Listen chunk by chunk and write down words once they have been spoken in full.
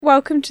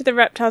Welcome to the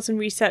Reptiles and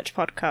Research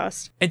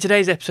podcast. In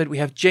today's episode, we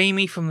have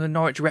Jamie from the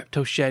Norwich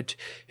Reptile Shed,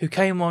 who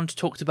came on to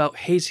talk about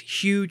his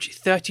huge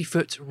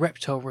 30-foot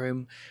reptile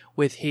room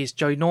with his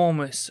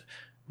ginormous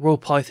Royal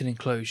Python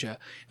enclosure.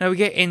 Now we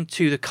get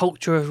into the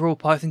culture of Royal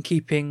Python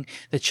keeping,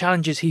 the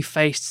challenges he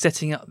faced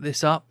setting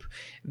this up,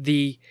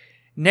 the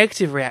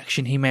negative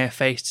reaction he may have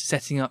faced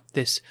setting up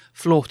this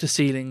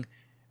floor-to-ceiling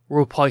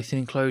Royal Python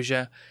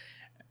enclosure,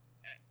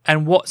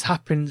 and what's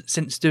happened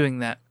since doing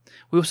that.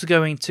 We also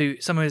go into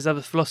some of his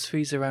other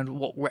philosophies around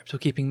what reptile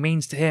keeping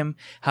means to him,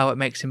 how it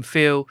makes him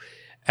feel,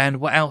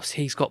 and what else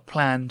he's got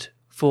planned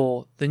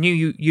for the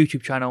new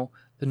YouTube channel,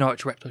 the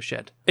Norwich Reptile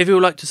Shed. If you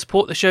would like to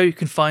support the show, you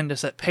can find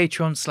us at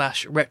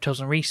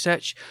Patreon/Reptiles and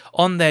Research.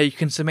 On there, you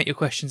can submit your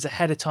questions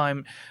ahead of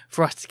time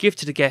for us to give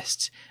to the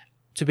guests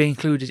to be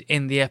included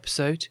in the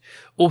episode.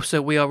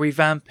 Also, we are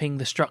revamping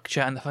the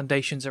structure and the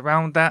foundations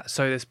around that,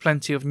 so there's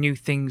plenty of new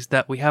things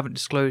that we haven't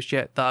disclosed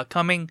yet that are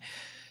coming.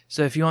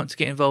 So if you want to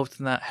get involved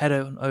in that, head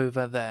on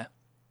over there.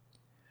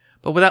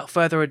 But without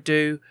further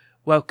ado,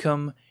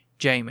 welcome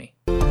Jamie.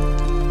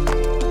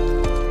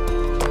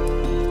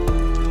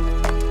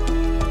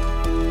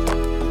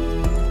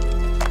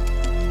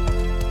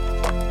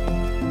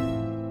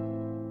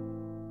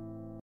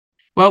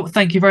 Well,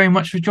 thank you very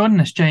much for joining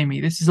us,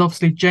 Jamie. This is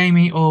obviously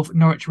Jamie of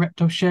Norwich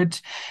Reptile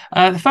Shed.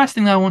 The first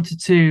thing I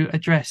wanted to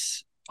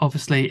address,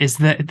 obviously, is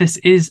that this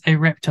is a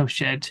reptile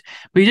shed,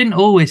 but you didn't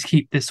always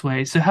keep this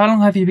way. So how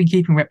long have you been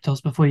keeping reptiles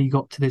before you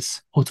got to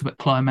this ultimate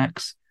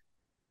climax?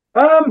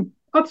 I'd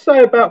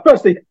say about,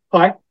 firstly,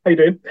 hi, how you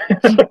doing?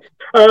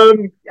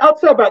 I'd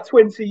say about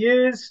 20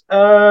 years,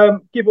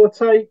 give or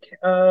take.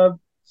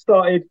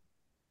 Started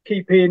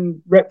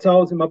keeping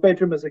reptiles in my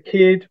bedroom as a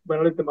kid when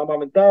I lived at my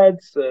mum and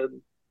dad's,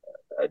 and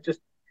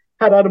just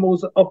had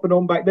animals off and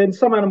on back then.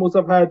 Some animals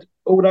I've had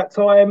all that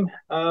time,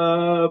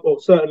 well,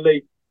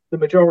 certainly the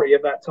majority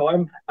of that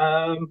time.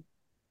 And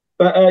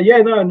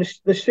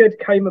the shed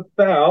came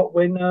about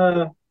when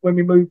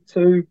we moved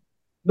to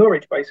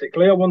Norwich.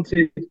 Basically, I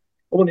wanted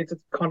to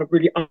kind of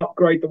really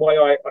upgrade the way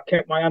I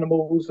kept my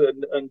animals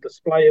and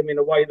display them in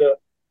a way that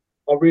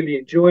I really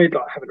enjoyed,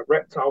 like having a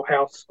reptile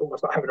house,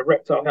 almost like having a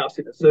reptile house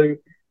in a zoo.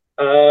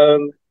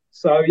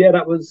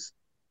 That was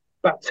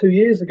about 2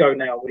 years ago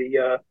now. We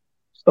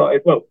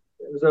started. Well,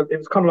 it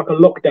was kind of like a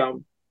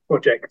lockdown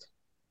project,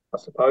 I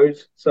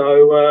suppose.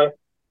 So.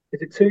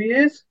 Is it 2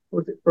 years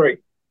or is it 3?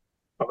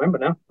 I remember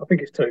now. I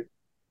think it's 2.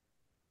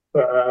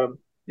 But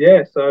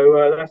that's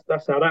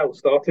how that all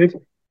started.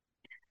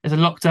 There's a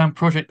lockdown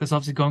project that's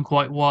obviously gone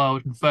quite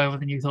wild and further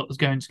than you thought it was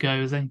going to go,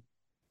 is it?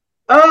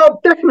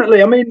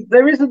 Definitely. I mean,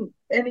 there isn't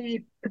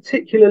any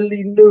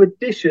particularly new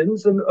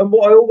additions, and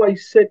what I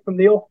always said from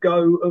the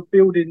off-go of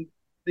building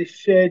this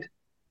shed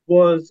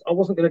was I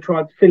wasn't going to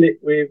try and fill it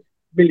with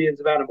millions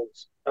of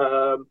animals.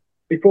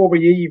 Before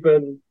we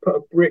even put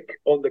a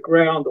brick on the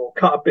ground or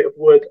cut a bit of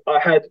wood, I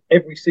had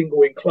every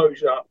single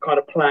enclosure kind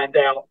of planned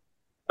out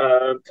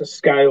to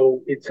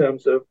scale in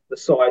terms of the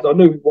size. I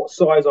knew what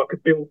size I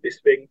could build this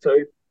thing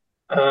to.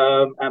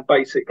 And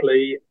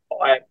basically,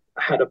 I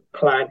had a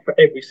plan for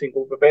every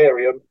single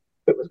vivarium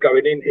that was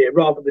going in here,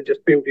 rather than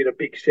just building a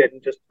big shed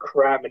and just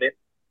cramming it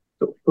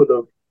sort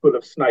of full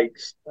of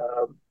snakes.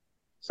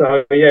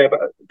 But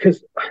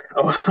because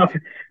I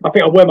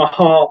think I wear my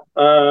heart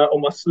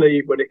on my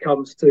sleeve when it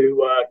comes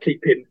to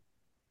keeping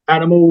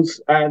animals,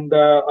 and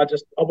I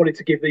wanted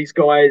to give these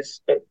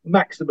guys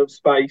maximum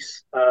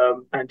space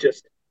and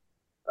just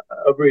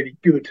a really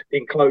good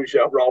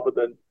enclosure, rather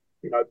than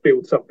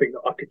build something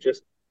that I could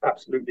just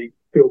absolutely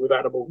fill with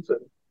animals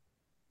and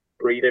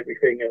breed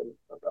everything. And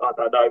I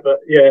don't know, but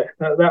yeah,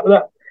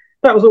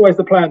 that was always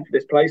the plan for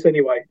this place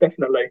anyway.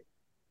 Definitely.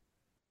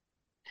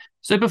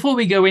 So before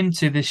we go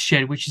into this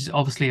shed, which is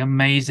obviously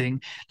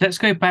amazing, let's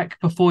go back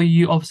before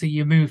you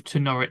moved to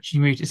Norwich.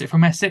 Is it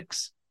from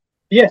Essex?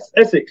 Yes,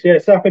 Essex, yeah,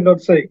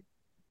 Southend-on-Sea.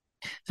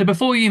 So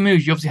before you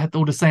moved, you obviously had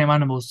all the same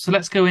animals. So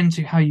let's go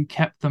into how you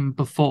kept them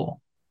before.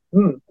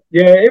 Some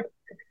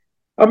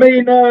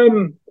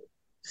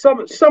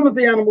of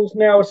the animals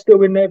now are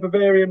still in their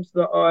vivariums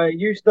that I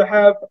used to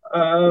have.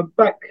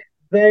 Back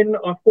then,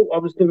 I thought I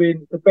was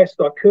doing the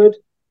best I could.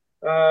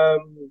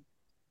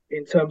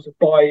 In terms of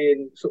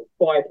buying sort of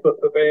 5-foot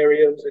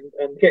vivariums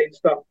and getting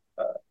stuff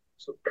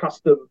sort of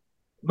custom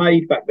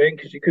made back then,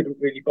 because you couldn't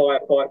really buy a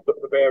 5-foot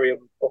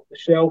vivarium off the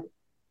shelf.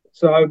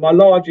 So my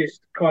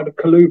largest kind of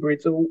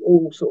colubrids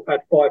all sort of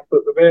had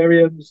 5-foot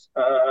vivariums.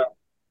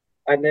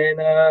 And then,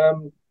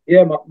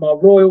 my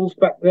royals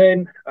back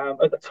then,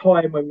 at the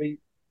time when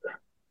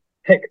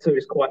Hector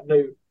is quite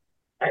new,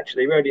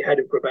 actually. We only had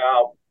him for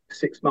about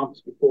 6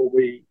 months before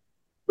we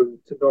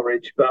moved to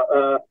Norwich. But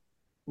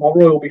my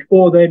royal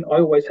before then, I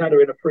always had her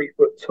in a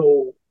 3-foot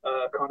tall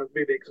kind of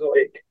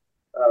mid-exotic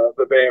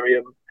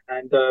vivarium.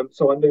 And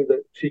so I knew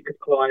that she could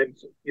climb.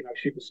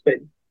 She would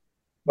spend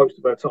most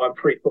of her time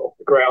 3 foot off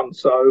the ground.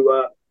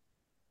 So,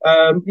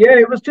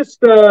 it was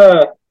just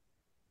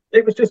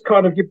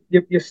kind of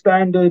your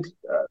standard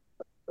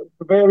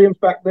vivariums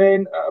back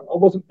then. I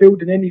wasn't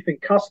building anything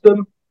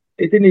custom.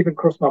 it didn't even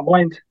cross my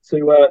mind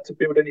to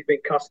build anything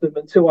custom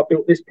until I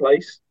built this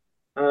place.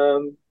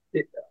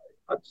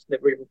 I just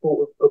never even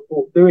thought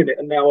of doing it,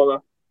 and now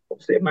I'm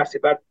obviously a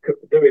massive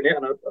advocate for doing it,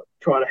 and I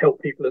try to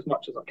help people as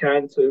much as I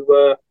can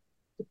to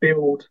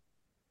build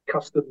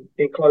custom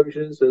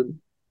enclosures. And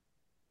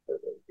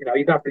you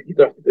don't have to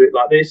do it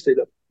like this in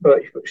a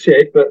 30-foot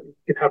shed, but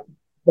you can have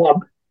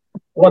one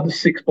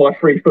 6 by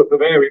 3 foot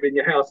vivarium in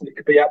your house, and it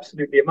could be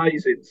absolutely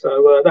amazing.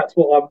 So that's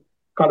what I'm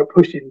kind of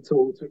pushing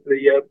towards with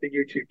the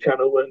YouTube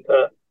channel and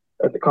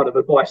the kind of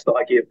advice that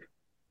I give.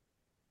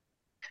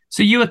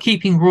 So you are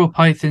keeping royal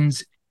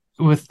pythons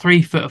with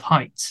 3 foot of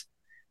height.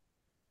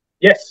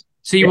 Yes.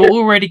 So you were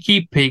already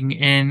keeping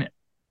in,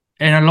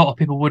 and a lot of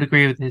people would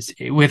agree with this,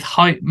 with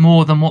height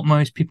more than what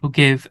most people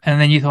give, and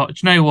then you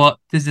thought, you know what,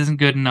 this isn't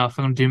good enough.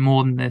 I'm going to do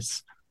more than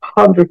this.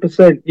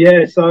 100%.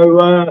 Yeah.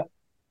 So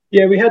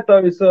yeah, we had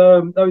those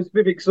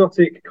Viv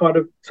Exotic kind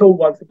of tall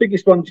ones, the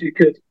tallest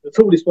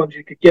ones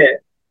you could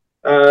get.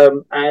 I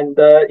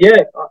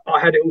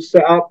had it all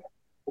set up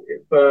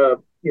with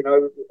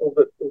all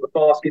the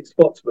basket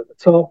spots were at the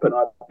top, and I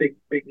had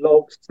big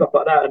logs, stuff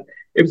like that, and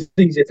it was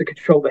easier to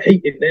control the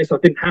heat in there, so I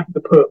didn't have to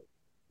put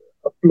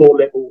a floor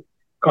level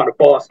kind of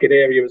basket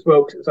area as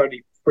well, because it was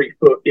only 3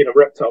 foot in a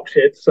reptile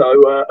shed,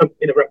 so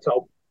in a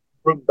reptile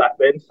room back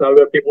then, so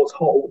it was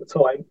hot all the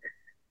time.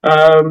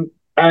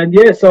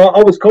 So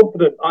I was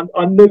confident.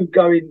 I knew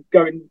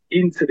going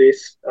into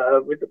this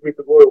with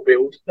the royal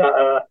build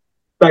that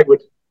they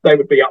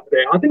would be up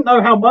there. I didn't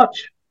know how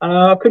much.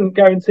 I couldn't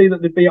guarantee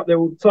that they'd be up there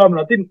all the time, and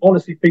I didn't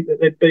honestly think that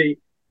they'd be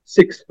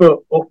 6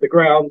 foot off the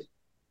ground.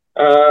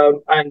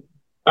 And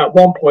at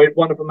one point,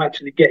 one of them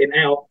actually getting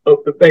out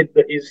of the vent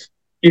that is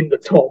in the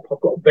top.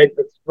 I've got a vent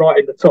that's right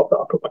in the top that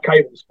I put my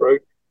cables through,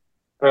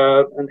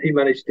 and he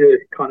managed to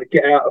kind of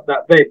get out of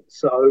that vent.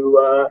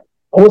 So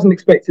I wasn't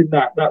expecting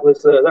that. That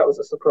was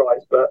a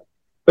surprise, but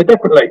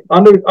definitely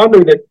I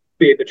knew they'd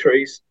be in the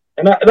trees,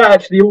 and that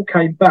actually all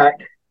came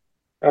back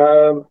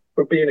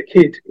from being a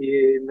kid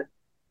in,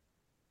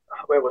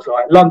 where was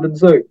I? London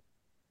Zoo.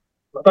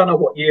 I don't know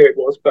what year it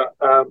was, but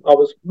I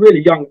was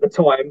really young at the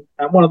time,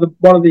 and one of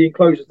the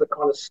enclosures that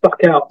kind of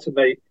stuck out to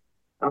me.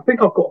 I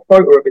think I've got a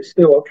photo of it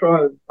still. I'll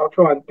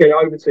try and get it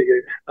over to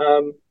you.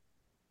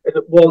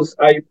 It was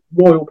a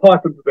royal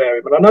python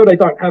vivarium, and I know they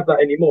don't have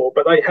that anymore,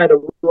 but they had a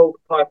royal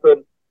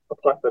python.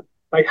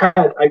 They had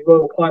a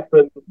royal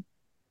python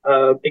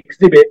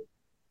exhibit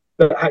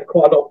that had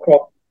quite a lot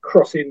of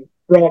crossing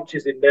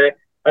branches in there,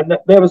 and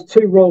there was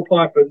 2 royal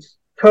pythons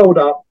curled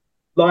up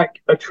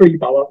like a tree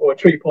boa or a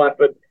tree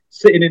python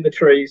sitting in the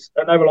trees,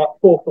 and they were like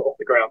 4 foot off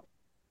the ground,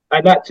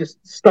 and that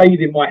just stayed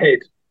in my head.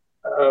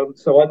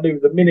 So I knew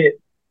the minute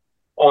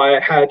I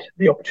had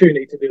the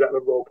opportunity to do that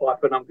with royal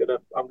python, I'm gonna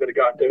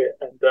go and do it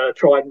and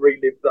try and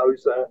relive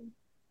those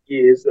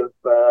years of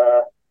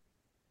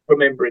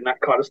remembering that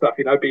kind of stuff.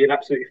 Being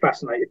absolutely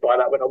fascinated by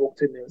that when I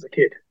walked in there as a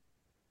kid.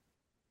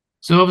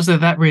 So obviously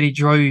that really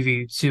drove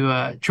you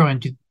to try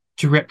and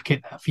to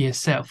replicate that for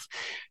yourself.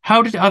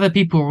 How did other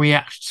people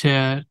react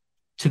to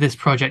this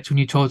project when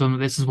you told them that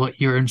this is what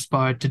you're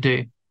inspired to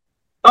do?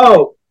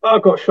 Oh, I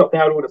got shot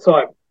down all the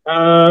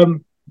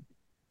time.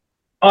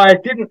 I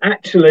didn't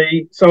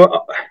actually.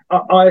 So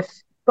I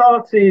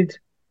started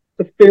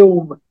to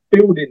film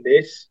building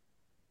this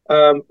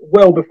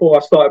well before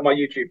I started my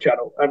YouTube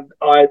channel, and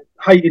I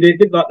hated it.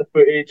 Didn't like the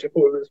footage. I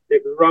thought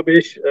it was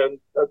rubbish, and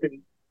I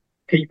didn't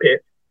keep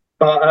it.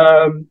 But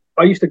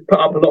I used to put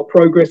up a lot of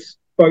progress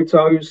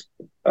photos.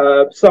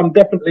 Some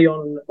definitely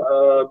on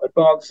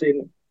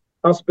Advancing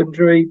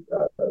Husbandry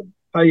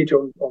page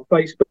on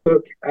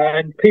Facebook,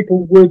 and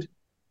people would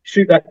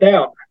shoot that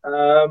down.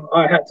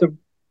 I had to,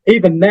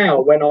 even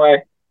now when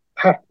I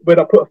put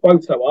a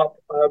photo up,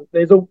 I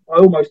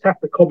almost have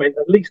to comment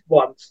at least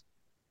once,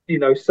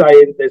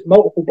 saying there's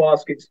multiple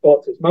basking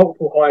spots, there's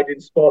multiple hiding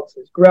spots,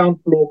 there's ground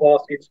floor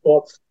basking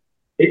spots.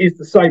 It is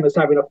the same as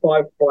having a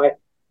 5 by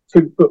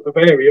 2 foot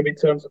vivarium in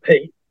terms of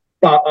heat,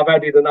 but I've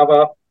added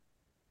another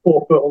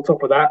 4 foot on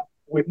top of that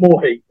with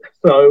more heat.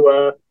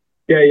 So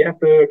you have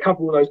to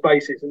cover all those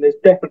bases, and there's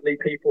definitely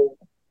people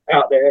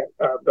out there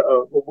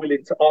that were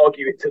willing to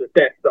argue it to the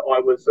death that I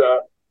was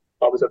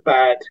a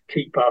bad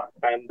keeper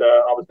and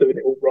I was doing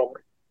it all wrong.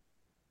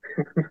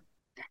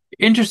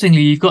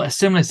 Interestingly, you've got a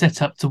similar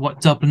setup to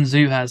what Dublin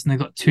Zoo has, and they've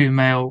got 2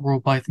 male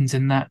royal pythons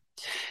in that.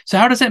 So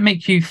how does that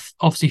make you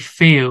obviously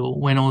feel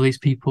when all these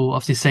people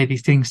obviously say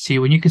these things to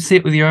you, when you can see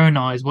it with your own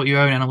eyes what your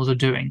own animals are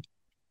doing?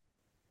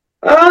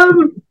 I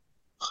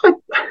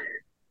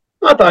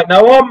don't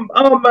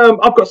know.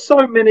 I've got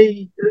so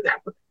many.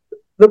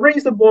 The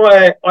reason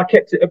why I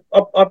kept it,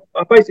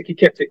 I basically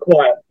kept it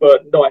quiet for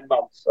 9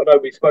 months. I know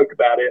we spoke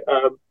about it,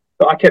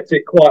 but I kept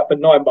it quiet for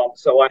 9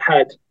 months, so I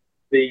had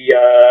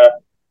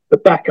the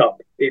backup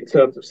in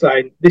terms of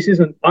saying this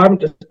isn't. I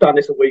haven't just done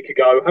this a week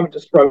ago. I haven't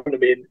just thrown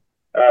them in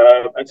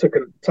and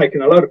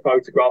taken a load of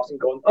photographs and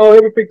gone, oh,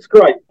 everything's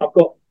great. I've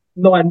got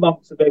 9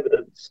 months of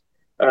evidence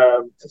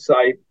to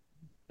say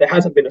there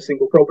hasn't been a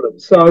single problem.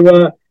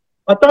 So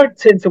I don't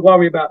tend to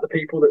worry about the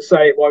people that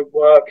say it won't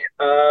work.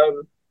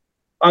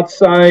 I'd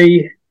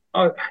say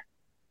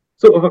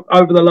sort of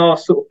over the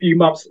last sort of few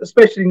months,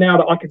 especially now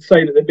that I can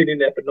say that they've been in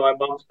there for 9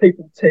 months,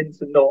 people tend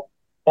to not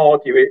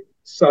argue it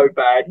so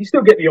bad. You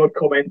still get the odd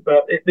comment,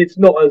 but it's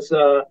not as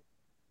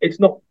it's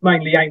not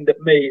mainly aimed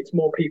at me. It's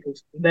more people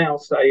now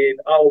saying,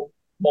 "Oh,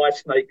 my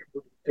snake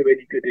wouldn't do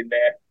any good in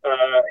there.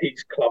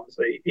 He's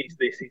clumsy. He's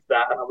this. He's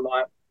that." And I'm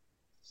like,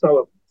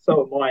 so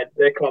am I.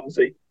 They're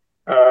clumsy.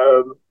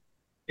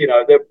 You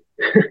know,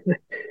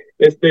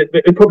 there's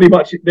probably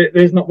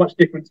there's not much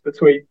difference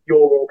between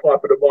your Royal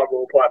Python and my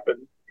Royal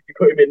Python. If you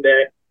put him in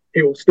there,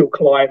 he will still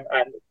climb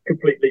and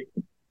completely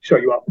show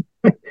you up.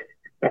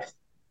 That's,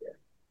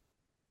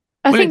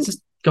 I think.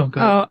 Go on.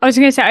 Oh, I was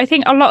going to say, I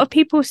think a lot of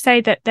people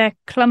say that they're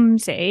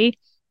clumsy,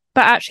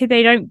 but actually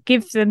they don't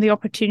give them the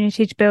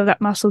opportunity to build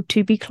that muscle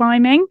to be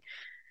climbing.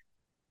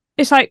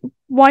 It's like,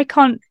 why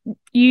can't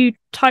you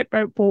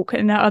tightrope walk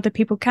and other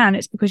people can?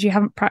 It's because you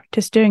haven't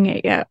practiced doing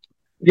it yet.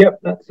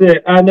 Yep, that's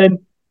it. And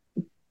then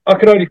I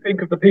can only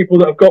think of the people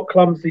that have got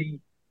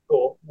clumsy,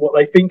 or what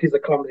they think is a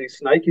clumsy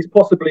snake, is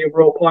possibly a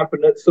Royal Python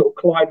that's sort of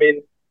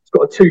climbing. It's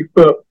got a 2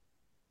 foot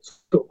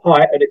sort of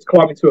height, and it's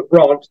climbing to a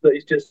branch that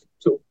is just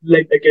sort of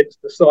leant against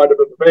the side of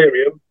a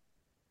vivarium,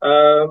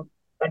 and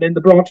then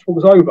the branch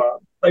falls over.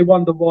 They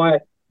wonder why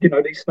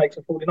these snakes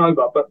are falling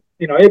over, but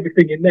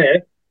everything in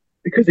there,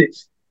 because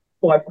it's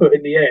 5 foot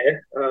in the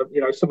air.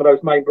 Some of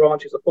those main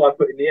branches are 5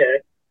 foot in the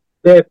air.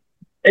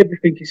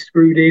 Everything is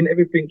screwed in,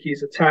 everything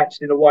is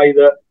attached in a way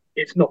that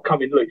it's not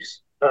coming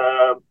loose.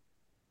 I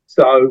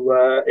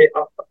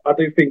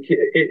do think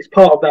it's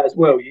part of that as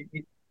well.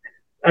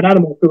 An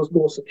animal feels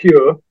more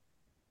secure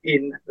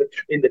in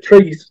the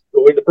trees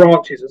or in the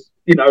branches, as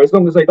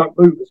long as they don't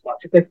move as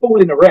much. If they're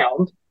falling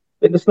around,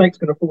 then the snake's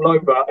going to fall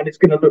over and it's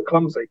going to look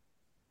clumsy.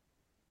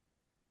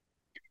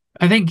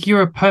 I think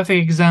you're a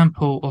perfect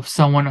example of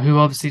someone who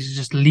obviously is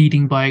just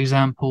leading by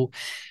example.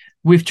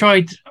 We've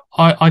tried,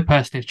 I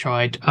personally have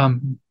tried,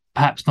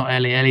 perhaps not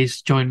Ellie.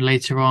 Ellie's joined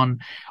later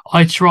on.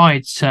 I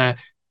tried to,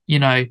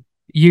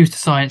 use the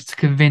science to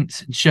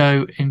convince and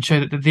show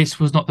that this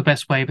was not the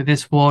best way, but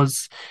this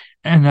was.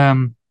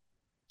 And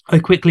I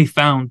quickly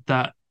found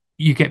that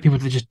you get people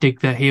to just dig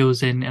their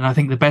heels in. And I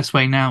think the best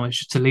way now is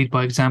just to lead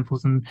by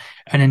examples and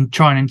then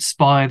try and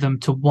inspire them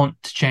to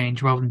want to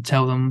change rather than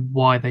tell them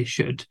why they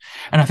should.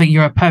 And I think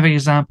you're a perfect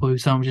example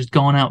of someone who's just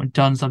gone out and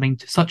done something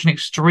to such an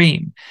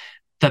extreme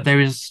that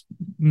there is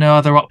no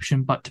other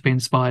option but to be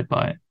inspired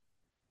by it.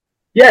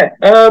 Yeah,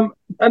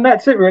 and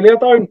that's it really. I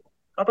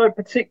don't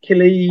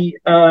particularly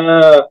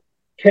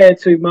care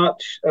too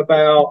much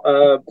about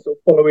sort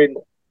of following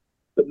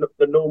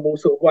the normal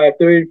sort of way of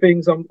doing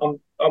things. I'm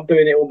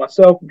doing it all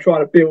myself. I'm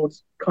trying to build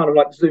kind of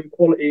like zoo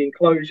quality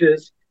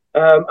enclosures,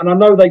 and I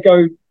know they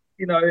go.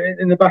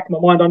 In the back of my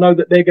mind, I know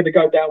that they're going to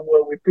go down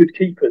well with good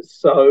keepers.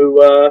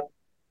 So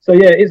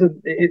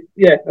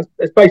yeah,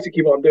 that's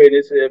basically what I'm doing.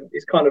 Is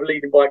kind of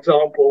leading by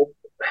example,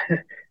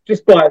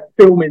 just by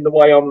filming the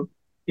way I'm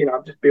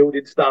just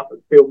building stuff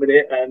and filming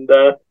it, and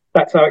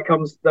that's how it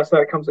comes. That's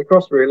how it comes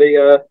across, really.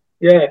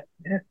 Yeah.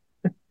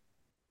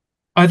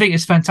 I think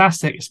it's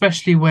fantastic,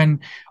 especially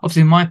when,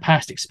 obviously, my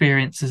past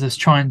experiences is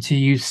trying to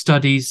use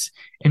studies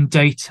and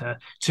data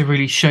to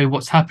really show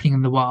what's happening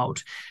in the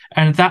wild,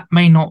 and that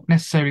may not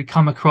necessarily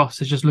come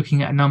across as just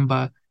looking at a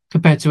number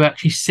compared to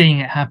actually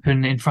seeing it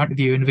happen in front of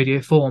you in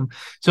video form.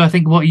 So I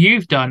think what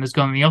you've done has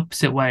gone the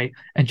opposite way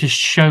and just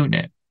shown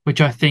it, which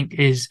I think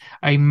is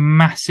a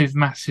massive,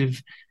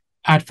 massive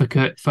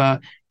advocate for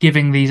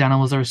giving these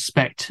animals a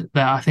respect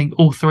that I think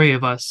all three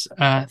of us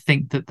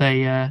think that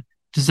they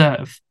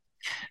deserve.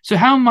 So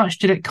how much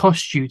did it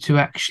cost you to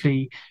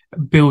actually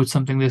build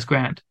something this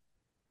grand?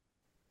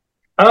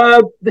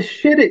 The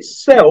shed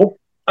itself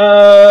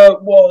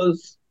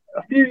was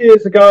a few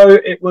years ago.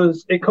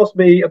 It cost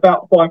me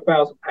about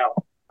 £5,000.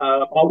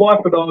 My wife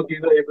would argue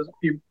that it was a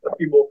few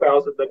more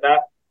thousand than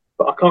that,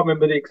 but I can't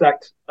remember the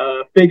exact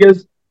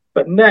figures.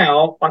 But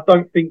now I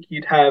don't think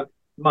you'd have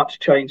much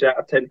change out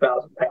of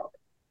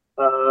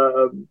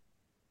 £10,000.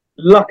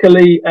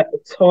 Luckily, at the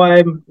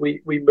time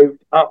we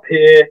moved up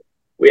here,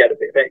 we had a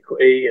bit of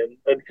equity and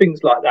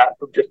things like that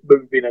from just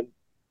moving and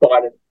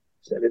buying and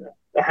selling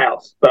the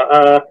house.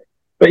 But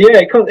yeah,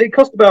 it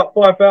cost about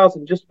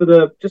 £5,000 just for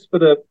the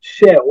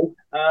shell.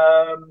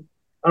 And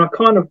I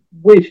kind of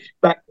wish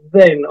back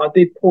then I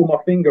did pull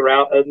my finger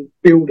out and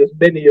build as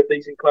many of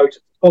these enclosures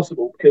as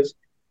possible, because,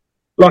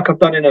 like I've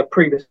done in a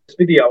previous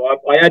video,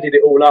 I added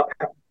it all up,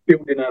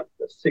 building a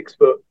 6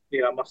 foot,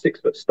 my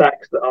 6 foot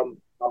stacks that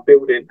I'm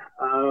building,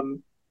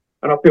 and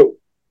I built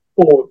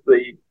 4 of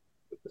the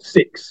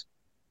 6.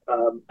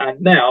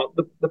 And now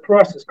the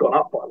price has gone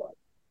up by like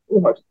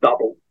almost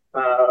double.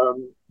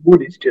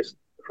 Wood is just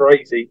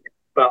crazy,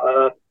 but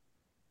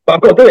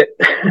I've got to do it.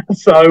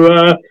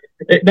 So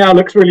it now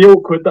looks really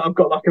awkward that I've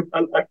got like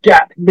a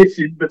gap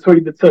missing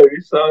between the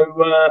two. So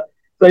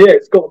yeah,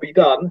 it's got to be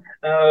done.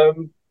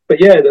 But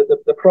yeah,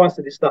 the price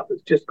of this stuff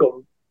has just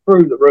gone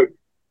through the roof.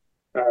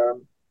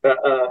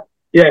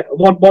 Yeah,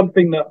 one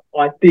thing that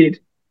I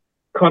did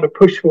kind of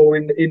push for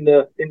in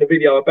the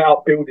video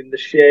about building the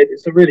shed.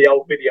 It's a really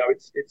old video.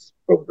 It's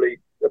probably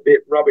a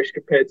bit rubbish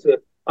compared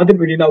to. I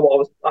didn't really know what I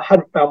was. I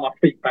hadn't found my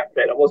feet back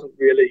then. I wasn't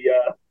really.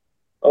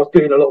 I was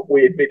doing a lot of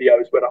weird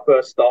videos when I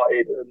first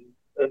started,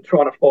 and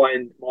trying to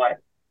find my,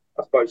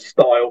 I suppose,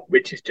 style,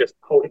 which is just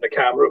holding the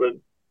camera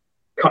and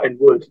cutting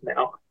wood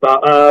now.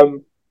 But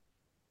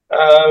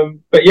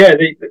yeah,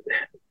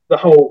 the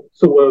whole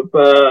sort of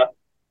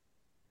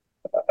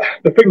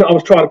the thing that I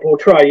was trying to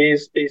portray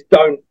is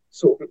don't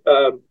sort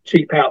of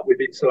cheap out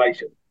with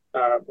insulation,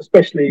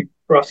 especially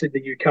for us in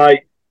the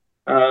UK.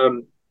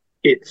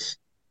 It's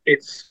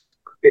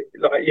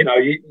like, you know,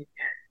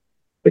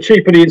 the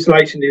cheaper the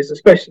insulation is,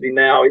 especially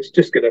now, it's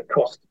just going to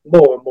cost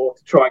more and more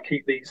to try and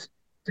keep these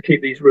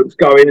rooms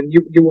going. And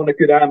you want a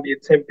good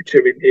ambient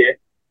temperature in here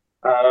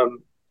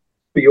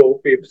for your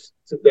bibs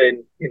to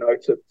then, you know,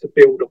 to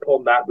build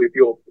upon that with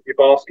your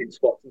basking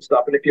spots and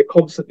stuff. And if you're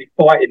constantly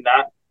fighting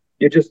that,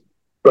 you're just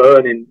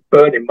burning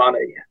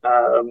money.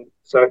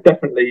 So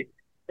definitely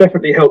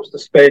helps to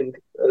spend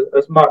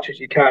as much as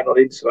you can on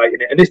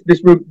insulating it. And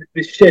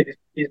this shed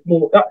is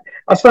more.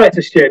 I say it's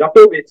a shed. I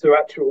built it to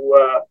actual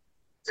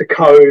to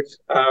code,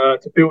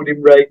 to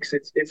building regs.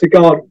 It's a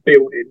garden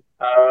building,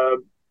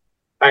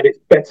 and it's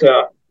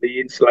better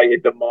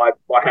insulated than my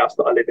house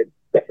that I live in.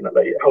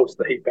 Definitely, it holds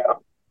the heat better.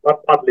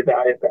 I'd live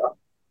out here better.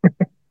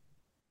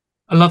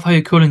 I love how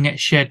you're calling it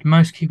shed.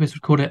 Most keepers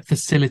would call it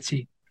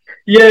facility.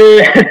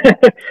 Yeah,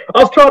 I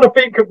was trying to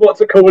think of what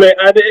to call it,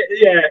 and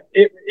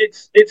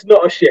it's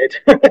not a shed,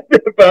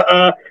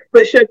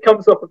 but shed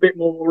comes up a bit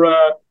more,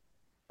 I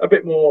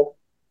don't know,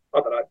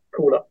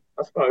 cooler,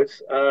 I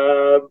suppose,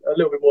 a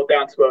little bit more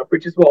down to earth,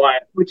 which is what I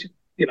am.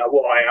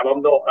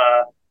 I'm not,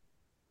 I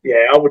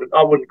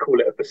wouldn't call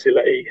it a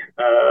facility,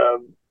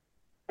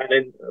 and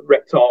then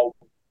reptile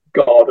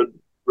garden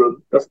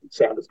room doesn't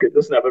sound as good.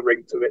 Doesn't have a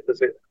ring to it,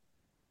 does it?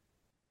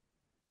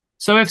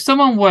 So if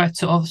someone were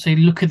to obviously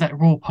look at that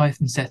raw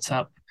Python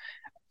setup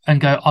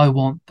and go, I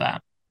want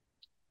that,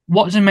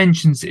 what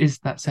dimensions is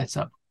that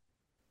setup?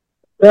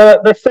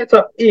 The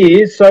setup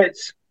is, so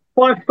it's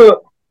 5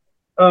 foot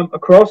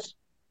across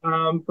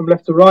from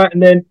left to right,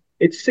 and then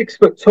it's 6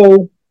 foot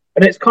tall,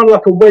 and it's kind of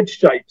like a wedge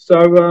shape.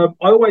 So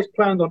I always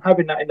planned on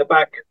having that in the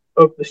back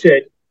of the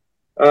shed,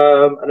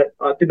 and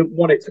I didn't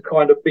want it to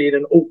kind of be in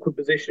an awkward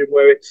position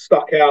where it's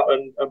stuck out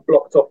and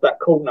blocked off that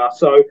corner.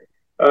 So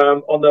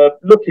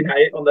looking at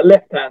it on the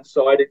left hand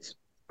side, it's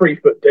 3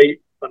 foot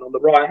deep, and on the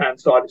right hand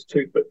side, it's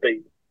 2 foot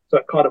deep. So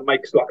it kind of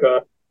makes like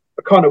a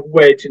kind of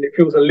wedge, and it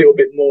feels a little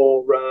bit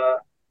more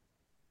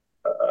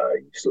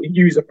sort of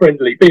user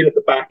friendly. Being at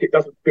the back, it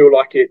doesn't feel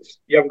like you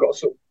haven't got to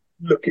sort of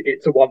look at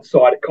it to one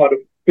side. It kind of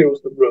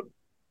fills the room,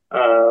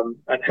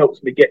 and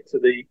helps me get to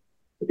the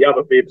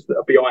other bibs that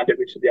are behind it,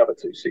 which are the other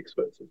 2 6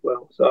 foots as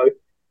well. So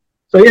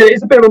yeah,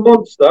 it's a bit of a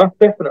monster,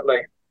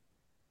 definitely.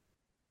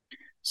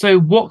 So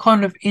what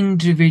kind of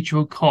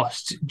individual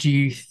cost do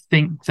you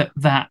think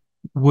that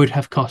would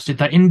have costed,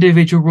 that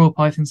individual raw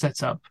Python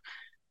setup?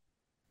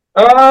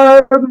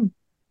 I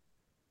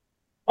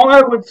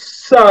would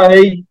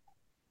say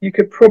you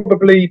could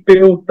probably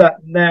build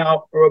that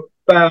now for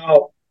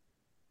about,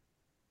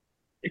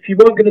 if you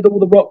weren't going to do all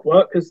the rock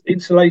work, because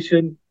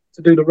insulation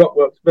to do the rock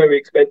work is very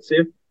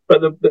expensive,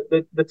 but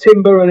the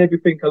timber and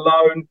everything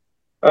alone,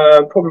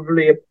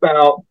 probably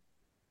about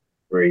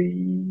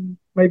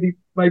maybe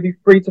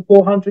 £300 to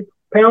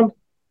 £400,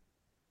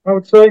 I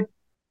would say.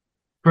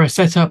 For a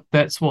setup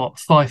that's what,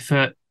 5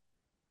 foot,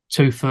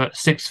 2 foot,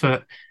 6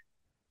 foot,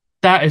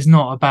 that is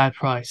not a bad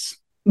price.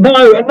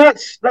 No, and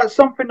that's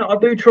something that I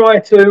do try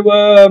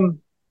to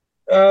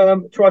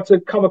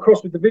come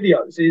across with the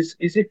videos is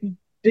if you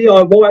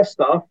DIY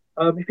stuff,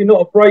 if you're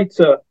not afraid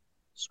to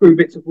screw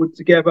bits of wood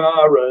together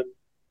and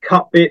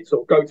cut bits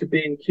or go to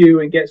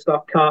B&Q and get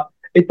stuff cut,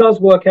 it does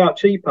work out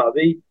cheaper.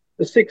 The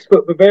 6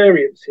 foot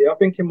Bavarians here, I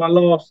think in one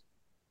of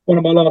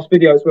my last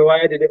videos where I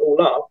added it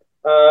all up,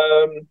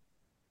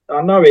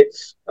 I know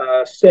it's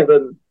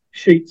 7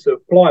 sheets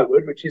of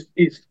plywood, which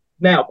is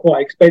now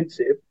quite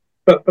expensive.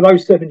 But for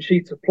those 7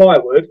 sheets of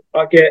plywood,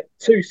 I get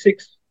 2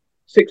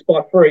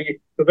 6x3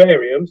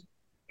 Bavarians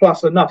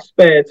plus enough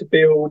spare to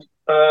build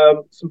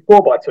some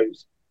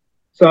 4x2s.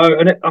 So,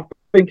 I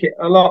think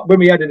when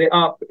we added it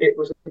up, it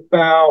was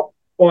about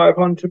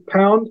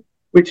 £500,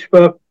 which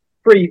for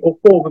 3 or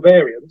 4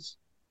 Bavarians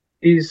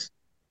is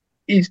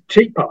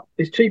cheaper.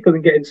 It's cheaper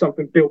than getting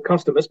something built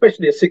custom,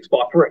 especially a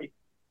 6x3.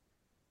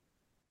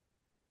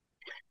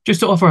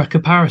 Just to offer a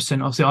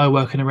comparison, obviously I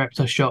work in a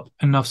reptile shop,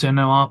 and obviously I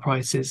know our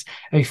prices.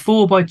 A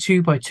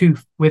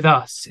 4x2x2 with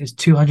us is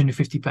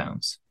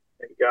 £250.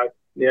 There you go.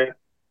 Yeah.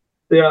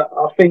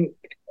 I think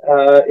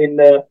in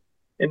the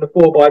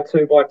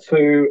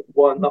 4x2x2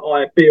 one that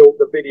I built,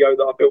 the video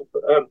that I built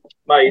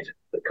made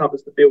that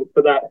covers the build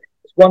for that,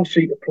 it's 1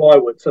 sheet of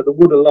plywood. So the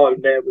wood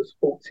alone there was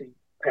 £40,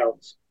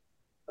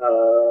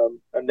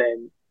 and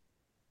then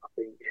I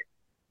think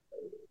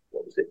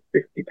what was it,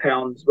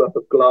 £50 worth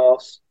of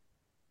glass.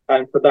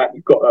 And for that,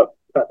 you've got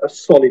a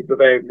solid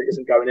Bavarian that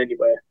isn't going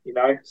anywhere, you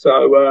know.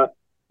 So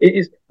it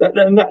is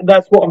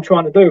that's what I'm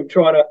trying to do.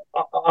 I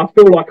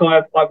feel like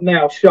I've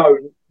now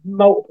shown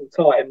multiple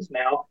times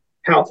now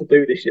how to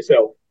do this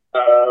yourself.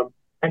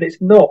 And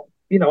it's not,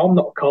 I'm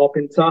not a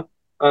carpenter.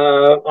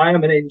 I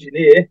am an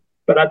engineer,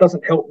 but that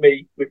doesn't help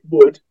me with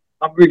wood.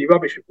 I'm really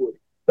rubbish with wood.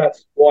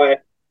 That's why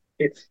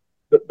it's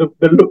the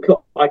look that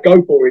I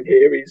go for in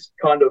here is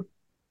kind of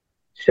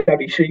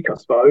shabby chic, I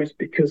suppose,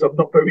 because I'm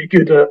not very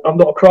good at. I'm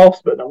not a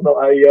craftsman. I'm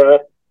not a.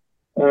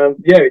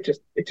 Yeah, it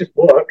just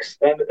works,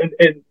 and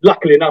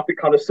luckily enough, it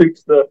kind of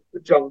suits the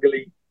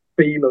jungly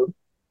theme of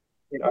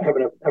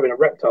having a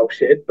reptile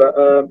shed. But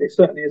it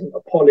certainly isn't a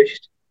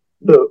polished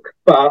look,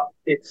 but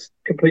it's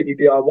completely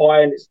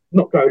DIY and it's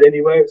not going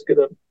anywhere. It's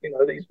gonna,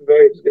 these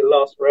vivariums are gonna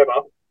last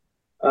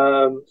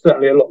forever.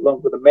 Certainly a lot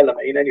longer than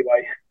melamine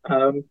anyway.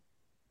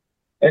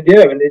 And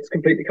yeah, and it's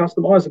completely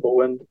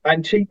customizable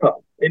and cheaper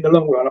in the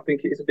long run. I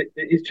think it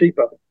is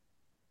cheaper.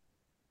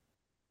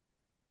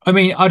 I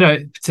mean, I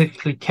don't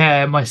particularly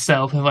care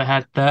myself if I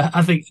had the.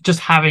 I think just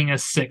having a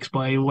 6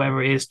 by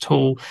whatever it is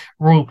tall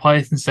Royal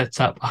Python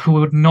setup, I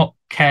would not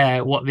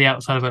care what the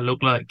outside of it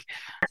looked like.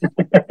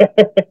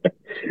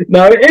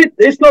 No,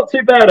 it's not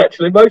too bad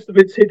actually. Most of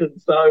it's hidden,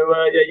 so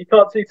yeah, you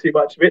can't see too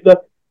much of it.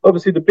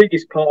 Obviously the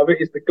biggest part of it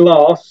is the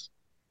glass,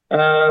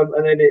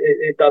 and then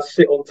it does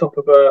sit on top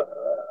of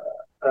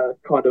a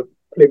kind of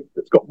plinth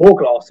that's got more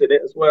glass in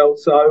it as well.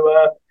 So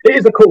it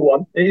is a cool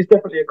one. It is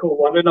definitely a cool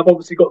one, and I've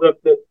obviously got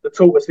the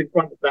tortoise in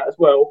front of that as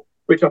well,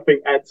 which I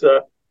think adds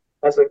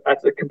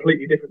a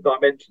completely different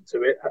dimension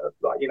to it.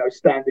 Like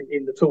standing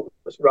in the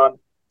tortoise run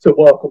to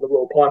work on the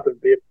Royal Python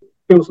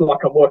feels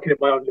like I'm working in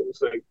my own little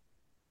zoo.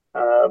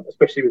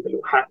 Especially with the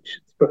little hatch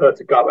for her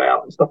to go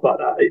out and stuff like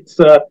that.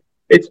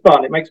 It's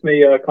fun. It makes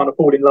me kind of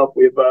fall in love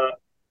with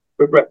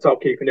reptile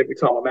keeping every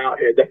time I'm out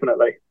here.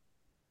 Definitely.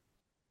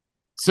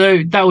 So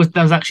that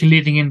was actually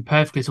leading in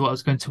perfectly to what I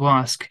was going to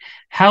ask.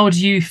 How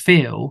do you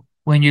feel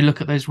when you look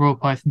at those Royal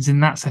Pythons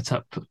in that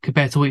setup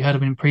compared to what you had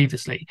them in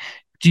previously?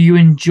 Do you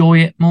enjoy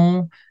it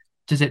more?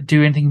 Does it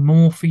do anything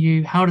more for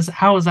you? How has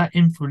that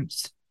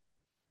influenced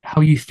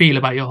how you feel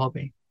about your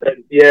hobby?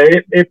 And yeah,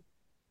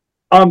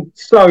 I'm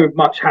so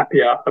much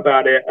happier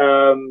about it.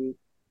 And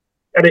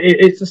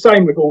it's the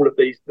same with all of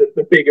these,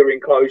 the bigger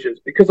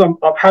enclosures, because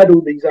I've had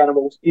all these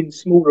animals in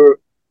smaller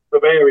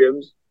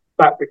vivariums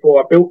back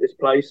before I built this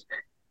place.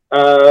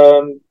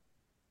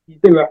 You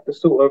do have to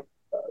sort of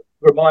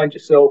remind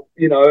yourself,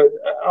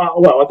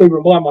 well, I do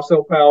remind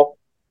myself how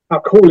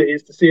cool it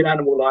is to see an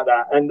animal like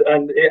that,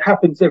 and it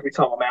happens every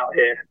time I'm out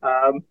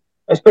here.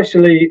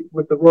 Especially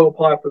with the Royal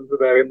Python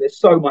vivarium, there's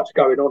so much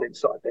going on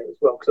inside there as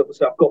well, because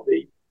obviously I've got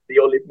the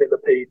olive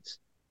millipedes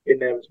in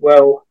there as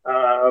well.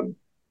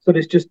 So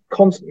there's just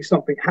constantly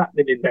something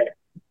happening in there.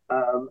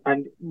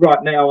 And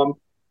right now, I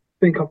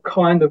think I've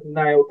kind of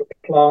nailed the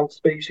plant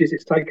species.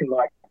 It's taken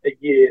like a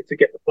year to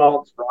get the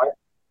plants right,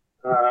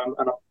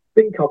 and I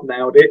think I've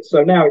nailed it.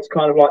 So now it's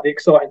kind of like the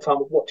exciting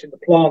time of watching the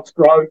plants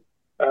grow.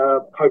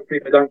 Hopefully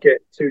they don't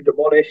get too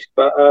demolished,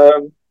 but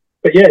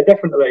yeah,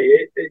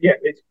 definitely,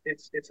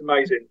 it's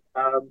amazing.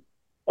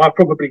 I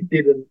probably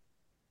didn't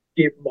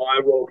give my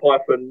Royal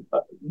Python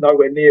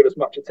nowhere near as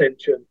much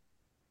attention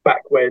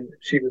back when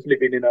she was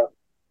living in a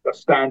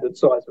standard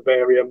size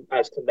vivarium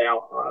as to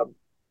now.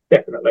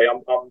 Definitely,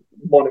 I'm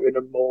monitoring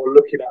them more,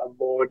 looking at them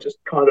more, and just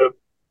kind of,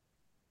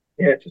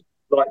 just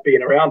like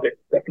being around it.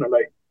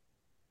 Definitely.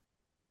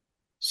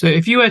 So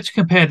if you were to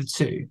compare the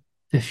two,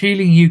 the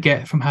feeling you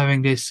get from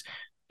having this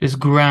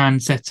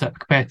grand setup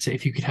compared to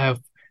if you could have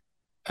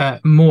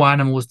more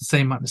animals the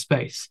same amount of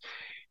space,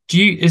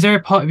 is there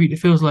a part of you that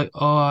feels like,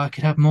 oh, I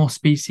could have more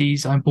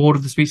species, I'm bored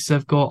of the species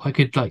I've got, I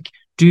could like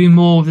do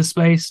more of the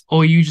space,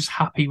 or are you just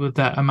happy with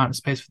that amount of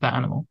space for that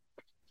animal?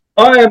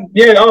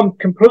 I'm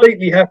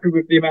completely happy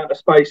with the amount of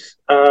space,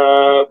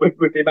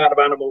 with the amount of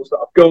animals that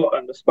I've got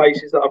and the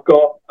spaces that I've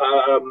got.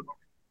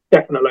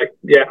 Definitely,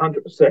 yeah,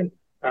 100%.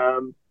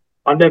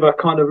 I never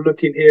kind of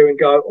look in here and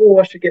go, oh,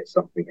 I should get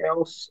something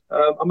else.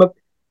 I'm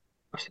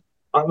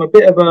a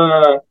bit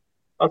of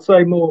I'd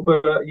say more of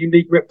a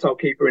unique reptile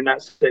keeper in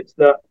that sense,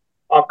 that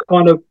I've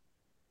kind of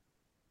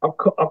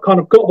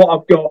got what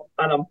I've got,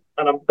 and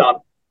I'm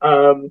done.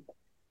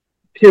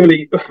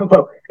 Purely,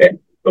 well,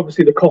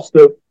 obviously the cost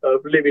of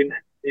living,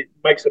 it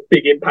makes a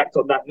big impact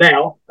on that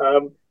now. I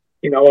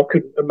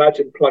couldn't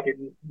imagine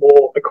plugging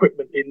more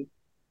equipment in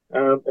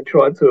and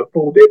trying to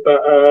afford it,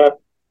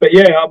 but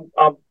yeah,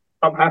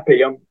 I'm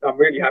happy. I'm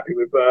really happy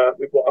with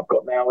what I've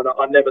got now, and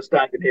I never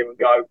stand in here and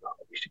go, oh,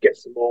 we should get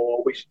some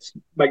more. We should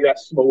make that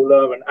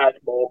smaller and add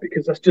more,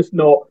 because that's just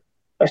not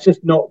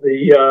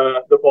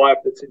the vibe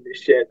that's in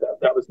this shed.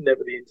 That was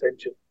never the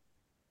intention.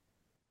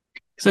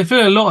 So I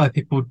feel a lot of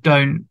people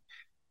don't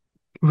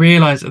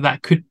realize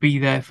that could be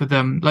there for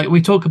them. Like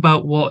we talk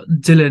about what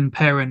Dylan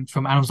Perrin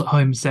from Animals at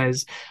Home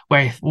says,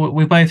 where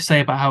we both say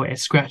about how it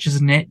scratches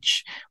an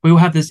itch. We all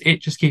have this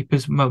itch as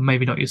keepers, well,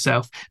 maybe not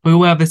yourself, but we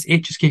all have this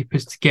itch as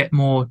keepers to get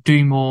more,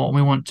 do more, and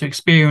we want to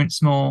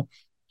experience more.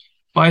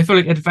 But I feel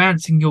like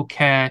advancing your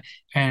care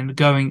and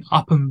going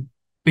up and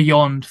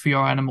beyond for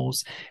your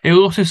animals, it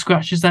also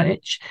scratches that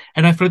itch.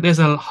 And I feel like there's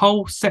a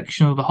whole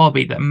section of the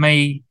hobby that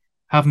may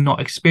have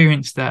not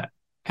experienced that,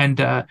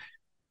 and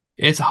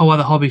it's a whole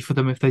other hobby for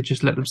them if they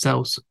just let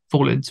themselves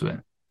fall into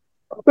it.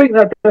 I think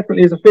that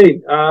definitely is a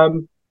thing.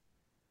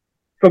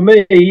 For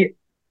me,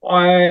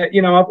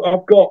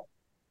 I've got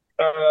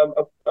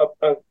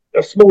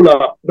a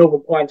smaller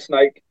northern pine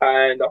snake,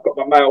 and I've got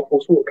my male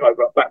false water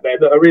cobra back there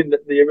that are in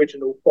the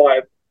original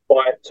 5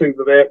 by 2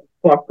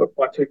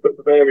 foot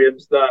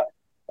vivariums that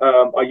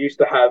I used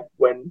to have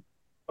when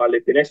I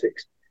lived in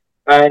Essex.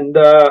 And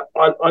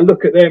I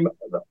look at them,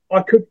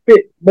 I could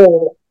fit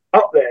more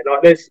up there.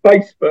 Like there's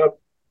space for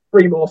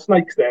 3 more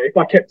snakes there if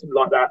I kept them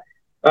like that.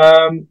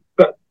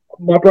 But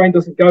my brain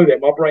doesn't go there.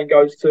 My brain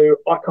goes to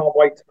I can't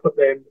wait to put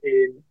them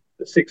in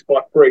the 6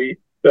 by 3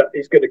 that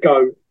is going to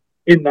go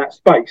in that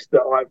space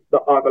that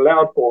I've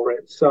allowed for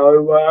it.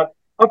 So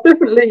I've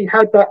definitely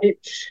had that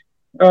itch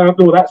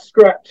or that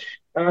scratch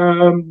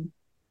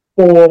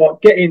for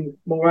getting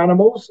more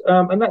animals,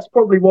 and that's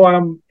probably why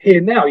I'm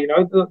here now.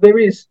 There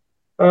is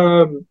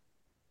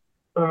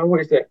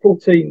what is there,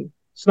 14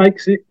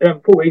 snakes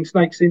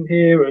in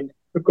here, and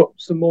we've got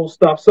some more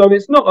stuff. So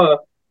it's not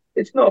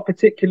a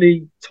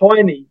particularly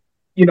tiny,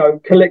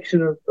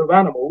 collection of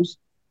animals.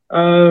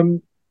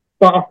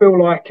 But I feel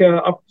like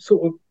I've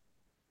sort of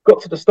got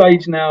to the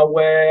stage now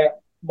where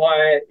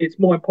it's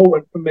more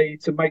important for me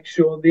to make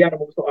sure the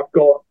animals that I've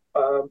got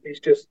is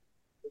just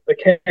the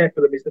care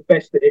for them is the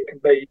best that it can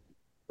be,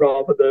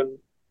 rather than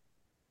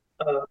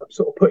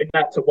sort of putting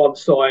that to one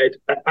side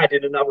and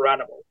adding another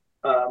animal.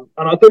 And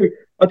I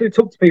do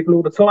talk to people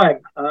all the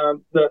time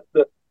that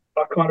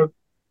I kind of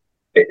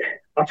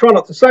I try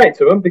not to say it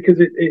to them because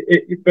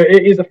but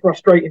it is a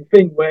frustrating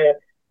thing where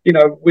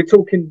we're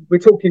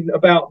talking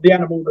about the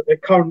animal that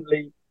they've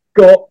currently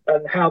got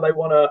and how they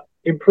want to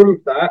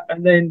improve that,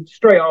 and then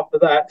straight after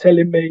that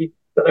telling me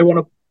that they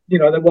want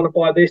to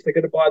buy this, they're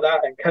going to buy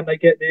that, and can they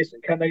get this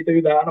and can they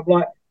do that, and I'm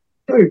like,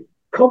 dude,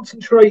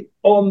 concentrate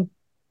on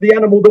the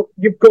animal that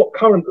you've got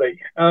currently.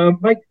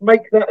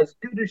 Make that as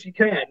good as you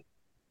can,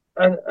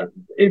 and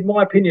in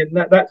my opinion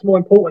that's more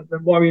important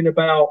than worrying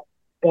about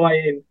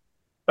buying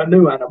a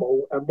new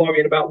animal and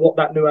worrying about what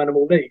that new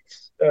animal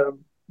needs.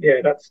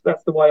 Yeah, that's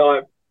the way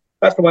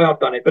I've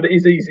done it. But it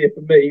is easier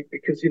for me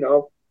because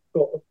I've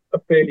got a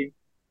fairly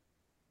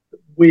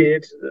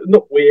weird,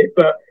 not weird,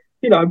 but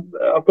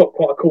I've got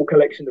quite a cool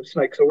collection of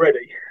snakes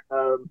already.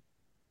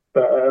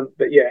 But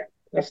yeah,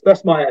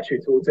 that's my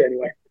attitude towards it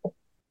anyway.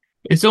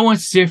 It's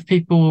almost as if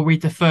people will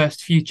read the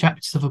first few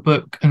chapters of a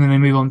book and then they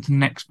move on to the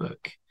next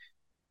book.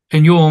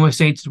 And you're almost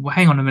saying, well,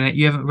 hang on a minute,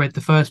 you haven't read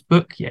the first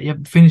book yet, you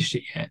haven't finished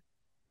it yet.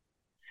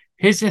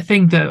 Here's the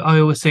thing that I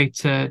always say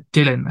to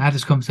Dylan. I had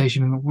this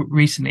conversation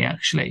recently,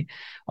 actually.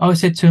 I always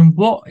said to him,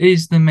 what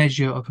is the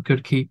measure of a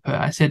good keeper?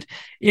 I said,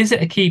 is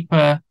it a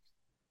keeper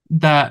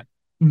that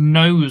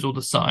knows all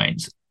the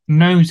signs,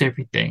 knows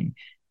everything,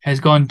 has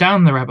gone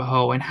down the rabbit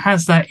hole and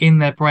has that in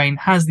their brain,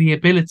 has the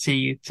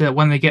ability to,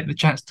 when they get the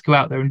chance to go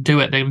out there and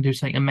do it, they're going to do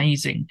something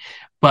amazing,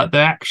 but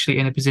they're actually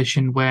in a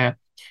position where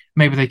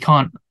maybe they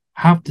can't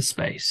have the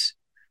space?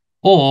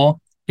 Or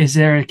is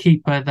there a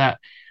keeper that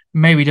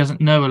maybe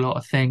doesn't know a lot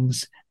of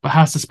things, but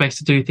has the space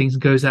to do things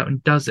and goes out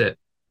and does it?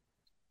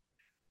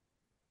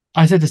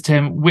 I said this to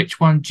him, which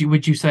one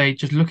would you say,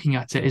 just looking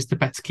at it, is the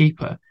better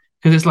keeper?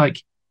 Because it's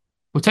like,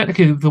 well,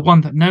 technically the one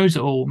that knows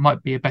it all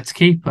might be a better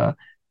keeper,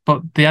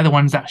 but the other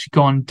one's actually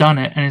gone and done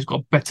it and has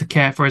got better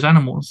care for his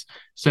animals.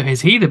 So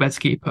is he the better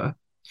keeper?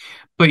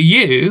 But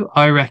you,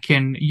 I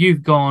reckon,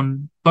 you've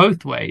gone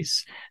both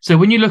ways. So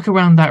when you look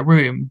around that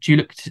room, do you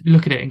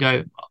look at it and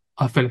go,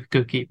 I feel like a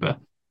good keeper?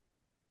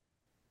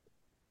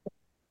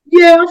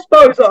 Yeah, I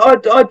suppose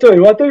I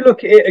do. I do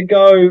look at it and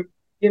go,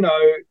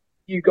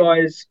 you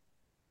guys,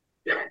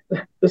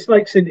 the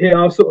snakes in here,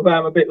 I sort of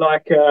am a bit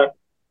like,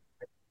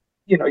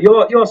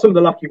 you're some of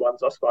the lucky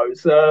ones, I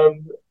suppose.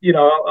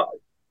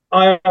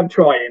 I am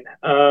trying,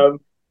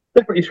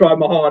 definitely trying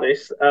my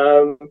hardest.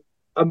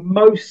 And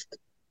most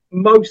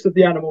of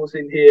the animals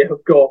in here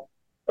have got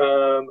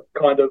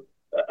kind of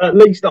at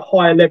least a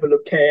higher level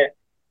of care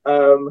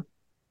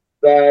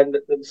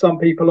than some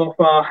people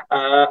offer.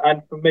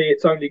 And for me,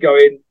 it's only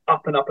going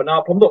up and up and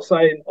up. I'm not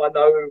saying I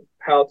know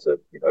how to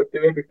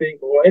do everything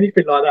or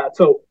anything like that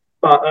at all.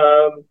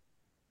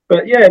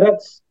 But yeah,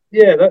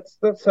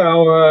 that's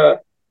how.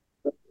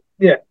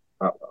 Yeah,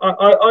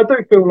 I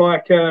do feel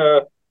like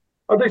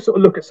I do sort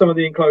of look at some of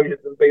the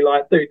enclosures and be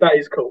like, dude, that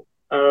is cool.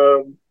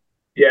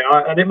 Yeah,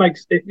 and it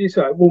makes it,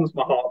 it warms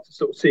my heart to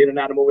sort of seeing an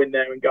animal in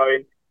there and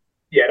going,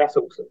 yeah, that's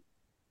awesome.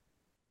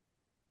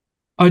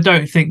 I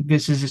don't think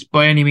this is just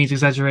by any means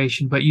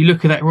exaggeration, but you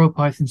look at that Royal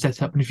Python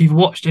setup, and if you've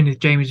watched any of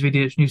Jamie's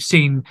videos and you've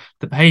seen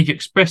the behaviour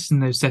expressed in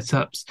those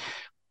setups,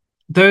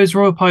 those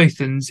Royal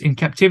Pythons in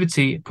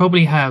captivity they're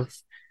probably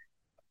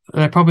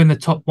in the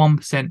top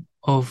 1%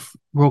 of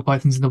Royal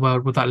Pythons in the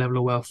world with that level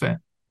of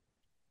welfare.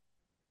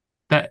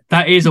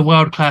 That is a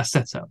world-class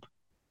setup.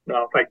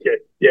 No, thank you.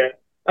 Yeah,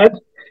 and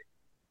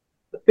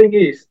the thing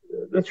is,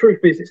 the truth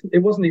is, it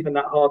wasn't even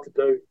that hard to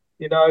do.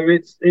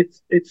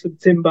 It's some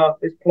timber,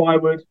 it's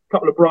plywood, a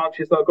couple of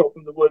branches that I got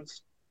from the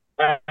woods,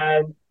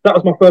 and that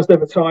was my first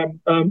ever time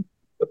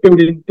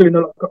doing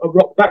a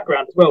rock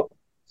background as well.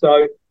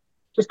 So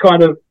just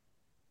kind of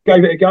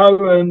gave it a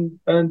go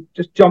and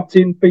just jumped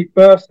in feet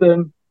first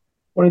and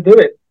want to do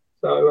it.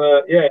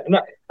 So yeah,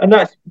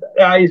 that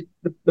is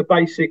the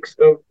basics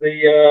of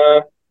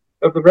the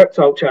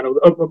Reptile channel,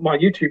 of my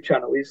YouTube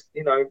channel. Is,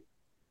 you know,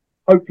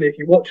 hopefully if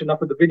you watch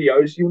enough of the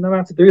videos, you'll know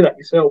how to do that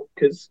yourself,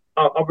 because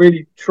I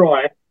really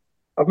try.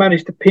 I've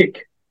managed to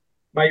pick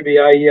maybe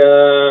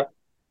a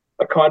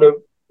kind of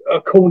a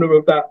corner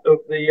of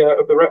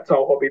the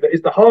reptile hobby that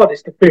is the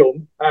hardest to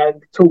film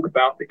and talk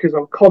about, because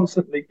I'm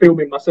constantly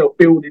filming myself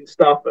building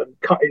stuff and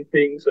cutting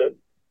things, and it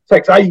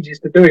takes ages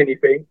to do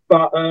anything.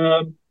 But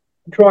I'm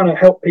trying to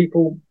help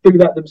people do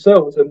that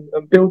themselves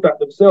and build that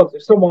themselves.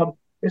 If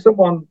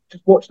someone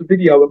just watched the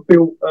video and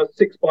built a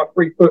 6 by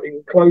 3 foot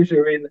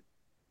enclosure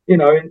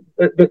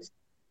that's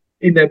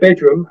in their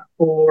bedroom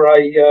for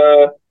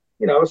a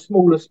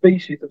smaller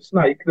species of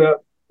snake that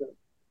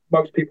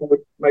most people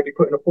would maybe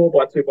put in a 4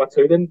 by 2 by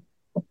 2, then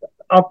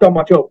I've done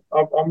my job.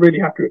 I'm really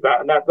happy with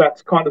that, and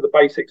that's kind of the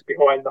basics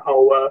behind the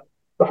whole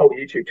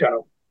YouTube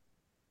channel.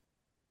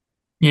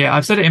 Yeah,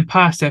 I've said it in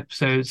past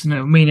episodes,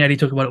 and me and Eddie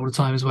talk about it all the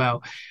time as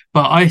well.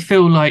 But I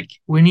feel like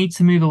we need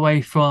to move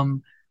away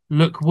from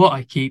look what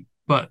I keep,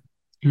 but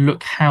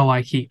look how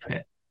I keep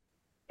it.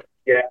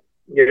 Yeah,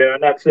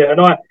 and that's it. And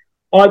I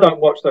don't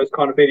watch those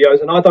kind of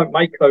videos, and I don't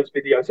make those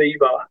videos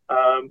either.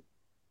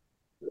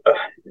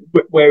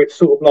 Where it's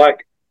sort of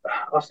like,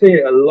 I see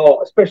it a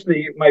lot,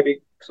 especially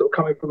maybe sort of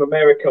coming from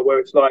America, where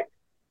it's like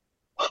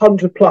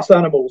 100+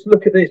 animals.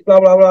 Look at this,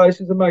 blah blah blah.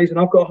 This is amazing.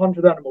 I've got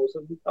 100 animals,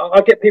 and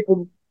I get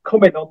people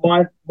comment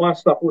on my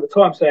stuff all the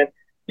time saying,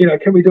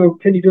 can you do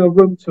a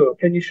room tour?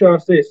 Can you show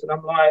us this? And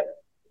I'm like,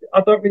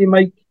 I don't really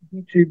make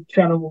YouTube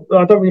channel.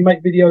 I don't really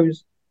make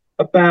videos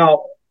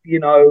about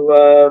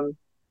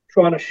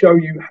trying to show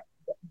you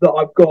that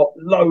I've got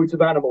loads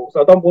of animals.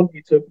 I don't want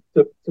you to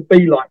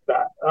be like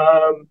that.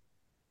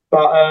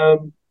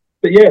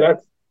 But yeah,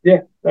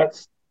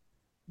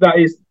 that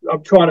is,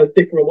 I'm trying to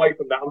differ away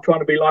from that. I'm trying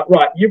to be like,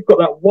 right, you've got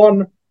that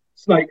one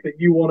snake that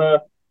you want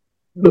to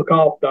look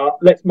after.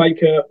 Let's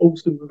make an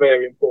awesome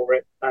vivarium for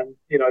it, and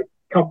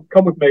come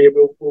with me, and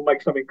we'll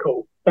make something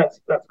cool. That's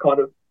kind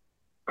of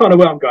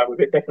where I'm going with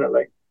it,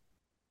 definitely.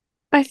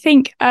 I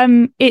think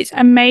it's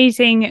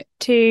amazing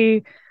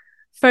to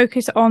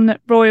focus on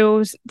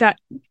royals that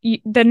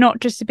they're not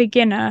just a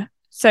beginner.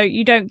 So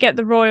you don't get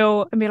the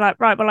royal and be like,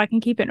 right, well, I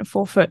can keep it in a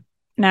 4 foot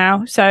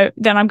now, so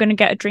then I'm going to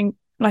get a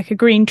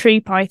green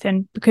tree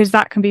python, because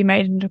that can be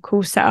made into a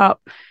cool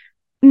setup.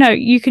 No,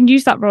 you can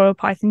use that royal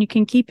python, you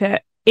can keep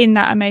it in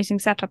that amazing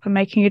setup and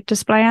making a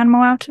display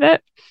animal out of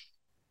it.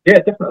 Yeah,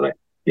 definitely.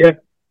 Yeah,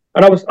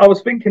 and I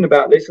was thinking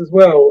about this as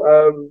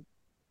well,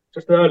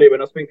 just earlier when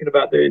I was thinking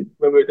about when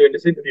we were doing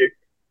this interview,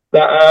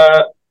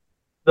 that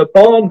the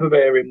barn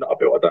vivarium that I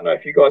built. I don't know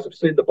if you guys have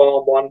seen the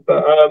barn one,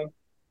 but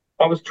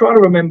I was trying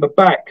to remember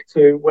back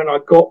to when I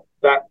got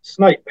that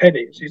snake,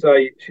 Penny. She's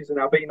an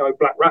albino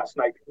black rat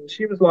snake, and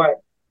she was like,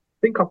 I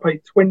think I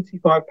paid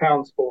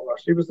 £25 for her.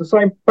 She was the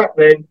same back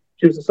then.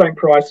 She was the same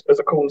price as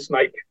a corn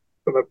snake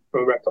from a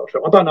reptile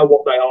shop. I don't know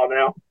what they are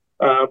now.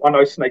 I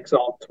know snakes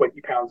aren't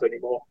 £20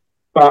 anymore,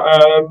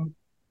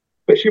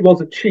 but she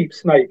was a cheap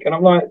snake, and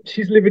I'm like,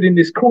 she's living in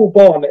this cool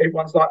barn that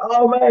everyone's like,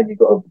 oh man,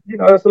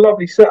 that's a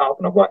lovely setup,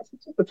 and I'm like,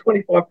 it's just a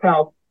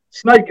 £25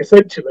 snake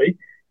essentially.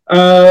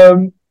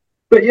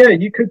 But yeah,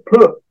 you could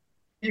put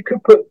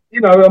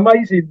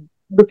amazing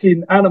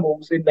looking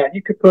animals in that.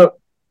 You could put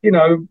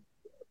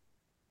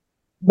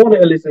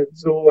monitor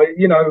lizards, or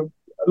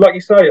like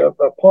you say, a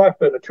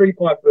python, a tree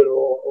python,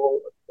 or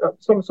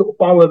some sort of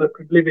boa that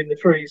could live in the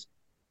trees.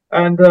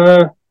 And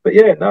but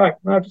yeah, no,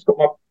 I've just got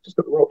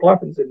the raw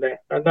pythons in there,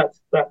 and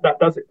that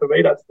does it for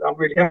me. I'm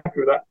really happy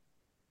with that.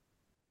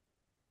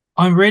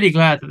 I'm really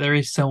glad that there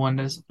is someone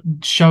that's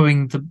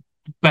showing the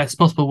best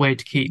possible way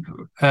to keep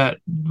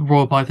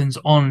raw pythons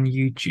on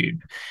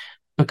YouTube,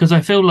 because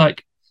I feel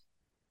like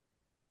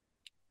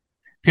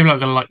people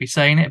aren't going to like me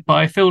saying it, but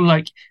I feel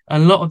like a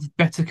lot of the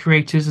better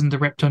creators in the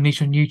reptile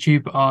niche on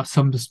YouTube are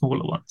some of the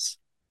smaller ones.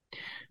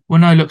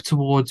 When I look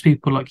towards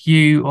people like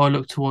you, or I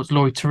look towards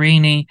Laurie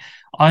Torini,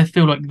 I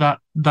feel like that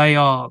they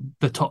are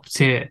the top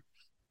tier,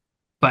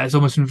 but it's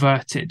almost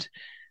inverted.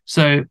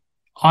 So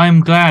I'm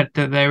glad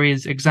that there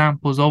is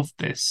examples of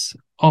this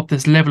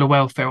level of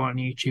welfare on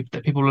YouTube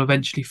that people will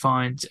eventually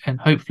find and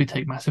hopefully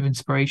take massive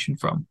inspiration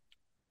from.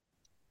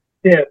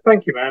 Yeah,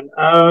 thank you, man.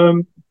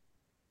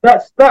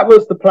 That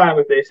was the plan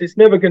with this. It's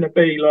never going to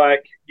be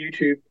like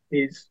YouTube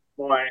is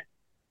my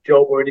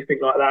job or anything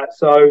like that.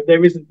 So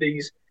there isn't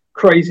these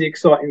crazy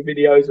exciting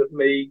videos of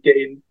me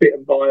getting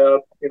bitten by a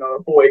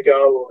boy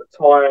girl or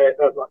a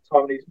like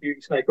Taiwanese beauty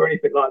snake or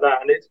anything like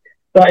that. And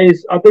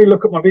I do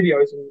look at my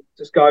videos and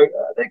just go,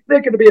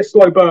 they're going to be a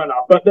slow burner,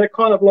 but they're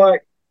kind of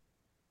like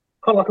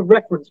a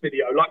reference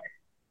video. Like,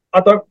 I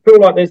don't feel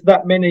like there's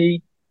that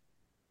many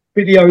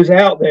videos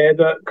out there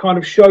that kind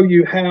of show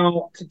you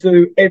how to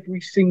do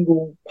every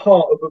single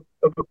part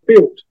of a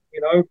build,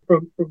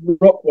 from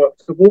rock work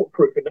to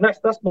waterproofing. And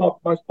that's my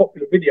most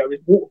popular video, is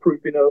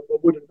waterproofing a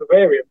wooden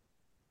vivarium.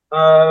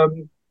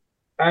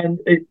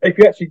 if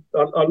you actually,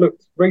 I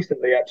looked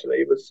recently. Actually,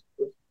 it was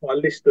my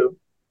list of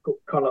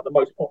kind of like the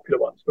most popular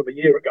ones from a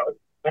year ago,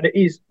 and it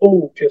is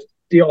all just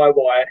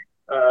DIY.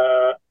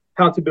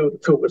 How to build a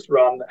tortoise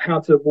run, how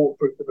to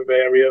waterproof the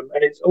vivarium,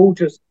 and it's all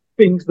just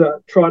things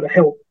that try to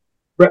help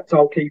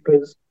reptile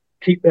keepers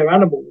keep their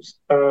animals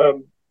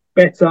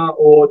better,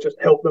 or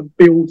just help them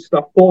build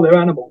stuff for their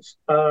animals.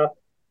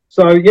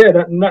 So yeah,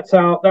 that's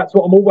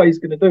what I'm always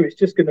going to do. It's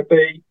just going to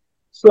be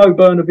slow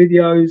burner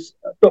videos,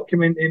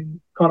 documenting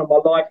kind of my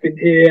life in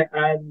here,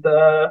 and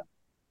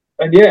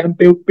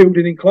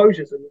building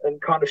enclosures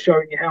and kind of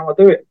showing you how I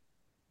do it.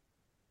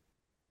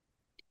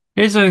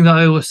 Here's something that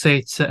I always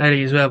say to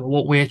Ellie as well about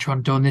what we're trying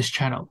to do on this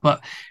channel.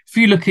 But if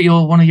you look at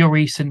one of your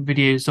recent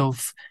videos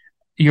of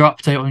your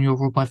update on your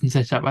raw Python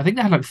setup, I think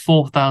they had like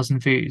 4,000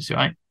 views,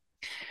 right?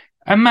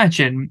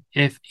 Imagine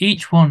if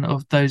each one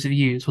of those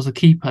views was a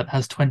keeper that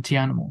has 20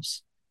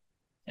 animals,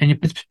 and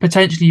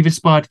potentially you've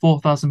inspired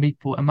 4,000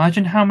 people.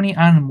 Imagine how many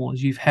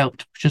animals you've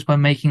helped just by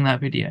making that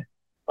video.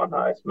 I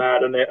know it's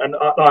mad, isn't it? And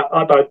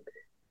I don't.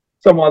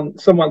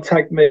 Someone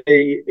tagged me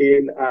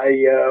in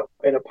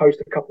a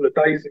post a couple of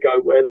days ago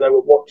where they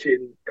were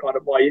watching kind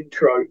of my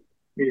intro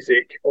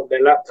music on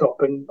their laptop,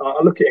 and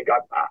I look at it and go,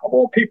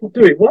 what are people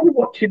doing? Why are they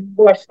watching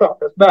my stuff?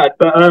 That's mad.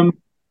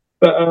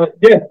 But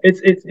yeah,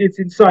 it's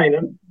insane,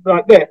 and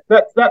like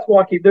that's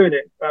why I keep doing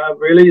it.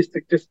 Really, is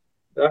to just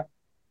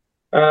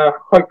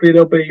hopefully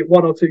there'll be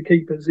one or two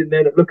keepers in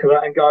there that look at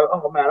that and go,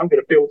 oh man, I'm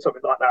going to build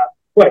something like that.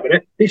 Wait a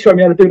minute, he showed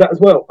me how to do that as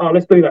well. Oh,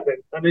 let's do that then.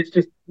 And it's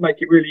just make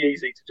it really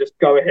easy to just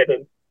go ahead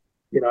and,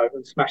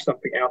 and smash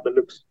something out that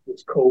looks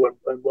cool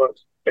and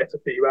works better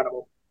for your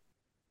animal.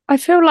 I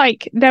feel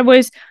like there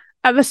was,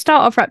 at the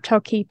start of reptile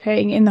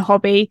keeping in the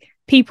hobby,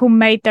 people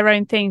made their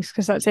own things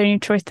because that's the only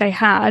choice they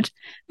had.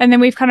 And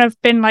then we've kind of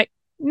been like,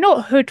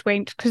 not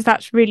hoodwinked because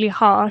that's really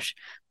harsh,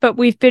 but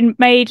we've been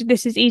made,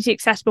 this is easy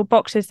accessible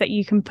boxes that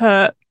you can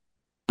put,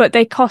 but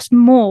they cost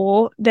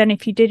more than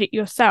if you did it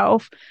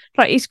yourself.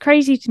 Like, it's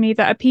crazy to me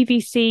that a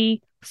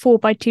PVC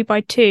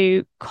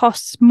 4x2x2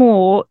 costs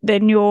more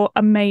than your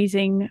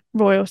amazing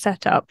royal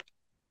setup.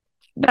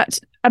 That's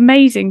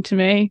amazing to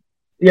me.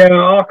 Yeah,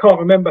 I can't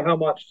remember how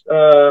much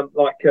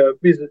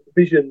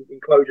vision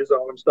enclosures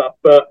are and stuff,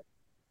 but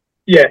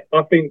yeah,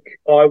 I think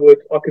I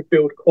could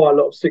build quite a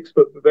lot of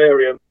 6-foot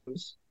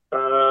vivariums,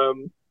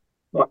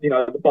 like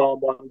the barn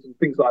ones and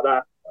things like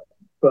that,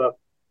 for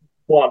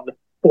 1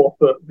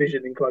 4-foot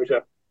vision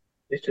enclosure.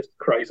 It's just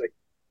crazy.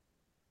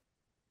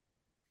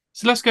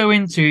 So let's go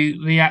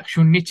into the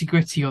actual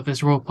nitty-gritty of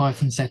this raw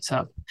Python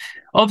setup.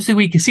 Obviously,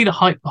 we can see the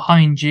hype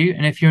behind you,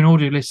 and if you're an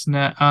audio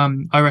listener,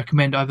 I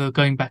recommend either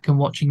going back and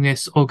watching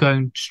this or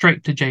going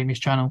straight to Jamie's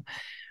channel.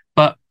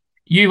 But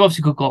you've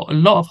obviously got a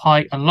lot of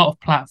height, a lot of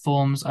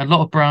platforms, a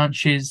lot of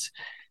branches.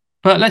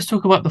 But let's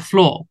talk about the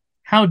floor.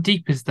 How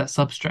deep is that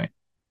substrate?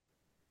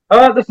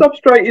 The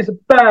substrate is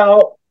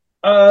about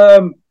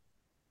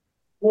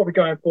what are we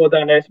going for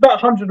down there? It's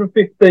about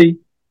 150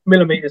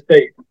 millimeters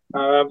deep.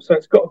 So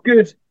it's got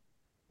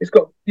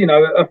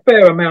a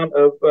fair amount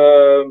of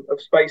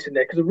space in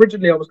there, because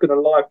originally I was going to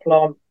live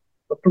plant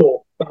the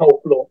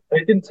whole floor,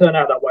 and it didn't turn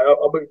out that way.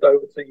 I moved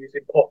over to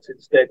using pots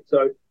instead.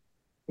 So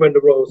when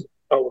the royals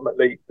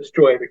ultimately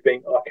destroy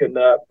everything, I can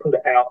pull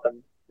it out,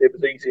 and it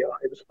was easier.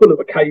 It was full of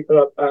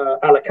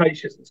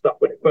allocations and stuff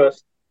when it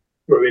first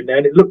grew in there,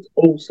 and it looked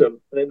awesome.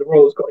 And then the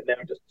royals got in there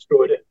and just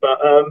destroyed it. But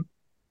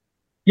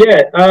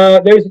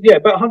there was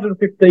about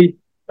 150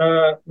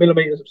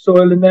 millimeters of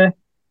soil in there.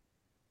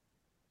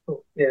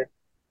 Oh, yeah.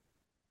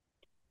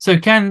 So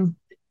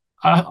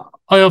I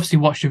obviously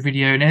watched your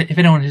video, and if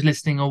anyone who's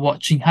listening or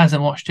watching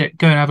hasn't watched it,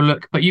 go and have a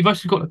look. But you've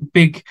also got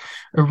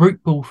a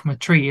root ball from a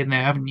tree in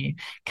there, haven't you?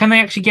 Can they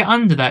actually get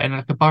under that in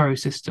like a burrow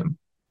system?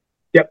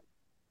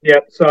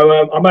 Yep.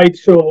 So I made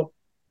sure,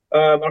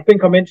 I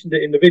think I mentioned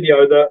it in the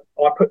video, that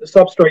I put the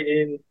substrate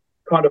in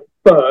kind of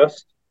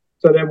first,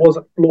 so there was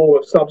a floor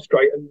of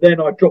substrate, and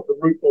then I dropped the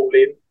root ball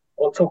in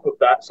on top of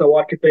that, so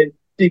I could then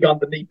dig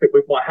underneath it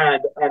with my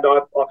hand, and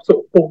I've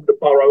sort of formed a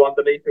burrow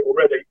underneath it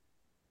already.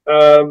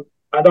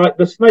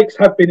 The snakes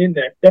have been in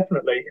there,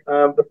 definitely.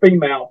 The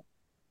female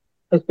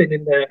has been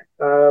in there,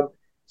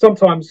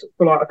 sometimes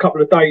for like a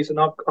couple of days, and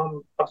I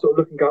sort of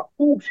look and go,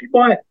 oh, she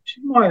might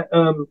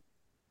have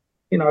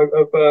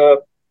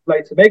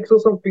laid some eggs or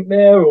something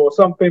there or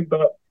something,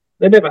 but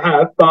they never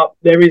have. But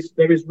there is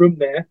room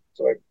there,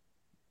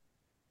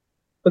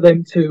 for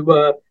them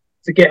to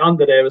get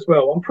under there as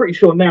well. I'm pretty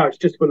sure now it's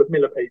just full of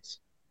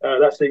millipedes.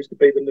 That seems to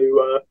be the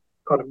new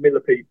kind of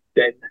millipede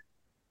den.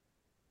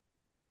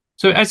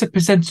 So as a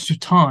percentage of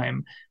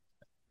time,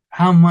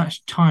 how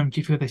much time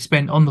do you feel they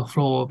spend on the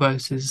floor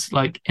versus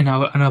like in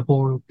an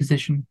arboreal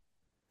position?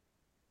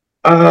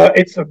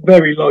 It's a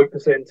very low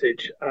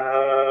percentage.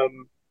 I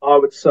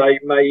would say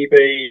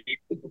maybe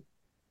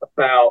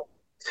about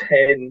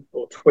 10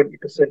 or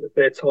 20% of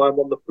their time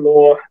on the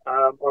floor.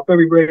 I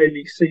very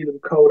rarely see them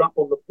curled up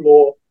on the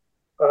floor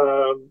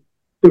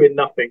doing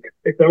nothing.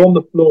 If they're on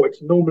the floor,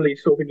 it's normally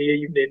sort of in the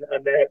evening,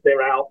 and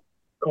they're out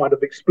kind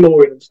of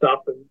exploring and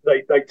stuff, and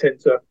they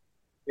tend to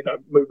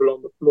move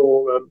along the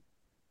floor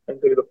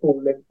and do the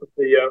full length of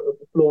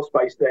the floor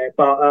space there.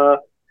 But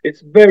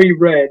it's very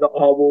rare that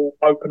I will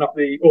open up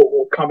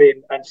or come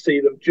in and see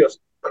them just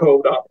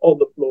curled up on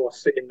the floor,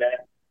 sitting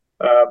there,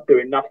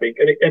 doing nothing.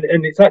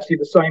 And it's actually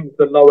the same with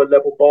the lower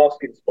level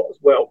basking spot as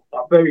well.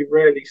 I very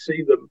rarely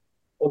see them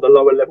on the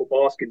lower level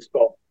basking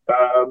spot,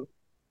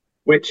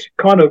 which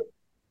kind of,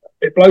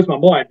 it blows my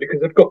mind because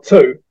they've got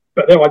two,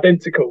 but they're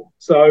identical.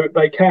 So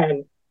they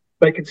can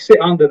sit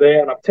under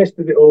there, and I've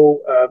tested it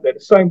all. They're the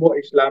same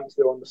wattage lamps.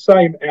 They're on the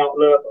same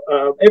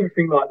outlet,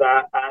 everything like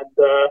that,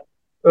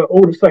 and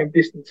all the same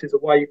distances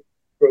away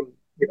from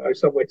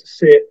somewhere to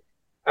sit.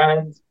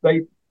 And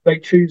they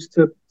choose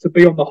to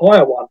be on the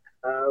higher one,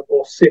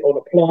 or sit on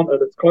a planter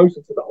that's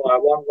closer to the higher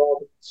one rather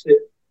than sit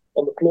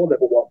on the floor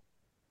level one.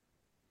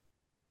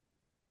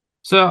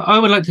 So I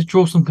would like to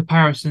draw some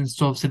comparisons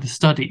to obviously the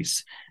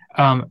studies,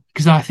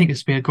 because I think this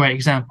would be a great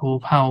example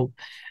of how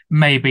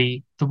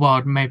maybe the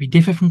wild may be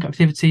different from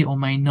captivity or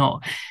may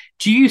not.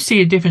 Do you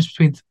see a difference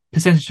between the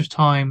percentage of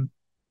time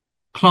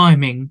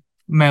climbing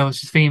male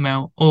versus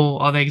female,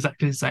 or are they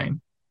exactly the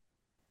same?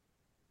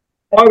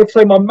 I would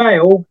say my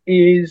male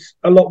is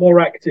a lot more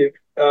active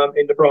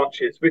in the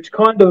branches, which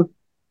kind of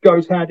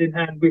goes hand in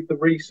hand with the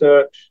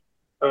research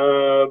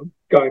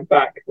going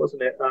back,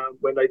 wasn't it?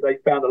 When they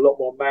found a lot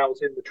more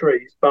males in the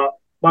trees. But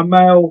my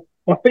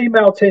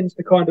female tends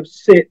to kind of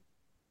sit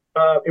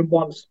in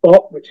one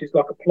spot, which is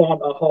like a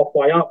planter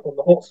halfway up on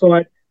the hot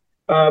side.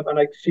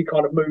 And she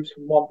kind of moves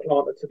from one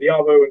planter to the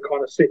other and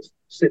kind of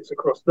sits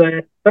across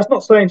there. That's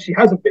not saying she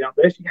hasn't been up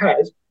there. She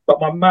has. But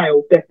my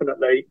male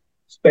definitely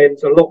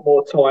spends a lot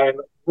more time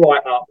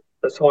right up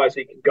as high as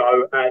he can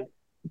go. And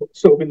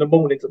sort of in the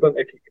mornings, I don't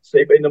know if you can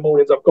see, but in the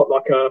mornings I've got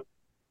like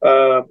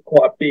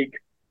quite a big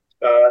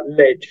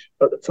ledge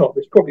at the top,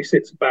 which probably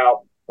sits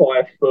about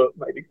 5 foot,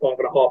 maybe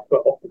 5.5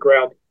 foot off the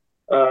ground.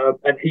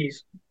 And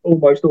he's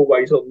almost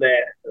always on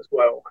there as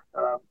well.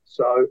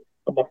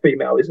 And my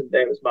female isn't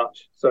there as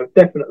much. So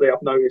definitely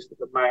I've noticed that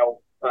the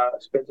male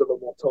spends a lot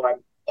more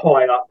time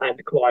higher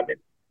and climbing.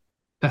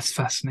 That's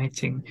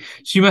fascinating.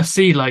 So you must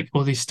see like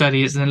all these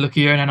studies and then look at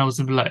your own animals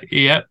and be like,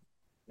 yep.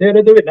 Yeah,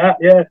 they're doing that,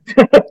 yeah.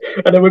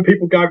 And then when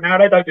people go, no,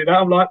 they don't do that,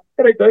 I'm like,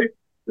 yeah, they do.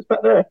 It's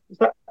back there. It's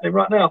happening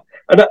right now.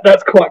 And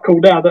that's quite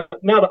cool now that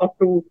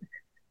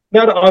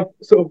I've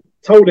sort of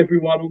told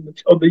everyone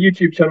on the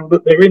YouTube channel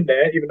that they're in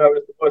there, even though it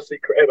was the worst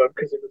secret ever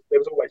because there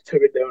was always two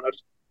in there and I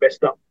just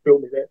messed up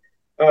filming it.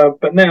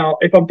 But now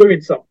if I'm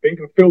doing something,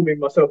 I'm filming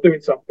myself doing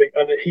something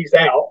and he's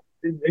out,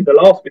 in the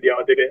last video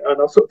I did it,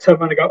 and I'll sort of turn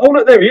around and go, oh,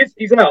 look, there he is,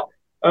 he's out.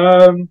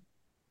 And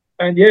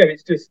yeah,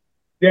 it's just,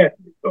 yeah,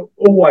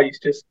 always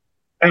just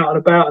out and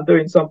about and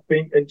doing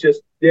something and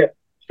just, yeah,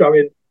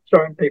 showing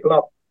people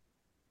up.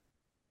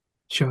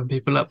 Showing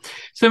people up.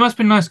 So it must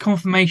be a nice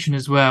confirmation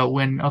as well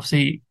when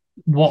obviously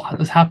what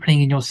is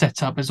happening in your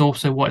setup is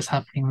also what is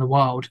happening in the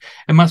wild.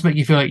 It must make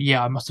you feel like,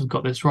 yeah, I must have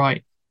got this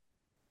right.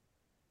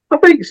 I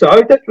think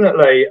so,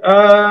 definitely.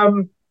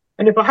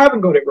 And if I haven't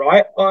got it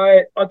right,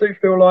 I do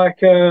feel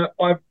like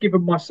I've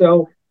given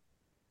myself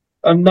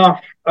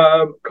enough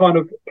kind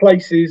of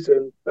places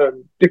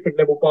and different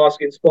level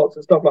basking spots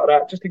and stuff like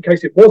that, just in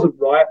case it wasn't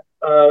right,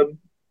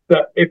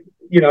 that if,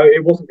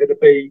 it wasn't going to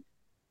be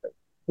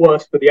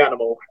worse for the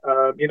animal.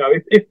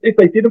 If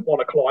they didn't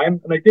want to climb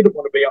and they didn't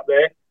want to be up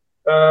there,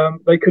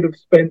 they could have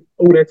spent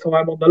all their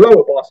time on the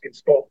lower basking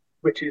spot,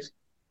 which is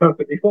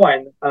perfectly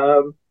fine.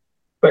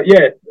 But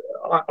yeah,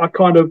 I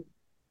kind of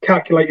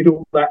calculated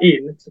all that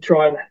in to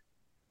try and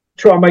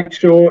make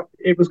sure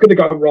it was going to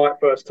go right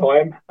first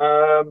time.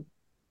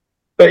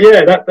 But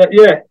yeah,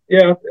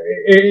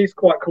 it is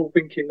quite cool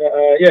thinking that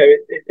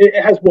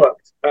it has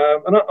worked,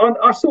 and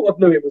I sort of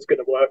knew it was going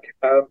to work,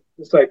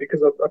 to say,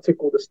 because I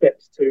took all the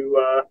steps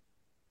to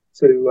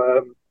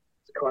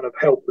kind of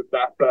help with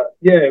that. But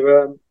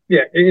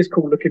it is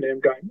cool looking at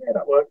him going, yeah,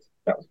 that worked.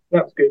 That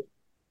was good.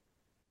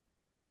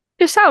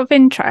 Just out of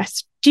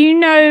interest, do you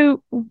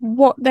know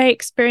what they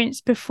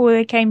experienced before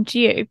they came to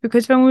you?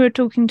 Because when we were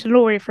talking to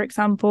Laurie, for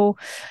example,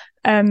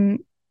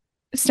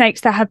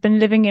 snakes that have been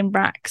living in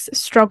racks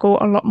struggle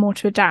a lot more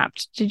to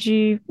adapt. Did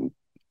you?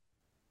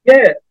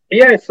 Yeah.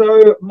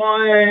 So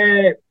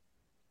my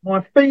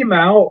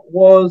female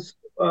was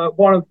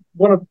one of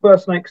the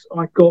first snakes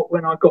I got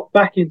when I got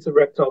back into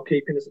reptile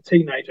keeping as a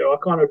teenager. I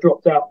kind of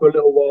dropped out for a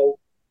little while,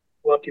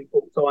 working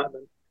full time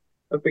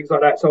and things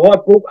like that. So I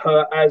bought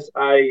her as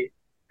a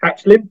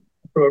hatchling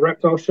from a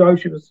reptile show.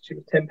 She was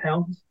 10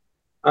 pounds,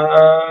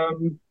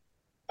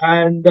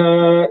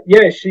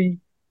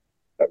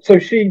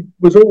 she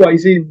was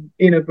always in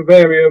a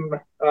vivarium,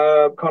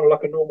 kind of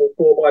like a normal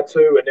 4x2,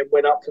 and then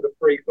went up to the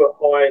 3 foot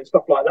high and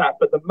stuff like that.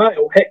 But the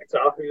male Hector,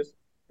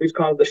 who's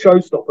kind of the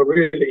showstopper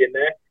really in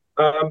there,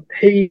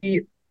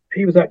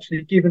 he was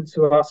actually given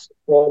to us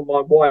from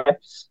my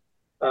wife's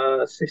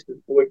sister's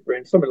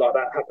boyfriend. Something like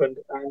that happened,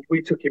 and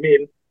we took him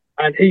in,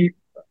 and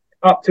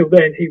up till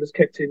then, he was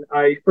kept in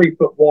a 3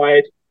 foot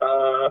wide,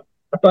 I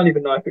don't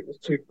even know if it was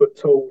 2 foot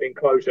tall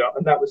enclosure,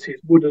 and that was his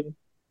wooden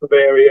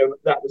vivarium.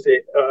 That was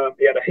it.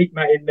 He had a heat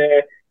mat in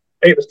there.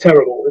 It was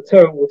terrible. a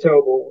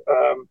terrible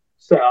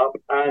setup,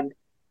 and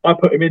I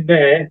put him in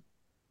there.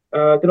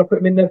 Did I put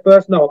him in there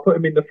first? No, I put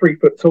him in the 3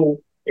 foot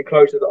tall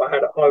enclosure that I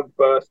had at home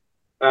first,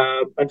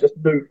 and just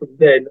knew from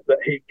then that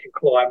he can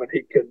climb and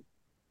he can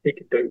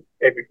do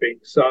everything.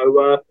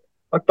 So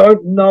I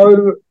don't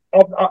know.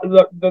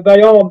 Look,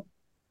 they aren't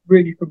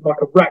really from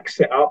like a rack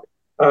setup.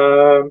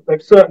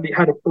 They've certainly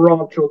had a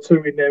branch or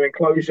two in their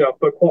enclosure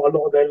for quite a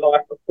lot of their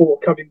life before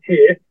coming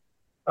here.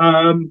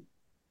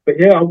 But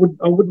yeah, I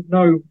wouldn't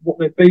know what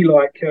they'd be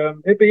like.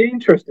 It'd be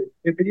interesting.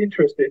 It'd be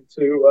interesting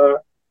to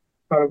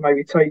kind of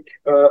maybe take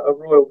a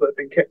royal that had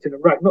been kept in a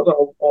rack. Not that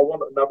I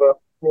want another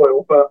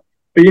royal, but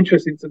be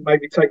interesting to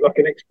maybe take like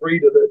an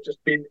ex-breeder that had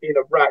just been in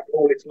a rack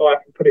all its life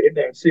and put it in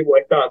there and see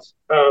what it does.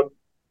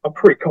 I'm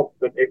pretty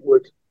confident it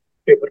would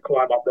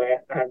climb up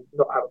there and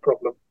not have a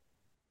problem.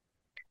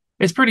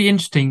 It's pretty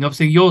interesting.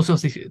 Obviously, yours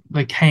obviously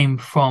they came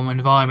from an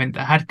environment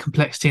that had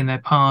complexity in their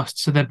past,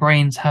 so their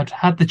brains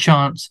had the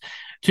chance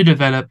to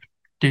develop,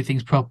 do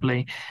things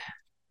properly.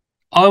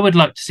 I would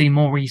like to see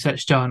more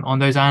research done on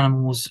those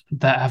animals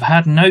that have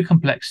had no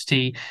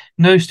complexity,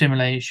 no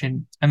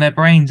stimulation, and their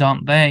brains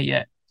aren't there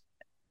yet.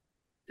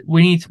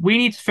 We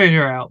need to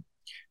figure out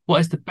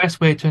what is the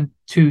best way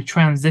to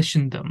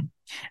transition them.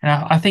 And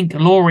I think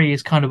Laurie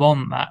is kind of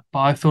on that, but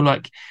I feel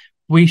like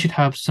we should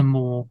have some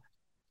more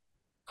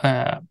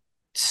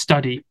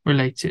study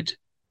related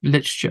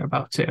literature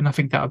about it, and I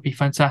think that would be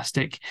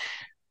fantastic.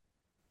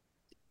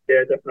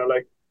 Yeah,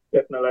 definitely.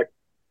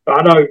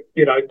 I know,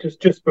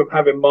 just from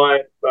having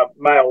my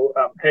male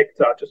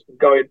Hector, just from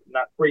going from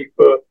that 3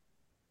 foot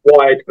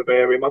wide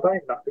vivarium, I don't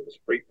even know if it was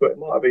 3 foot, it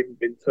might have even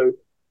been two,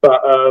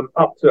 but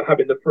up to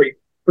having the 3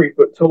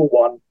 foot tall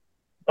one,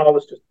 I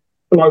was just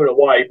blown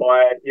away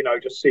by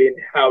just seeing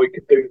how he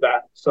could do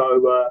that.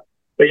 So,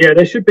 but yeah,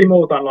 there should be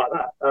more done like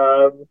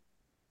that.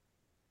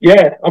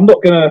 Yeah, I'm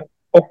not going to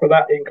offer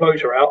that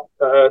enclosure out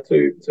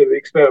to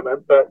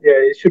experiment, but yeah,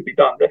 it should be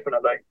done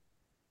definitely.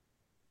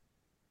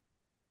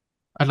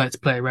 I'd like to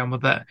play around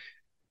with that.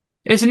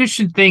 It's an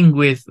interesting thing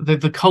with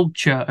the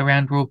culture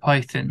around raw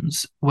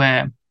pythons,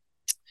 where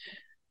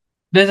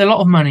there's a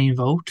lot of money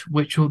involved,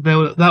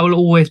 that will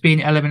always be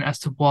an element as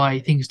to why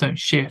things don't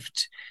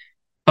shift.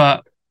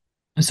 But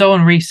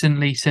someone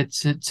recently said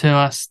to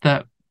us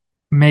that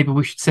maybe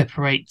we should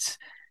separate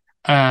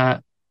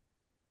the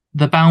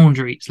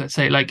boundaries. Let's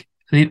say, like,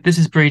 this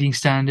is breeding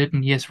standard,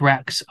 and yes,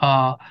 racks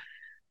are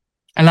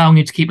allowing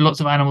you to keep lots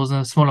of animals in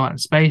a small amount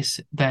of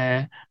space.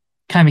 They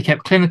can be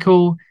kept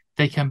clinical.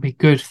 They can be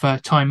good for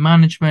time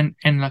management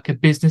in like a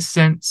business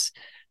sense.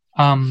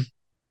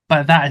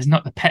 But that is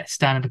not the pet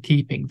standard of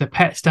keeping. The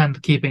pet standard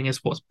of keeping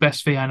is what's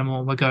best for the animal,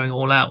 and we're going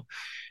all out.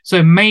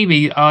 So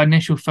maybe our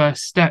initial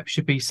first step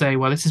should be say,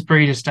 well, this is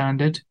breeder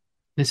standard,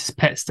 this is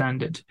pet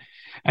standard.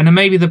 And then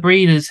maybe the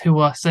breeders who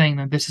are saying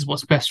that this is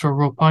what's best for a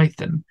raw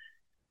python,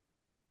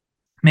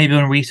 maybe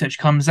when research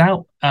comes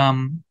out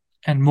and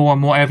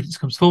more evidence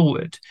comes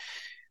forward,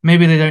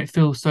 maybe they don't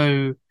feel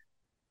so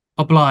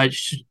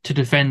obliged to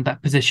defend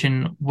that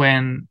position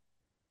when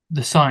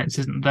the science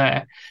isn't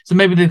there. So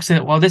maybe they'll say,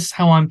 well, this is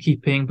how I'm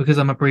keeping, because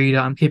I'm a breeder,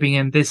 I'm keeping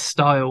in this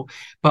style.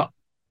 But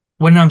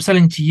when I'm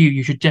selling to you,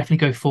 you should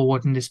definitely go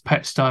forward in this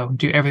pet style and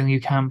do everything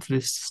you can for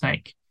this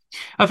snake.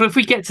 I feel if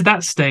we get to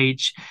that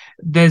stage,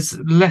 there's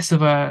less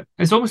of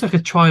it's almost like a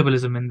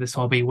tribalism in this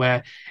hobby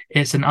where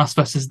it's an us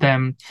versus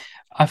them.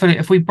 I feel like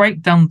if we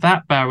break down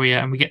that barrier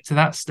and we get to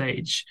that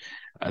stage,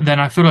 then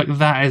I feel like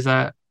that is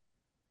a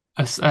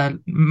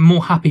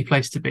more happy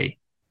place to be.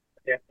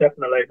 Yeah,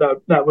 definitely.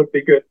 That would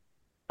be good.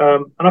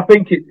 And I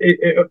think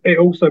it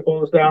also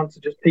boils down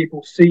to just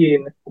people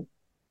seeing,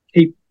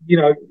 you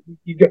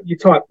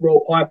type raw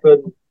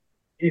python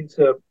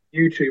into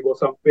YouTube or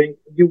something,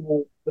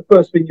 the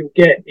first thing you'll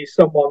get is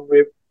someone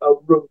with a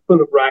room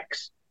full of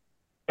racks,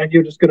 and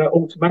you're just going to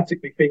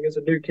automatically think as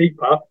a new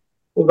keeper,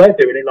 well, they're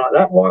doing it like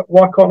that.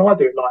 Why can't I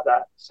do it like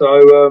that?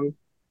 So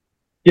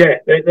yeah,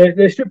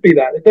 there should be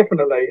that.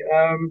 Definitely.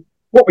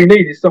 What we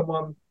need is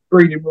someone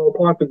breeding raw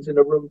pythons in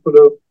a room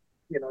full of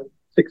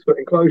 6 foot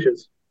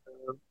enclosures.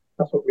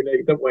 That's what we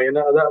need, don't we? And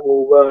that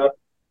will.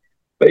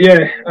 But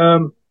yeah,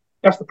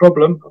 that's the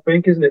problem, I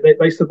think, isn't it?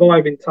 They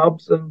survive in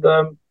tubs, and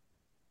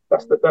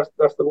that's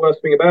the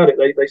worst thing about it.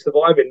 They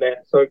survive in there,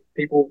 so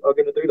people are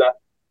going to do that.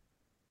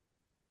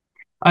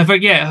 I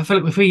feel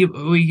like if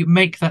we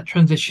make that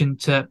transition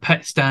to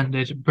pet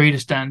standard, breeder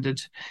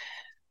standard,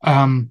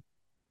 again,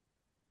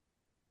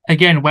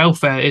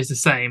 welfare is the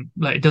same.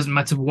 Like, it doesn't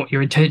matter what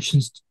your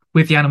intentions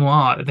with the animal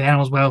are. The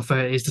animal's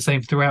welfare is the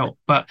same throughout.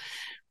 But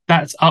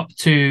that's up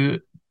to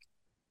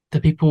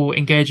the people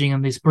engaging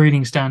in these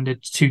breeding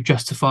standards to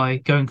justify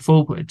going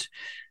forward.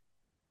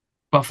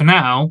 But for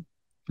now,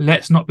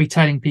 let's not be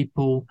telling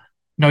people,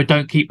 no,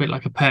 don't keep it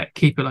like a pet,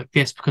 keep it like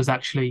this, because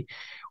actually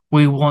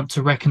we want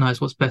to recognize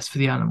what's best for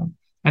the animal.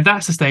 And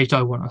that's the stage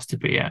I want us to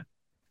be at.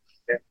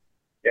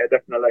 Yeah,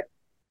 definitely.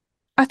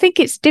 I think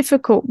it's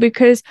difficult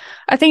because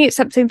I think it's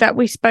something that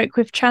we spoke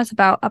with Chaz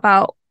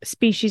about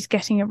species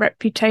getting a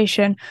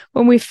reputation.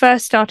 When we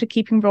first started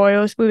keeping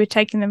royals, we were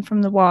taking them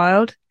from the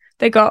wild.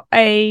 They got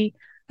a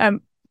bad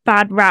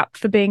bad rap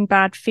for being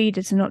bad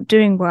feeders and not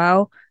doing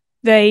well,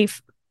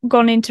 they've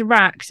gone into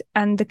racks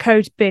and the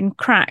code's been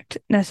cracked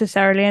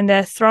necessarily, and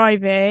they're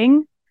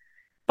thriving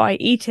by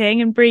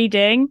eating and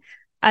breeding.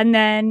 And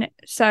then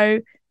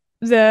so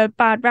the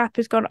bad rap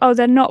has gone, oh,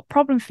 they're not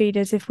problem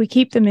feeders if we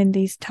keep them in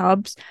these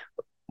tubs,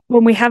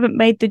 when we haven't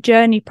made the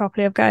journey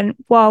properly of going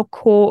wild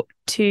caught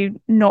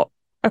to not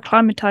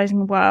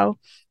acclimatizing well.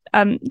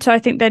 So I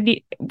think that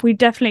we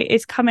definitely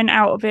is coming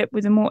out of it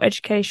with a more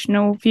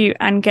educational view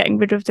and getting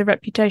rid of the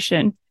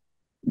reputation.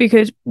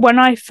 Because when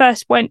I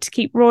first went to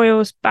keep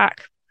royals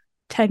back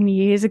 10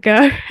 years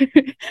ago,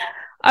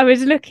 I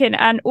was looking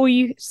and all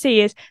you see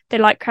is they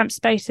like cramped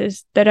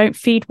spaces. They don't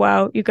feed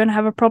well. You're going to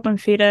have a problem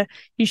feeder.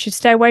 You should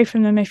stay away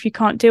from them if you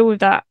can't deal with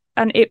that.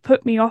 And it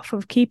put me off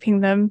of keeping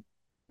them,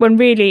 when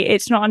really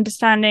it's not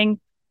understanding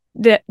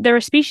that there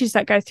are species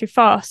that go through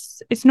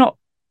fasts. It's not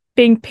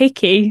being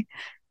picky.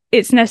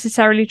 It's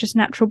necessarily just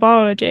natural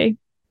biology.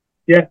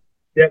 Yeah,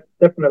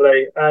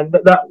 definitely. And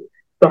that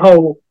the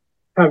whole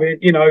having,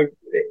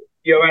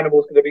 your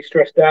animal's going to be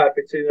stressed out if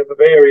it's in a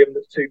vivarium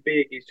that's too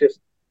big is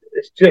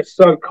it's just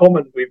so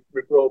common with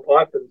royal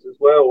pythons as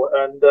well.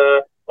 And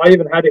I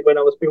even had it when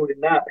I was building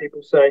that.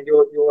 People saying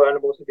your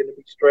animals are going to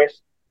be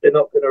stressed. They're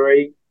not going to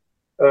eat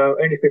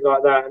anything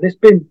like that. And it's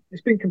been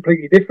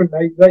completely different.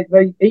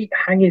 They eat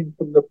hanging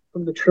from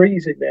the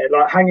trees in there,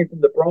 like hanging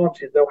from the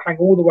branches. They'll hang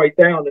all the way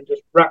down and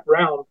just wrap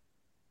round.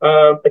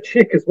 A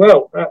chick as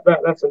well.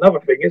 That's another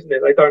thing, isn't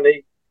it? They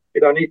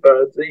don't eat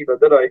birds either,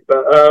 do they?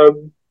 But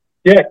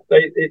it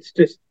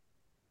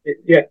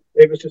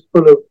was just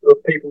full of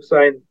people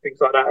saying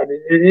things like that, and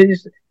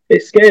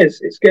it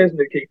scares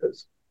new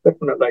keepers,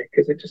 definitely,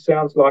 because it just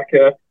sounds like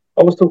I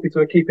was talking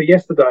to a keeper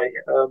yesterday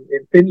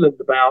in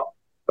Finland about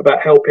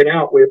helping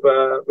out with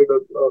a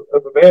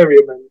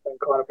vivarium and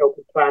kind of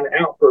helping plan it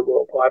out for a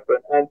royal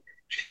python, and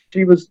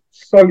she was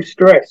so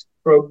stressed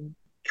from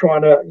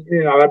trying to,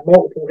 had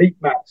multiple heat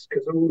mats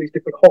because of all these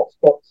different hot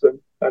spots and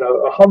a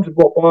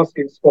 100-watt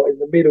basking spot in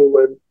the middle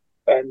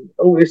and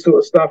all this sort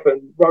of stuff,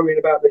 and worrying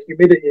about the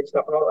humidity and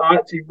stuff. And I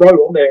actually wrote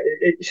on there,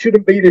 it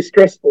shouldn't be this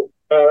stressful,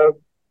 but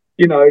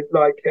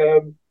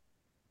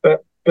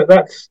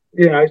that's,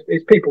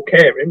 it's people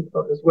caring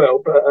as well.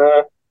 But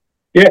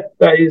it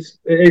is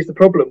the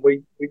problem.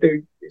 We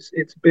do, it's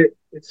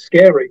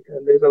scary,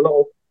 and there's a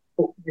lot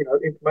of,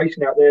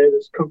 information out there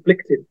that's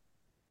conflicting.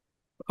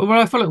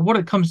 Well, I feel like what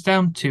it comes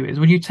down to is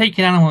when you take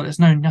an animal that's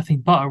known nothing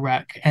but a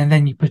rack and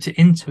then you put it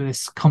into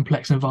this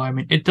complex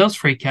environment, it does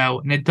freak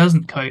out and it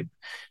doesn't cope,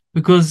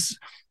 because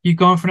you've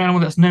gone for an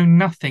animal that's known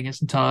nothing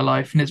its entire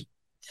life and its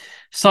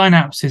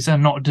synapses are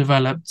not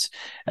developed.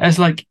 It's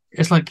like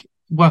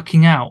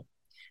working out.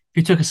 If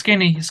you took a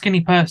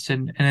skinny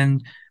person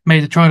and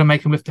then try to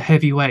make them lift a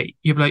heavy weight,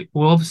 you'd be like,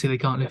 well, obviously they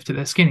can't lift it,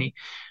 they're skinny.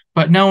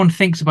 But no one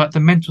thinks about the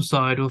mental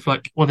side of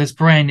like, well, this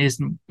brain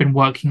hasn't been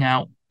working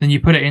out. Then you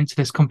put it into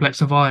this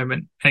complex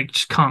environment and it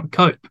just can't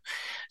cope.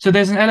 So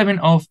there's an element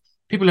of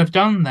people who have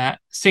done that,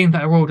 seeing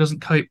that a royal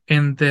doesn't cope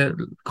in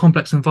the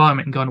complex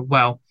environment and going,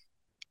 well,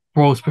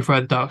 royals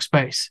prefer the dark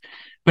space.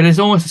 But there's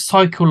almost a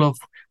cycle of,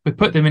 we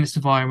put them in this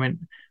environment,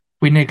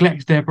 we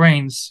neglect their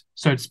brains,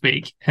 so to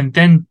speak, and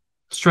then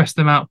stress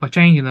them out by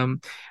changing them.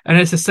 And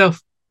it's a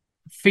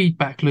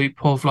self-feedback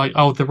loop of like,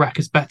 oh, the rack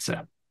is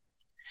better.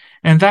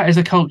 And that is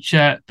a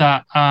culture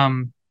that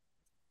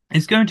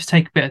is going to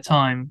take a bit of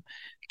time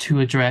to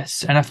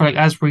address. And I feel like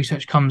as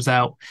research comes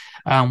out,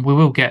 we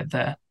will get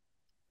there.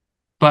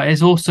 But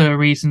it's also a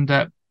reason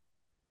that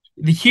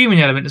the human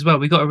element as well,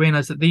 we've got to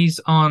realize that these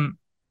aren't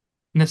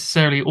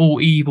necessarily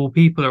all evil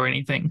people or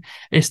anything.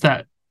 It's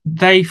that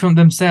they from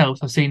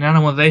themselves have seen an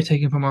animal they've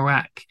taken from a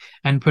rack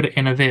and put it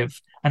in a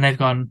viv, and they've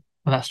gone,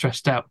 well, that's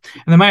stressed out.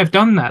 And they may have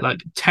done that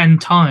like 10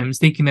 times,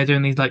 thinking they're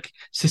doing these like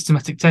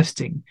systematic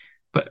testing.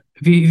 But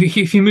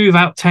if you move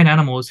out 10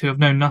 animals who have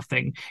known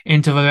nothing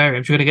into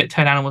vivariums, you're going to get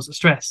 10 animals at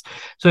stress.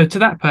 So to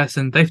that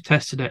person, they've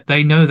tested it.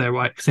 They know they're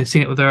right because they've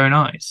seen it with their own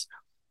eyes.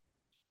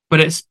 But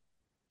it's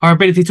our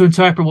ability to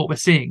interpret what we're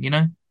seeing,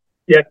 Yeah.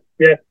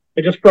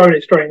 And just throwing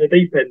it straight in the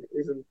deep end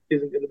isn't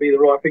going to be the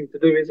right thing to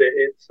do, is it?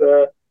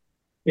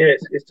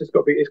 It's just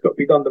got to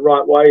be done the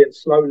right way and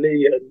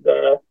slowly, and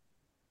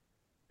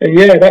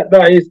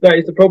that is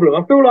the problem.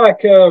 I feel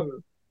like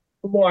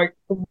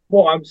from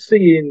what I'm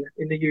seeing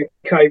in the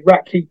UK,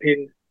 rat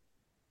keeping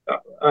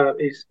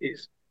is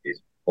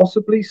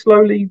possibly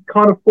slowly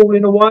kind of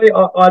falling away.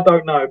 I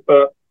don't know,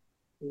 but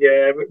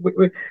yeah,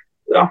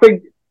 I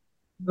think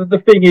the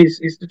thing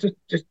is to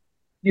just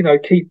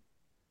keep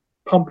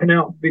pumping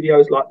out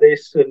videos like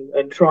this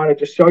and trying to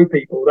just show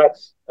people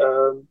that's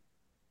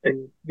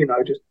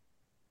just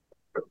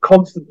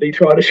constantly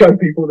trying to show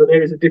people that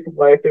there is a different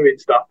way of doing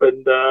stuff,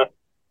 and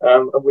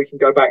we can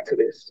go back to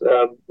this.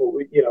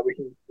 We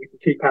can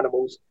keep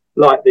animals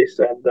like this,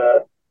 and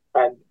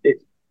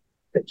it's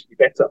potentially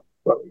better.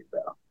 Well, it's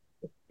better.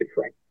 To be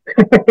frank.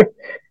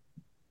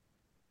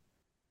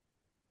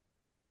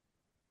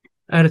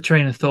 I had a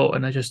train of thought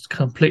and I just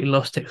completely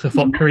lost it because I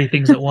thought 3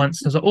 things at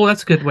once. I was like, oh,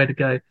 that's a good way to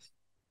go.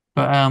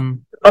 But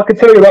I can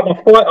tell you about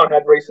my fight I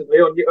had recently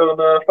on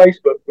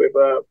Facebook with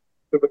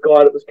with a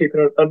guy that was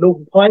keeping a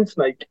northern pine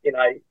snake in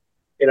a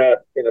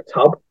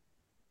tub,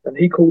 and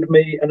he called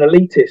me an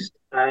elitist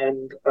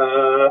and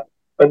a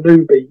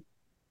newbie,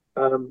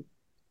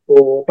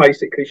 for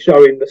basically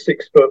showing the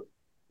 6 foot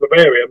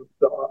vivarium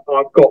that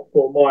I've got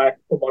for my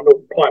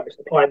northern pine,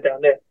 Mr. Pine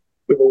down there,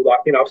 with all like,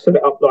 I've set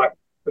it up like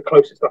the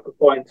closest I could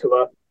find to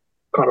a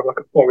kind of like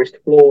a forest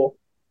floor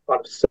kind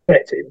of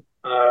setting.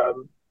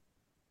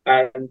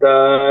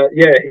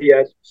 Yeah, he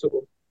had sort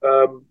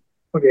of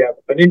what do you have,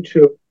 an inch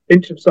of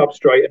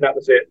substrate, and that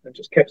was it. And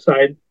just kept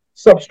saying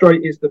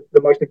substrate is the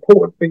most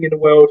important thing in the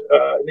world.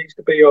 It needs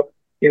to be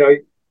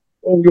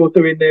all you're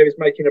doing there is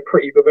making a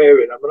pretty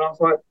vivarium. And I was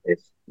like,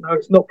 it's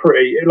not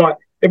pretty. It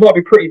might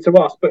be pretty to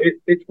us, but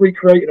it's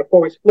recreating a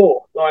forest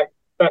floor. Like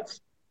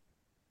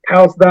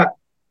how's that?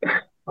 I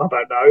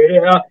don't know.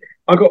 Yeah,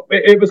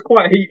 it was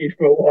quite heated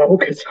for a while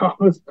because I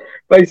was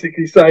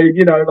basically saying,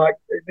 like,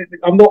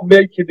 I'm not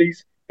making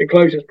these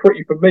enclosures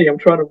pretty for me. I'm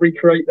trying to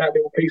recreate that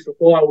little piece of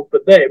wild for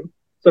them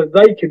so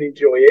they can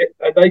enjoy it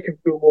and they can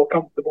feel more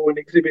comfortable and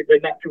exhibit their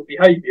natural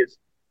behaviours.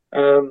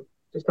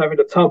 Just having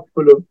a tub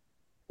full of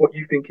what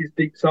you think is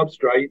deep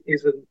substrate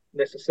isn't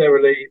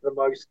necessarily the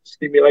most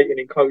stimulating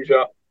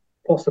enclosure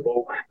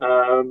possible.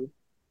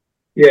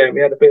 Yeah,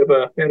 we had a bit of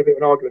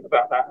an argument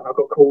about that, and I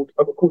got called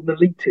an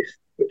elitist,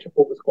 which I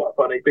thought was quite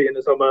funny, being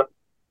as I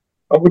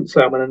wouldn't say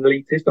I'm an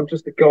elitist. I'm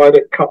just a guy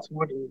that cuts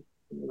wood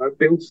and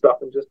builds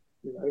stuff and just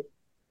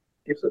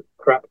gives a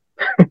crap.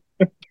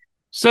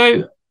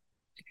 So,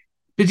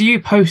 did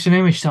you post an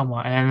image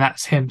somewhere, and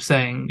that's him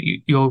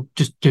saying you're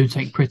just doing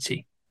something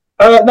pretty?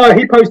 No,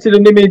 he posted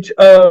an image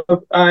of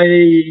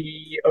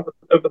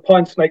the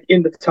pine snake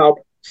in the tub,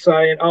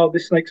 saying, "Oh,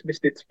 this snake's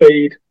missed its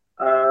feed.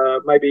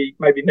 Maybe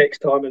next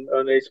time,"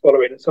 and he's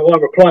following. And so I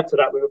replied to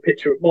that with a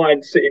picture of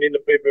mine sitting in the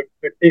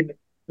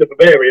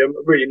vivarium,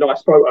 a really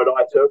nice photo that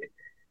I took,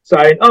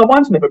 saying, "Oh,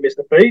 mine's never missed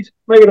a feed.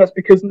 Maybe that's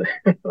because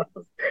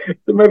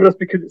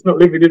it's not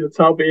living in a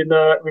tub with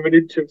an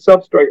inch of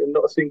substrate and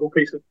not a single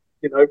piece of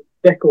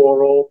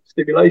decor or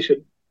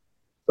stimulation."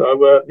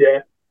 So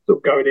yeah, sort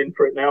of going in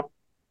for it now.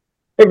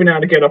 Every now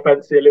and again, I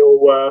fancy a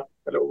little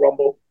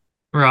rumble.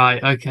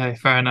 Right. Okay.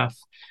 Fair enough.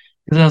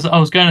 Because I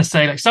was going to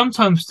say, like,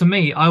 sometimes to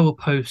me, I will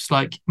post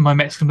like my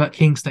Mexican black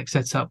king snake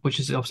setup, which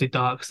is obviously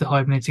dark because they're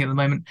hibernating at the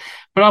moment.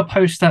 But I'll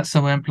post that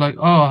somewhere and be like,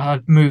 "Oh,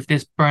 I've moved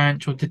this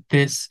branch or did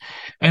this,"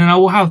 and then I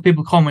will have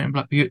people comment and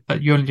be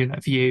like, "You're only doing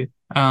that for you."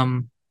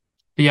 But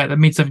yeah, that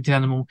means something to the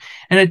animal,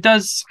 and it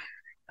does.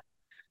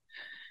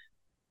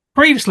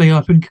 Previously,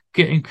 I've been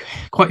getting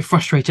quite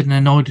frustrated and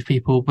annoyed with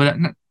people, but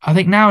I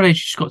think nowadays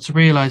you just got to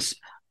realize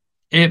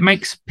it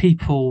makes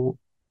people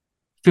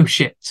feel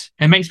shit.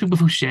 It makes people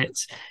feel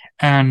shit,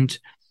 and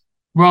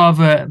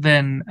rather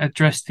than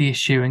address the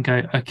issue and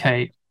go,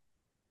 "Okay,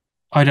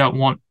 I don't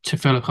want to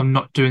feel like I'm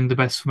not doing the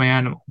best for my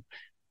animal,"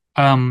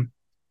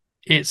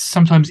 it's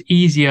sometimes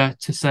easier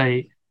to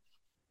say,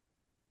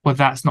 "Well,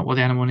 that's not what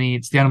the animal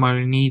needs. The animal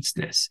only needs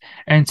this,"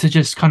 and to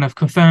just kind of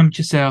confirm to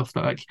yourself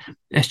that, like,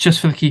 it's just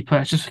for the keeper.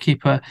 It's just for the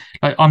keeper.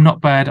 Like, I'm not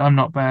bad. I'm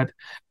not bad.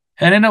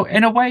 And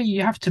in a way,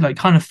 you have to like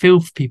kind of feel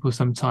for people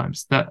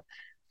sometimes that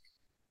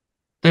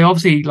they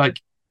obviously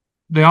like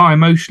they are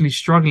emotionally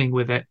struggling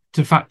with it.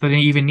 To the fact that they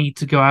even need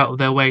to go out of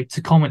their way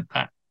to comment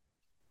that.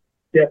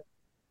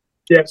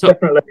 Yeah, So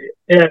definitely.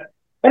 Yeah,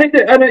 and it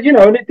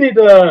did.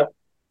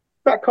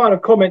 That kind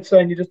of comment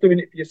saying you're just doing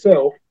it for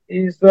yourself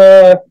is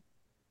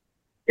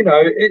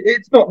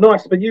it's not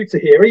nice for you to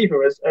hear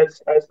either as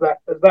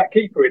that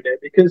keeper in there,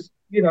 because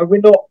we're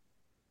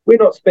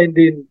not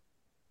spending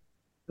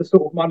the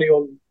sort of money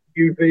on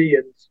UV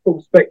and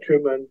full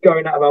spectrum and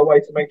going out of our way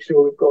to make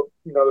sure we've got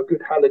a good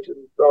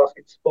halogen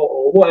basket spot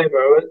or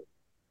whatever.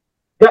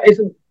 That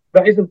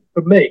isn't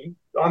for me.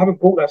 I haven't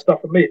bought that stuff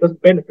for me. It doesn't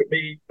benefit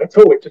me at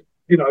all. It just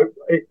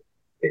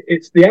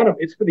it's the animal.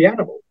 It's for the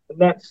animal, and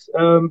that's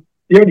the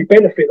only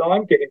benefit that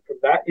I'm getting from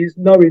that is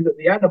knowing that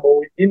the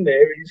animal in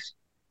there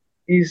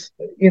is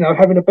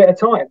having a better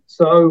time.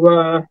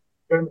 So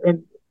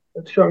and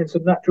showing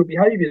some natural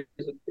behaviours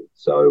and things.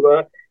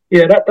 So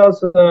yeah, that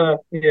does.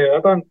 Yeah, I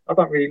don't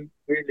really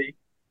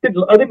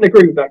I didn't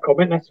agree with that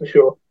comment. That's for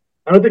sure,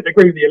 and I didn't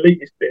agree with the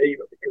elitist bit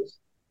either, because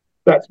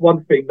that's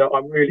one thing that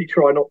I'm really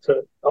trying not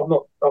to. I'm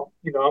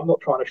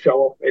not trying to show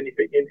off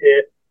anything in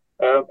here.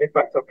 In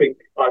fact, I think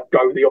I'd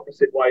go the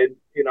opposite way and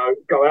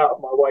go out of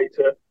my way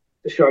to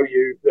show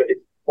you that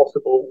it's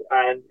possible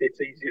and it's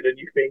easier than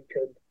you think,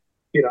 and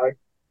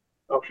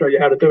I'll show you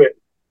how to do it.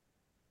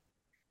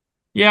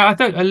 yeah, I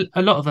think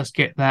a lot of us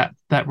get that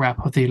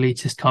rap of the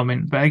elitist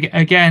comment, but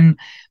again,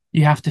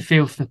 you have to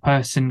feel for the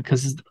person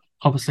because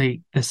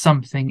obviously there's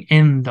something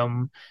in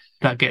them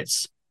that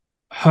gets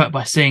hurt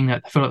by seeing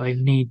that. They feel like they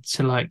need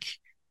to like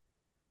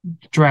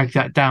drag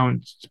that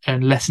down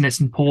and lessen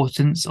its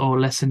importance or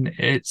lessen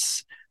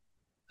its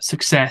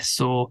success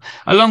or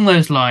along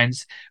those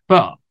lines.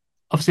 But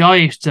obviously, I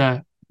used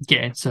to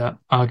get into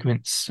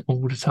arguments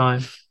all the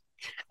time,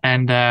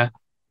 and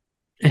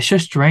it's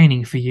just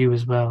draining for you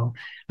as well.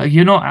 Like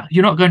you're not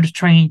going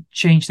to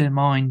change their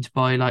mind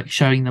by like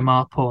showing them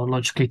up or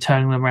logically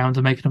turning them around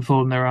and making them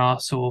fall on their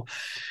ass, or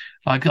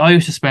like I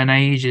used to spend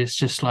ages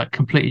just like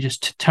completely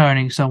just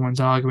turning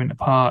someone's argument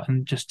apart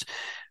and just.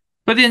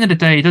 But at the end of the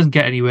day, it doesn't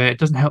get anywhere. It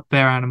doesn't help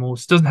their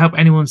animals. It doesn't help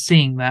anyone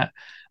seeing that.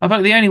 I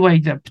think the only way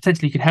that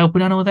potentially could help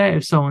an animal there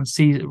if someone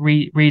sees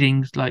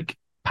reading like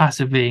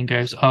passively and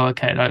goes, "Oh,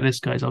 okay, like this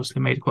guy's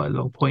obviously made quite a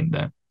long point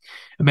there."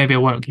 And maybe I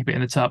won't keep it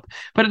in the tub.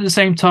 But at the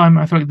same time,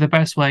 I feel like the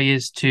best way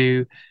is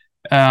to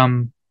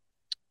um,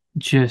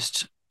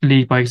 just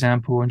lead by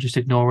example and just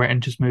ignore it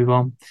and just move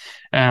on.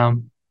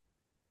 Um,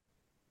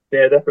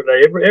 Yeah,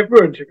 definitely. It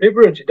ruins your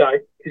day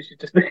because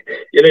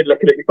you're then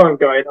looking at your phone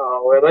going,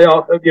 oh, well, they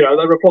are,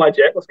 they replied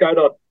yet. What's going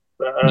on?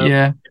 But,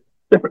 yeah,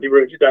 definitely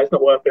ruins your day. It's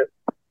not worth it.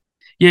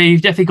 yeah,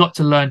 you've definitely got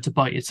to learn to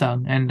bite your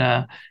tongue, and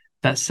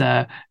that's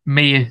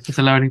me. It's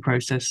a learning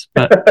process,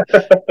 but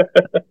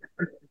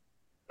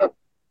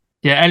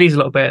yeah, Ellie's a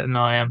little better than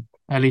I am.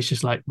 Ellie's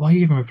just like, why are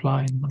you even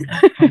replying? I'm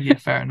like, oh, yeah,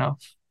 fair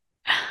enough.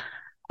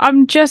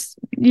 I'm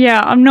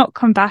not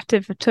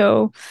combative at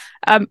all.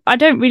 I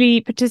don't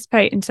really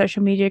participate in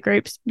social media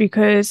groups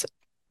because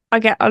I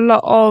get a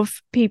lot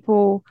of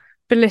people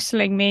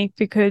belittling me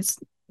because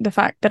the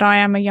fact that I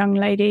am a young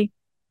lady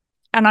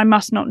and I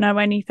must not know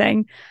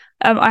anything.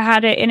 I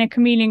had it in a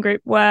chameleon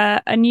group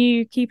where a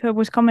new keeper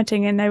was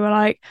commenting and they were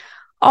like,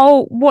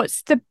 "Oh,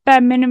 what's the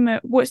bare minimum?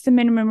 What's the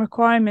minimum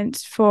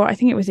requirements for?" I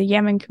think it was a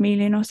Yemen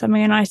chameleon or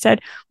something. And I said,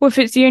 "Well, if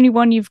it's the only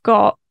one you've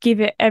got, give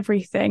it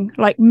everything.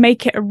 Like,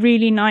 make it a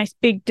really nice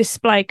big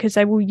display because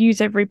they will use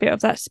every bit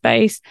of that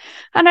space."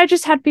 And I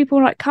just had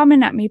people like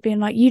coming at me, being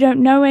like, "You don't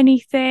know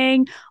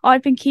anything.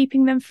 I've been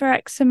keeping them for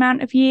X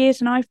amount of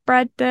years, and I've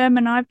bred them,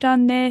 and I've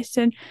done this."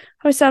 And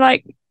I was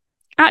like,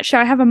 actually,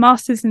 I have a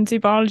master's in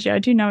zoology. I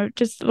do know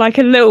just like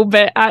a little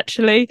bit,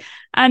 actually.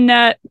 And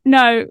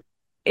no,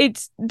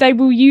 they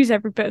will use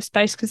every bit of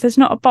space because there's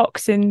not a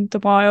box in the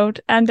wild.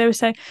 And they were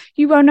saying,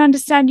 "You won't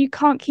understand. You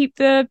can't keep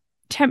the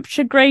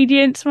temperature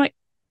gradients." I'm like,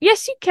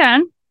 yes, you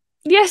can.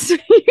 Yes,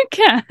 you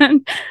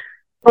can.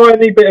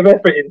 Tiny bit of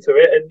effort into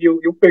it, and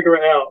you'll figure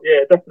it out.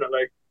 Yeah,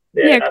 definitely.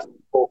 Yeah, Yeah, that's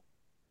cool.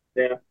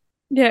 Yeah.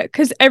 yeah,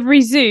 because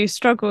every zoo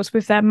struggles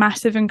with their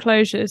massive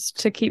enclosures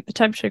to keep the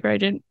temperature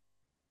gradient.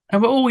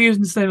 And we're all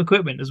using the same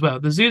equipment as well.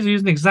 The zoos are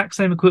using the exact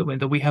same equipment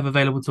that we have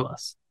available to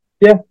us.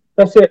 Yeah,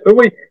 that's it. But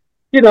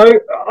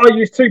I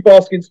use two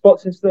basking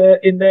spots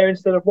in there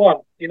instead of one.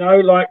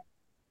 Like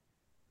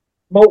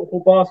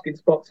multiple basking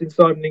spots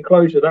inside an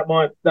enclosure. That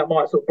might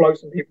sort of blow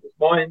some people's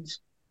minds.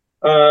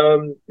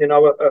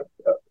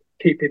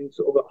 Keeping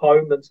sort of at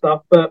home and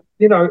stuff. But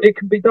it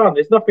can be done.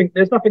 There's nothing.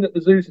 There's nothing that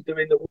the zoos are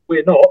doing that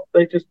we're not.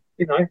 They just,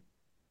 don't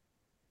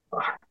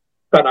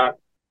know.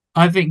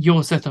 I think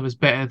your setup is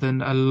better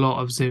than a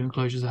lot of zoo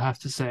enclosures, I have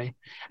to say.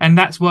 And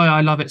that's why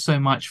I love it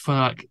so much, for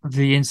like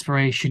the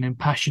inspiration and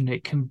passion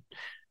it can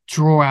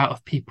draw out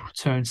of people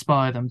to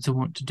inspire them to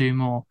want to do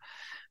more.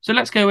 So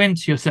let's go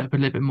into your setup a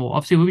little bit more.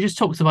 Obviously, we just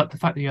talked about the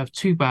fact that you have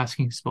two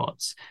basking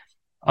spots.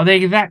 Are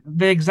they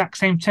the exact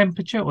same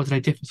temperature, or do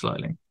they differ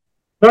slightly?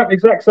 No,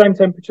 exact same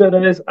temperature.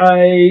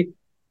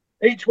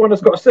 Each one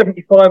has got a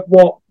 75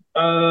 watt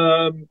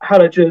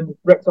halogen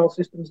reptile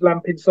systems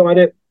lamp inside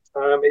it.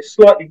 It's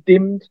slightly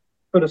dimmed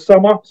for the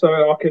summer, so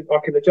I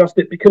can adjust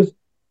it because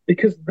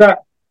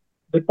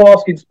the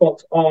basking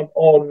spots aren't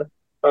on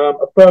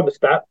a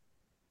thermostat.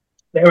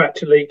 They're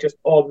actually just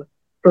on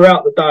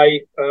throughout the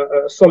day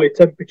at a solid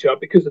temperature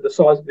because of the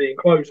size of the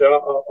enclosure.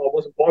 I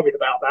wasn't worried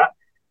about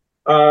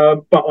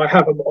that, but I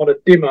have them on a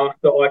dimmer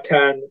that I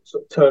can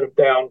sort of turn them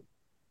down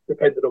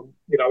depending on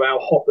how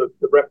hot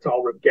the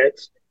reptile room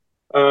gets.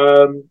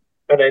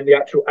 And then the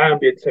actual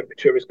ambient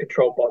temperature is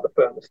controlled by the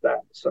thermostat.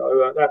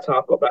 So that's how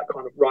I've got that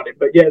kind of running.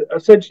 But yeah,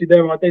 essentially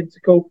they're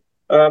identical.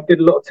 Did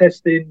a lot of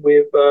testing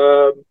with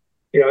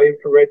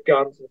infrared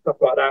guns and stuff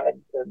like that,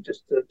 and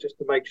just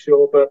to make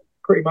sure. But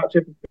pretty much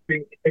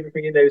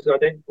everything in there is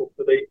identical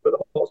for the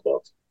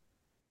hotspots.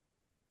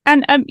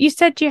 And you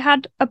said you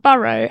had a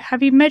burrow.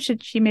 Have you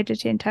measured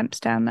humidity and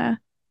temps down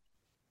there?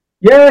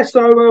 Yeah,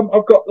 so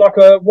I've got like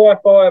a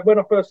Wi-Fi. When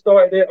I first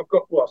started it, I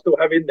still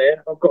have in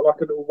there. I've got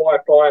like a little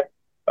Wi-Fi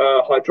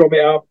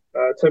hydrometer,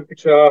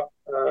 temperature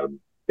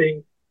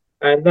thing,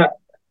 and that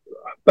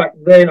back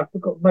then I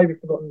maybe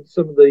forgotten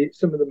some of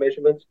the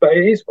measurements, but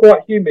it is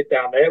quite humid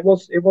down there. It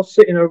was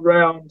sitting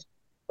around,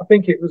 I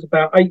think it was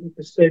about 80%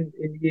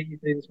 in the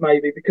evenings,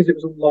 maybe because it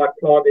was all light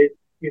planted.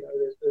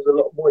 There's a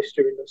lot of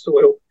moisture in the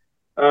soil.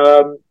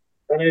 And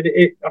then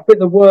I think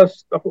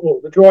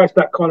the driest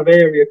that kind of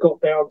area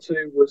got down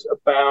to was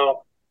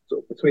about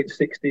sort of between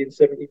 60 and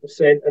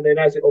 70%. And then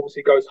as it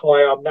obviously goes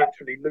higher, I'm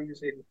naturally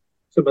losing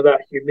some of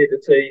that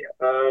humidity,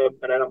 and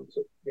then I'm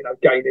sort of,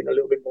 gaining a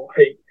little bit more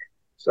heat.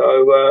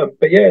 So,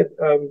 but yeah,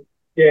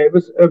 it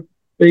was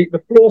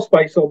the floor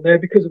space on there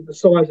because of the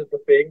size of the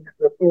thing.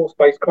 The floor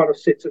space kind of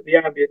sits at the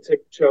ambient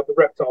temperature of the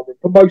reptile room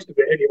for most of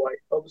it, anyway.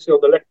 Obviously, on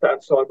the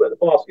left-hand side where the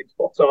basking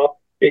spots are,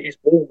 it is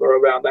warmer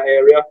around that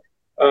area.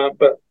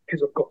 But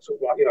because I've got sort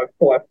of like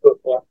 5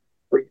 foot by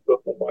 3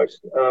 foot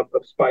almost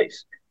of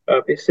space.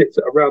 It sits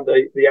at around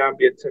the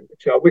ambient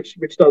temperature, which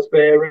does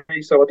vary.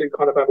 So I do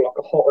kind of have like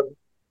a hot and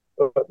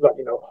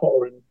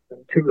hotter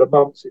and cooler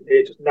months in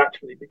here just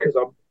naturally because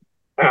I'm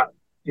at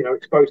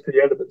exposed to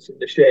the elements in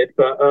the shed.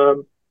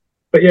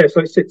 But yeah,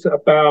 so it sits at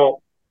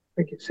about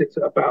I think it sits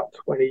at about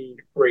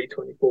 23,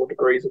 24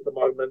 degrees at the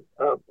moment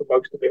for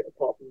most of it,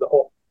 apart from the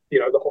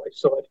the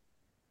hottest side.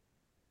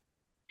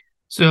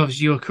 So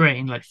obviously you're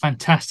creating like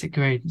fantastic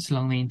gradients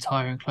along the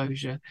entire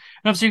enclosure, and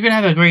obviously you're going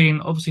to have a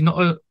gradient, obviously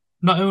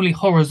not only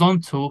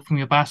horizontal from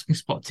your basking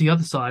spot to the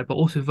other side, but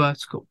also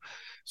vertical.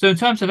 So in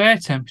terms of air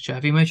temperature,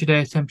 have you measured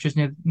air temperatures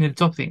near the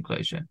top of the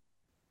enclosure?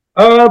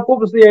 What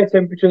was the air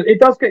temperature? It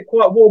does get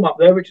quite warm up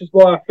there, which is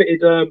why I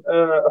fitted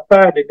a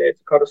fan in there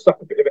to kind of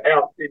suck a bit of it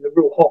out in the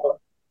real hot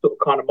sort of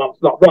kind of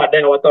months. Like right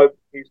now, I don't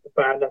use the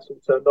fan; that's all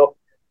turned off.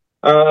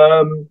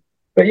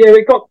 But yeah,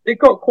 it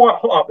got quite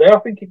hot up there. I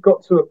think it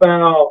got to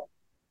about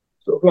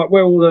sort of like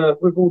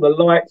with all the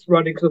lights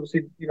running, because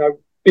obviously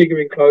bigger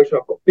enclosure.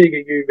 I've got bigger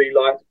UV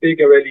lights,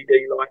 bigger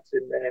LED lights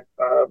in there.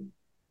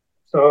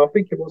 So I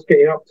think it was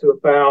getting up to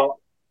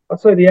about, I'd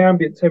say the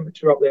ambient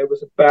temperature up there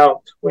was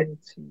about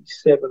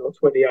 27 or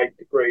 28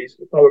 degrees,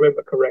 if I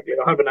remember correctly.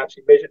 I haven't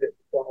actually measured it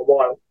for quite a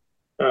while.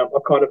 I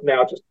kind of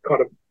now just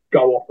kind of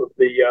go off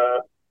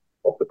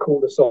the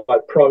cooler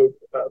side probe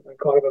and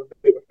kind of have a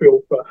bit of a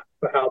feel for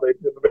how the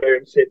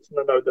vivarium sits. And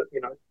I know that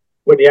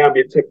when the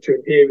ambient temperature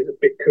in here is a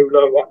bit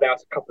cooler, right now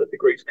it's a couple of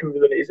degrees cooler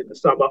than it is in the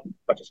summer.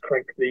 I just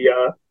crank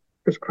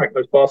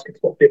those basket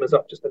spot dimmers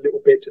up just a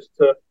little bit just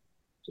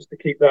to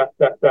keep that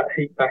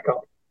heat back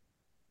up.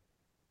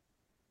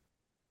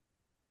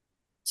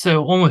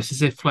 So almost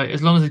as if like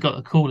as long as they've got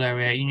the cool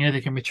area,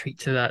 they can retreat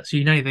to that. So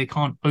they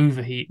can't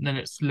overheat, and then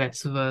it's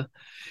less of a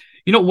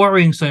you're not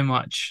worrying so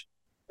much.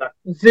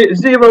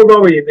 Zero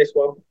worry in this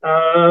one.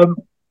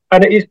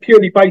 And it is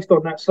purely based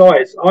on that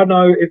size. I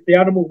know if the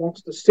animal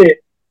wants to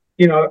sit,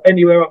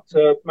 anywhere up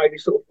to maybe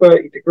sort of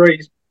 30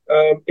 degrees,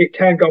 it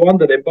can go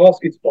under them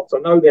basket spots. I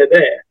know they're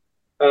there.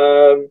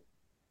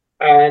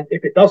 And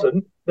if it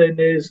doesn't, then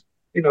there's,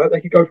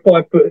 they could go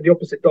 5 foot in the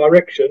opposite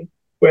direction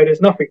where there's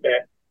nothing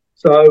there.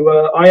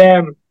 So I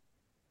am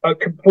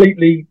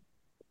completely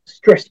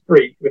stress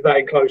free with that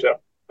enclosure.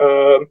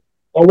 I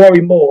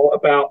worry more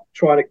about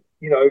trying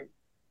to,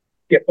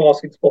 get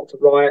basket spots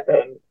right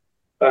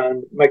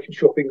and making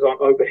sure things aren't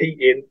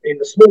overheating in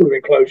the smaller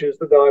enclosures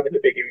than I am in the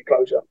bigger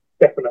enclosure.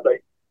 Definitely,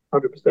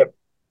 100%.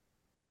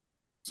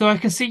 So I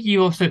can see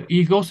you've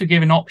also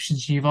given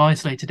options. You've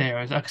isolated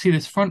areas. I can see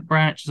this front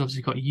branch has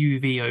obviously got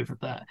UV over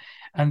that,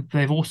 and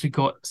they've also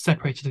got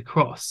separated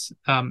across.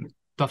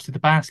 Obviously the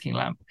basking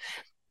lamp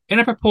in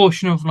a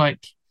proportion of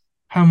like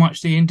how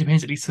much they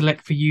independently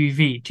select for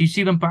UV. Do you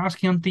see them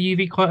basking under the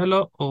UV quite a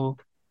lot, or?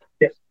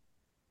 Yes,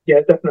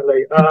 yeah,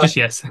 definitely. Just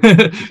yes.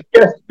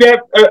 Yes, yeah.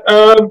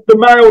 The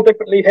male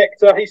definitely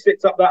Hector. He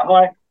sits up that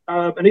high,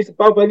 and he's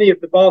above any of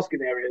the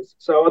basking areas.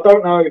 So I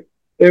don't know.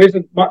 There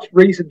isn't much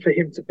reason for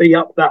him to be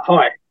up that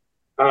high,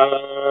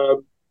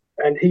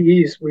 and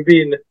he is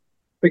within. I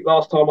think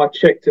last time I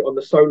checked it on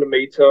the solar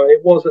meter,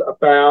 it was at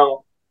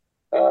about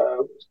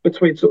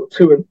between sort of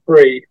 2 and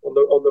 3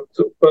 on the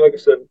sort of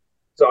Ferguson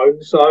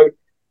zone. So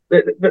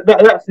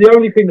that's the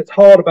only thing that's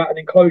hard about an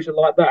enclosure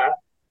like that,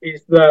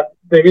 is that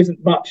there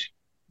isn't much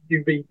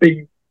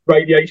UVB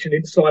radiation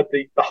inside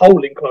the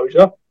whole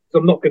enclosure. So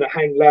I'm not going to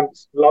hang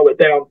lamps lower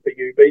down for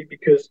UV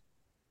because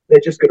they're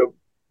just going to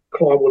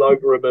climb all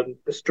over them and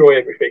destroy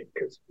everything,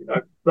 because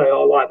they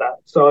are like that.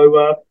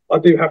 So I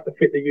do have to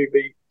fit the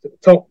UV to the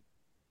top.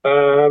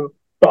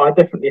 But I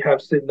definitely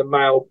have seen the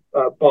male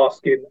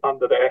basking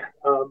under there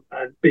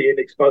and being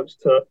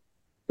exposed to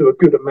a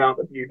good amount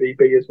of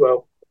UVB as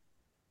well.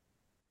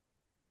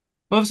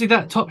 Obviously,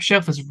 that top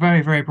shelf is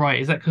very, very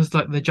bright. Is that because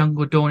like the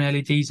Jungle Dawn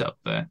LEDs up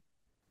there?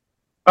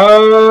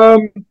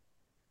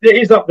 It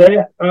is up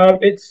there.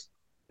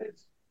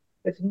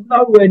 It's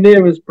nowhere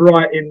near as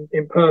bright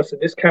in person.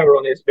 This camera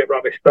on is a bit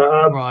rubbish,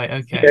 but right,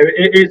 okay.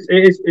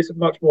 It's a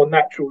much more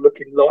natural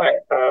looking light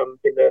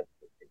in the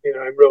in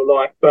real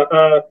life.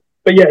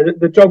 But yeah,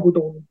 the Jungle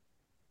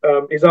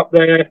Dawn is up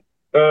there.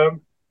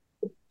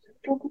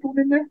 Jungle Dawn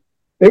in there?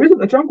 There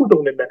isn't a Jungle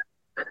Dawn in there.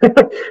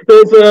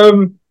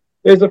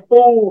 There's a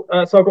full.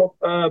 So I've got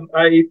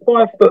a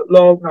 5-foot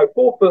long, no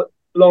 4-foot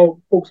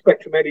long full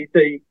spectrum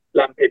LED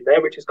lamp in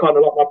there, which is kind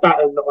of like my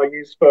baton that I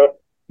use for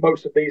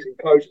most of these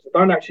enclosures. I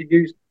don't actually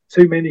use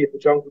too many of the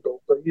Jungle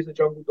Dawns. I use the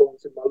Jungle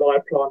Dawns in my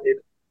live planted,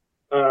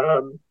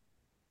 kind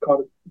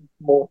of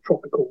more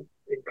tropical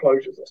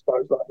enclosures, I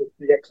suppose, like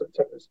the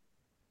exoterras.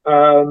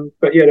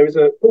 But yeah, there is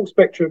a full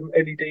spectrum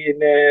LED in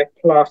there,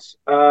 plus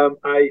a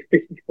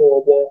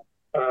 54-watt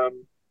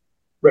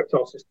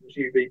Reptile Systems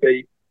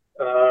UVB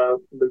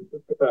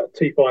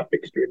T5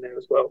 fixture in there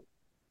as well.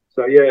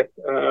 So yeah,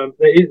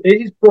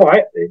 it is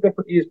bright. It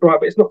definitely is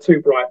bright, but it's not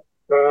too bright.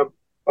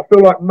 I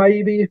feel like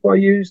maybe if I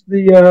use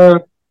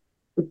the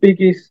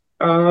biggest,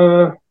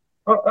 I'd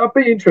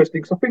be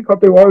interesting, because I think I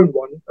do own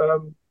one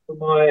for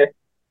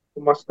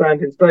my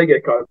standing stay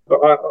gecko.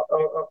 But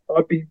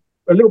I'd be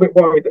a little bit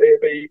worried that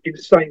it'd be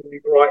insanely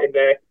bright in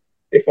there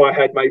if I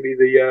had maybe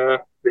the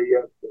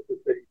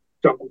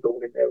jungle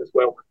dawn in there as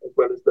well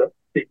as the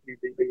deep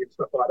UVB and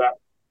stuff like that.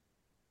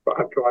 But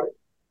I have tried it.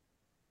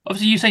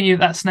 Obviously, you're saying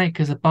that snake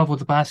is above all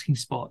the basking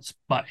spots,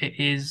 but it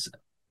is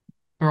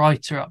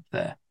brighter up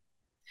there.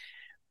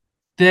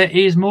 There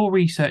is more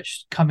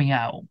research coming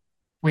out.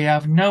 We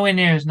have nowhere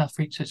near as enough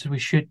research as we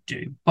should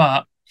do,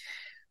 but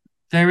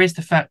there is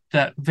the fact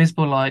that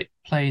visible light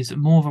plays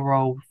more of a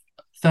role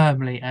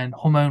thermally and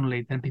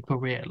hormonally than people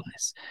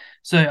realise.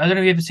 So I don't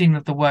know if you've ever seen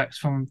the works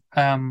from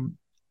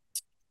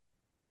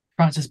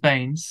Frances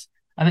Baines.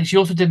 I think she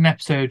also did an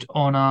episode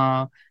on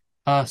our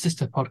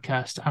sister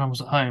podcast,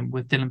 Animals at Home,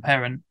 with Dylan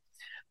Perrin.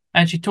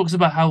 And she talks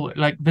about how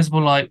like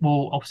visible light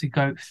will obviously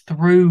go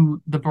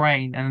through the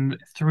brain and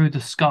through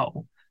the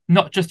skull,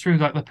 not just through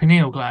like the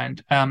pineal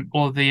gland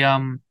or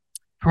the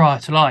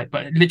parietal light,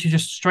 but literally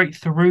just straight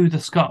through the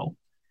skull.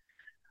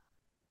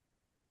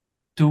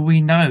 Do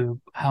we know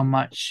how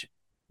much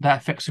that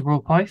affects the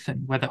royal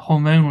python? Whether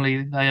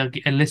hormonally they are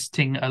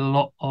eliciting a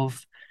lot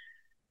of,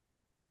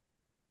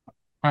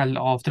 I don't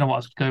know what I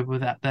was going to go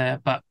with that there,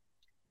 but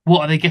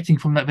what are they getting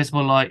from that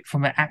visible light,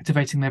 from it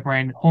activating their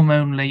brain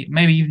hormonally,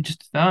 maybe even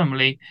just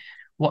thermally,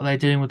 what they're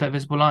doing with that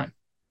visible light?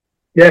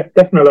 Yeah,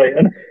 definitely.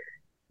 And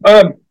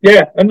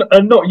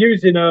and not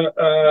using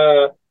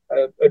a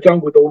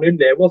jungle dawn in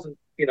there wasn't,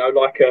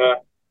 like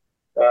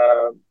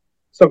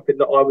something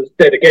that I was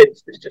dead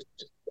against. It's just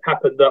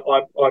happened that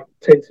I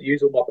tend to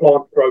use all my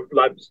plant growth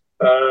lamps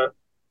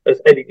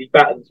as LED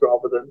battens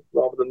rather than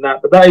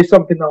that. But that is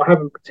something that I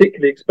haven't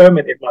particularly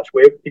experimented much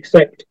with,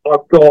 except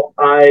I've got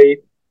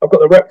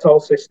the Reptile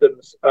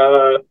systems.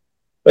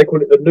 They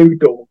call it the new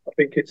dawn. I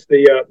think it's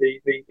the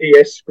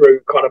ES screw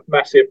kind of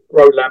massive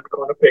grow lamp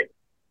kind of thing,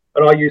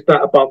 and I use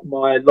that above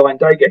my line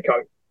day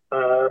gecko.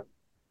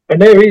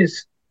 And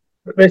there's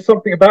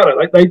something about it.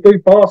 Like they do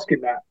bask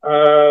in that.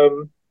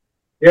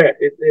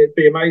 It'd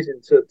be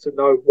amazing to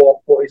know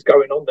what is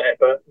going on there.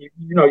 But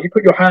you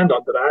put your hand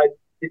under that,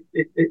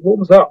 it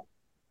warms up,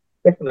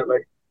 definitely.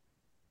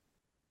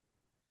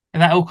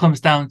 And that all comes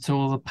down to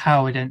all the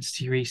power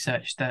density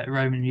research that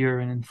Roman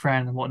Urine and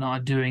Fran and whatnot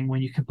are doing.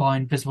 When you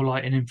combine visible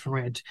light and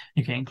infrared,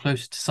 you're getting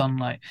closer to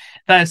sunlight.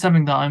 That is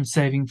something that I'm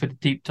saving for the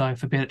deep dive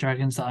for bearded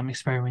dragons that I'm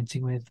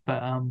experimenting with.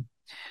 But I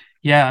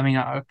mean,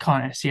 I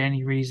can't see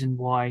any reason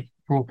why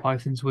raw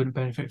pythons wouldn't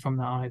benefit from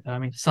that either. I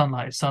mean,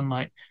 sunlight is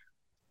sunlight.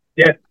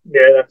 Yeah,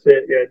 that's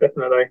it. Yeah,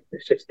 definitely.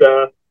 It's just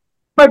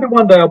maybe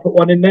one day I'll put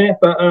one in there,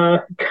 but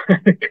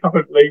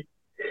currently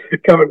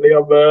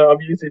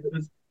I'm using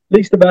as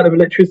least amount of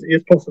electricity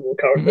as possible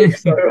currently.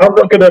 So I'm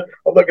not gonna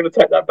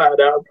take that bat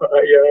out and put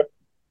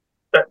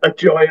a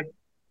giant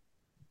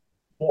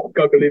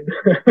guggling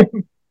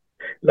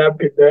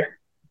lamp in there.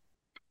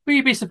 Will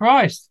you be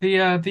surprised? The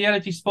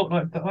LED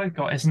spotlight that I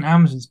got is an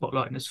Amazon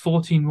spotlight and it's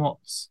 14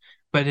 watts,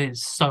 but it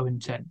is so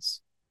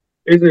intense.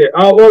 Is it?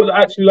 Oh well,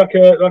 actually, like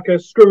a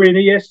screw-in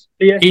ES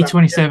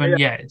E27.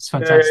 Yeah, it's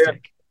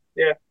fantastic.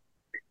 Yeah.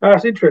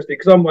 That's interesting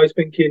because I'm always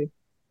thinking,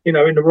 in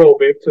the raw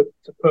bib to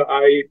put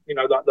like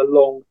the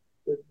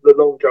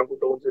long jungle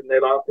dawns in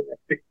there. Like, I think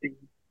they're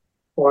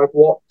 55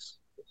 watts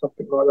or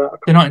something like that.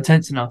 They're not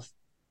intense enough.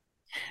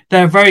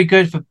 They're very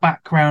good for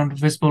background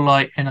visible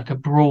light and like a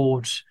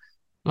broad,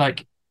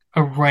 like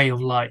array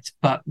of light,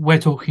 but we're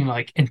talking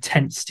like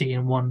intensity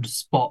in one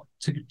spot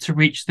to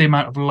reach the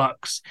amount of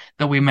lux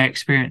that we may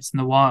experience in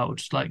the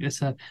wild. Like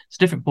it's a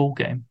different ball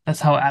game.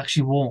 That's how it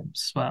actually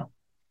warms as well.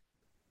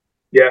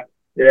 Yeah,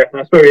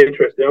 that's very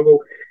interesting.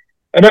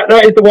 And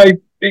that is the way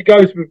it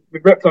goes with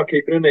reptile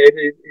keeping, isn't it?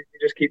 You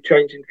just keep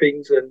changing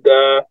things and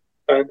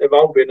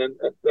evolving, and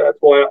that's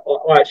why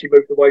I actually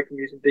moved away from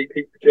using deep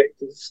heat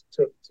projectors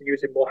to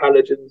using more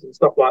halogens and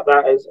stuff like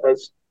that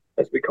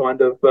as we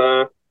kind of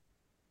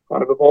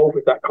evolve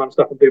with that kind of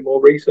stuff and do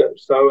more research.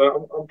 So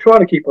I'm trying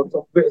to keep on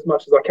top of it as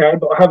much as I can,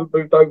 but I haven't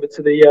moved over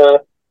to the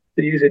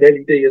using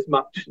LED as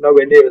much,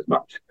 nowhere near as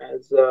much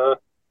as I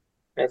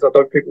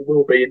don't think we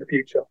will be in the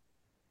future.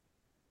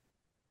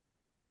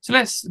 So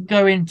let's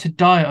go into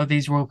diet of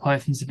these royal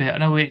pythons a bit. I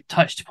know we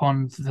touched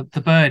upon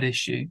the bird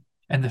issue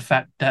and the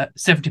fact that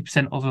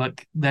 70% of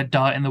like their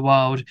diet in the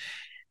wild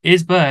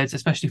is birds,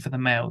 especially for the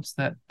males.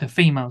 That the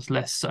females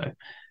less so.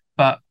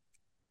 But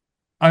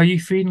are you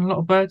feeding a lot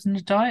of birds in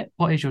the diet?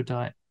 What is your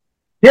diet?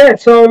 Yeah,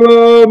 so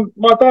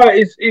my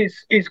diet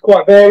is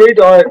quite varied.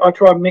 I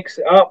try and mix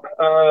it up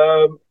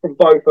from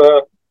both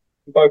a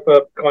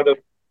kind of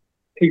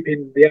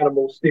keeping the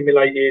animals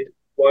stimulated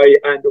way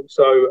and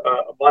also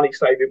a money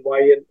saving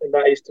way, and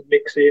that is to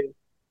mix in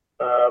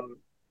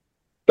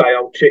day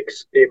old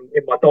chicks in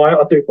my diet.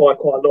 I do buy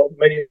quite a lot of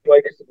them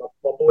anyway because my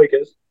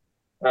boygers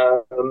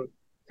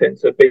tend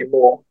to be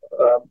more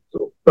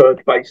sort of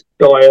bird based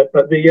diet,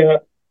 but the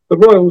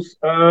royals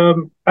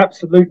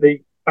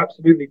absolutely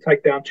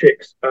take down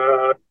chicks.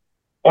 I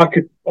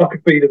could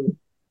feed them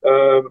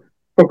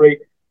probably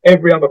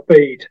every other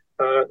feed.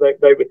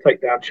 They would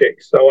take down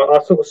chicks, so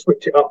I sort of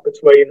switch it up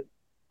between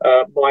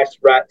mice,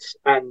 rats,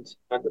 and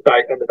the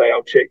day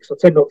old chicks. I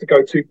tend not to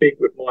go too big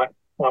with my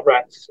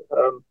rats.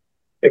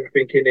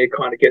 everything in here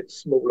kind of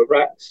gets smaller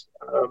rats.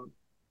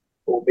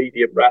 Or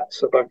medium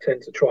rats. I don't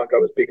tend to try and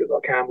go as big as I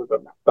can with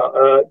them. But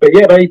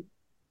yeah, they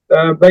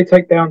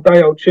take down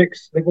day old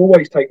chicks. They've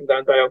always taken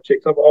down day old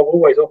chicks. I've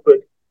always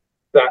offered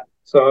that,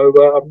 so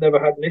I've never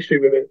had an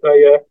issue with it.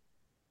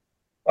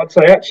 I'd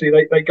say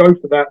actually they go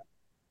for that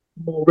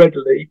more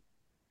readily.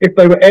 If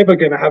they were ever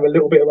going to have a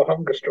little bit of a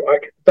hunger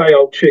strike, day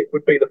old chick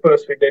would be the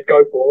first thing they'd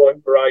go for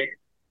over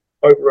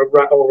a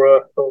rat or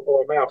a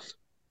mouse.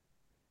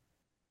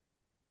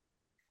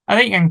 I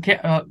think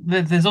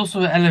there's also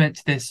an element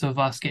to this of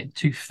us getting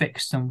too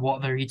fixed on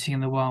what they're eating in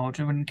the wild.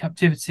 And in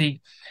captivity,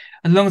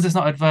 as long as it's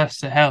not adverse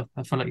to health,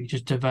 I feel like you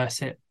just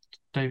diversify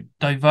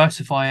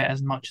it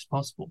as much as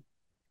possible.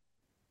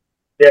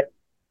 Yeah,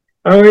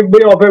 I mean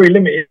we are very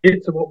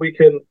limited to what we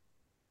can,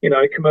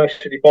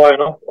 commercially buy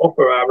and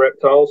offer our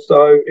reptiles.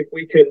 So if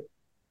we can,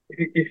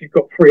 if you've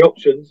got three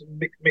options,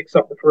 mix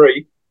up the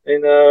three,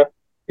 and there's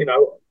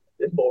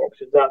more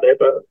options out there.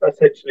 But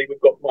essentially,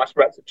 we've got mice,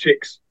 rats, and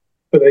chicks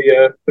for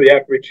the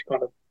average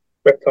kind of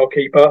reptile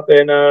keeper.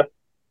 Then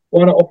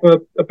why not offer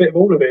a bit of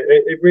all of it?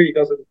 It really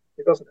doesn't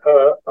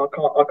hurt. I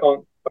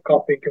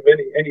can't think of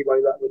any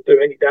way that would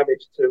do any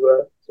damage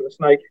to a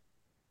snake.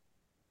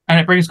 And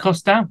it brings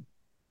costs down.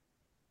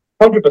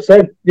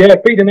 100%. Yeah,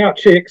 feeding out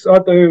chicks. I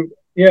do.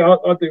 Yeah,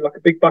 I do like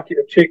a big bucket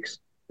of chicks.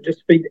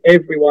 Just feed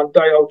everyone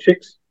day old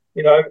chicks.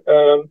 I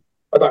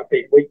don't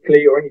feed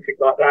weekly or anything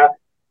like that.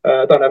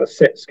 I don't have a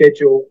set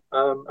schedule.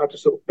 I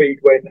just sort of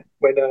feed when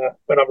I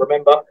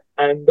remember.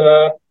 And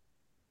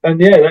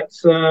yeah,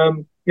 that's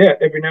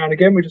every now and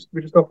again we just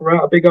offer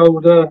out a big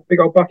old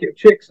bucket of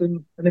chicks,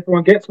 and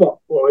everyone gets one.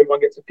 Well,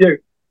 everyone gets a few.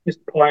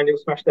 Just pie and he'll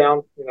smash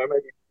down.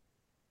 Maybe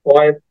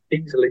 5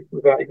 easily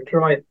without even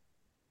trying.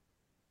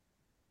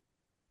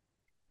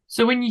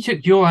 So when you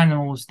took your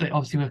animals that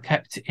obviously were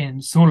kept in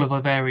smaller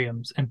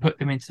vivariums and put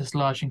them into this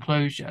large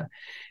enclosure,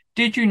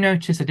 did you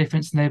notice a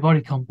difference in their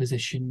body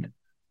composition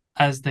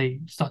as they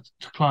started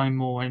to climb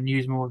more and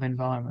use more of the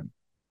environment?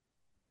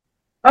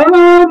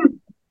 I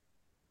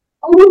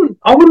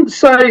wouldn't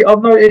say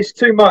I've noticed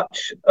too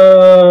much.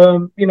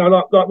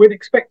 Like we'd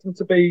expect them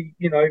to be,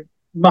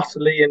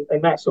 muscly and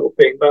that sort of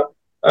thing, but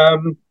I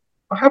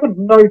haven't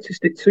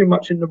noticed it too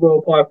much in the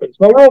Royal Pythons.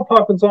 My Royal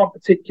Pythons aren't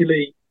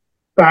particularly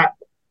fat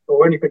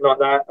or anything like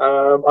that.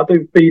 I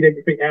do feed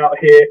everything out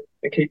here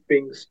and keep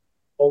things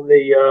on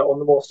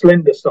the more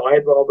slender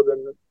side rather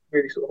than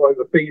really sort of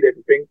overfeed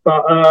everything.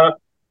 But I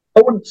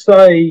wouldn't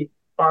say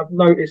I've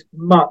noticed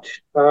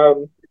much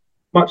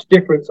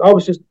difference. I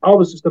was just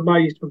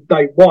amazed from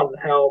day one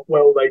how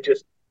well they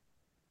just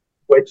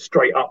went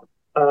straight up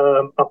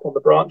on the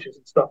branches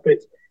and stuff.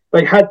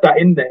 They had that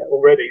in there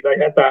already. They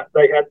had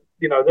they're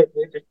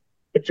just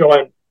a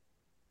giant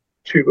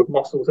tube of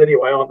muscles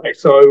anyway, aren't they?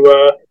 So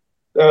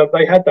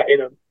they had that in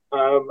them.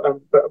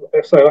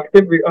 So I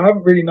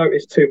haven't really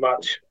noticed too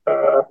much.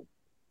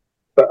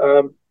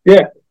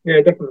 Yeah,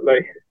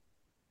 definitely.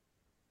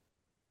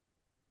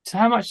 So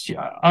how much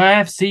I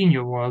have seen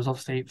your royals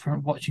obviously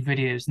from watching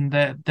videos, and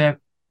their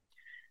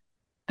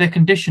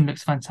condition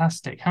looks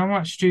fantastic. How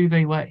much do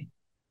they weigh?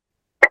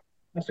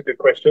 That's a good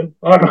question.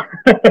 I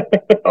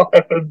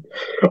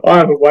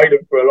haven't weighed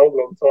them for a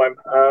long time.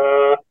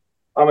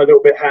 I'm a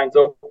little bit hands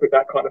off with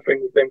that kind of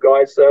thing with them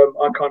guys.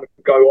 I kind of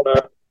go on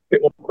a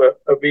bit more of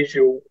a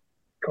visual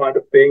kind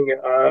of thing.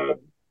 I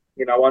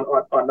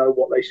know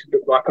what they should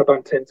look like. I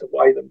don't tend to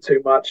weigh them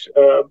too much.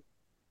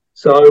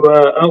 So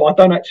I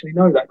don't actually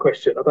know that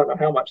question. I don't know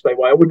how much they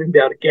weigh. I wouldn't even be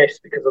able to guess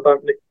because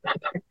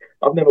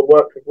I've never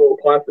worked with Royal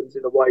Pythons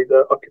in a way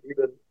that I could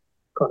even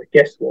kind of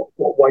guess what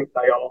weight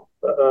they are.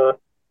 But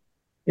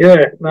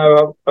yeah,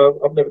 no,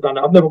 I've never done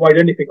that. I've never weighed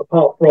anything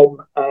apart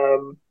from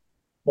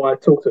my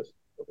tortoise,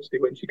 obviously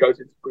when she goes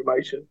into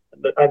cremation,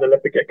 and the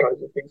leopard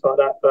geckos and things like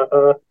that. But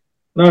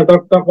no,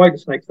 don't weigh the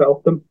snakes that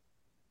often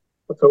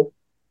at all.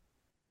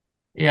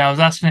 Yeah, I was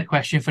asking that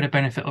question for the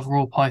benefit of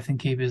Royal Python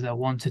keepers that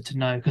wanted to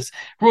know, because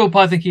Royal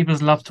Python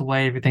keepers love to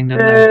weigh everything, don't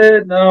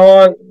they?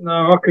 No,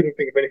 I couldn't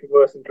think of anything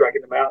worse than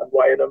dragging them out and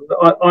weighing them.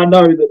 I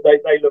know that they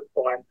look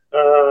fine.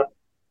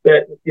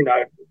 That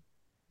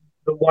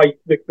the weight,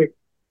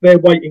 their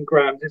weight in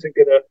grams isn't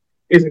gonna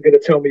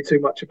tell me too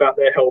much about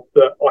their health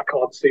that I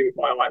can't see with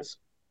my eyes.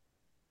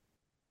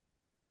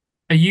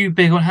 Are you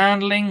big on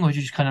handling, or do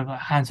you just kind of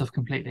hands off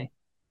completely?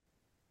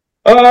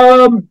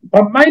 I'm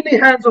mainly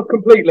hands off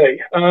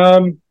completely.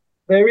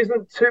 There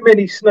isn't too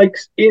many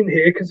snakes in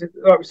here because,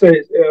 like I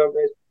said,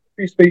 there's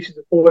two species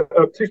of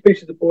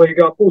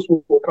boiga, false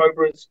wall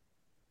cobras,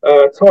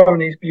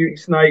 Taiwanese beauty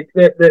snake.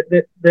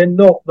 They're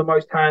not the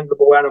most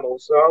handleable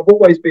animals. So I've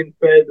always been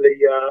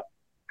fairly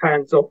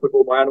hands off with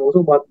all my animals.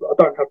 I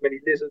don't have many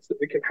lizards that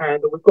we can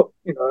handle. We've got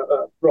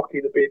Rocky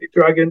the bearded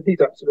dragon.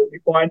 He's absolutely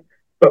fine.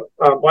 But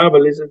my other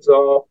lizards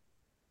are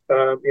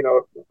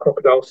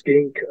crocodile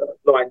skink,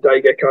 lion day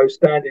gecko,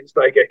 standing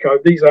day gecko.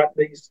 These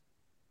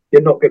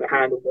you're not going to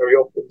handle very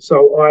often.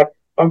 So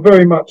I'm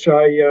very much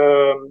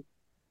a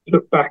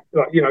look back,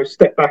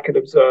 step back and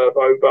observe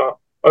over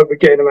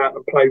getting them out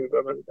and play with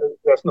them, and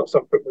that's not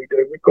something we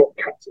do. We've got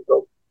cats and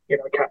dogs,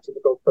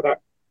 for that.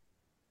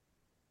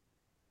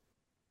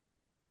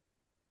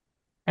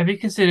 Have you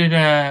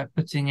considered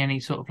putting any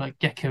sort of like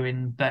gecko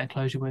in that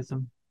enclosure with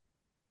them?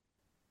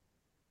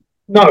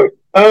 No,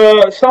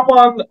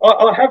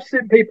 I have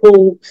seen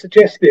people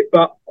suggest it,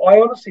 but I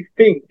honestly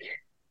think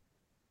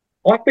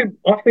my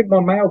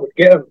male would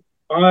get them.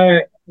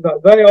 They're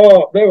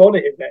on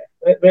it in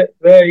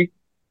there.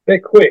 They're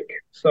quick.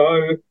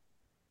 So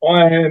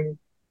I am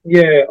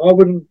yeah. I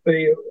wouldn't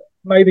be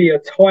maybe a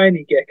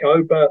tiny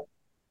gecko, but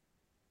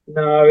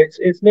no,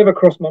 it's never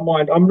crossed my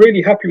mind. I'm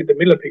really happy with the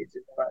millipedes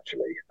in there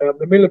actually.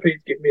 The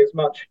millipedes give me as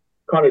much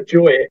kind of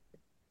joy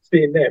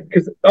seeing them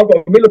because I've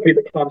got a millipede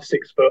that climbs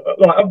 6 foot.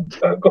 Like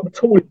I've got the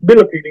tallest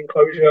millipede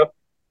enclosure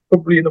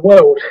probably in the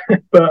world.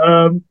 But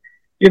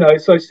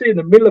so seeing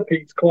the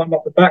millipedes climb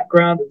up the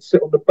background and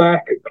sit on the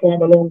back and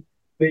climb along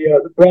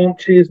the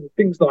branches and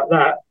things like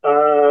that,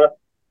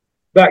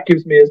 that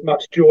gives me as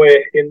much joy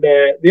in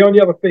there. The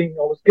only other thing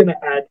I was going to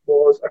add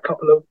was a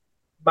couple of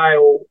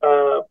male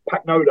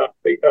Pacnoda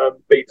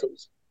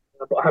beetles,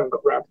 but I haven't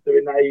got around to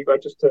doing that either,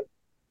 just to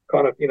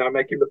kind of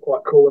make it look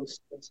quite cool and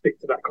stick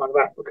to that kind of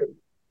African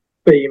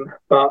theme.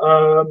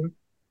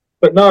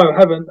 But no,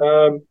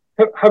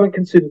 haven't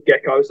considered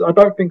geckos. I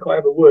don't think I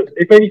ever would.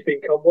 If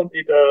anything,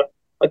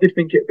 I did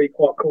think it'd be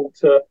quite cool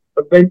to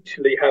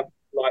eventually have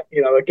like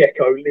a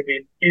gecko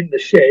living in the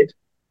shed.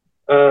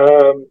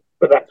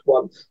 But that's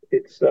once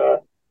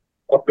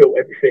I've built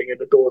everything and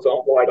the doors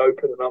aren't wide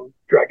open and I'm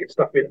dragging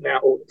stuff in and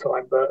out all the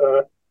time.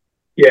 But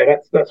yeah,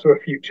 that's for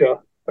a future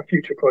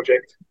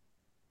project.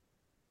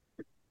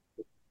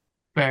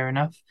 Fair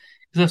enough.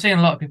 Because I've seen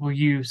a lot of people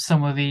use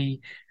some of the.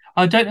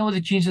 I don't know what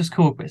the genus is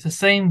called, but it's the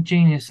same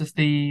genus as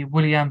the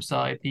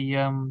Williamsi, the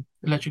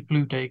electric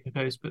blue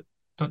daygecko, but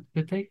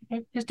the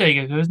daygecko? It's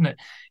daygecko, isn't it?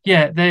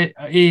 Yeah, there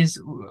is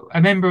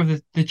a member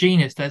of the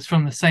genus that's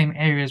from the same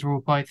area as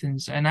royal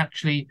pythons, and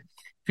actually,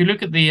 if you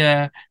look at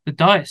the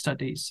diet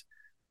studies,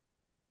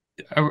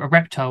 a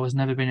reptile has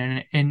never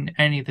been in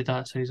any of the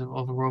diet studies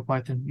of a royal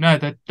python. No,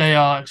 that they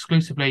are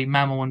exclusively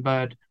mammal and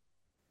bird.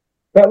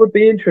 That would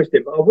be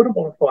interesting, but I wouldn't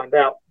want to find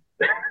out.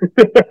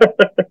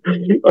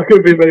 I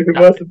could be anything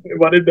No. worse than putting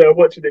one in there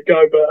watching it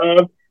go.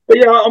 But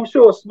yeah, I'm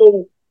sure a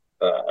small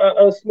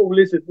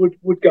lizard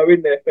would go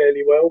in there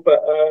fairly well.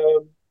 But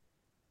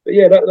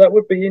yeah, that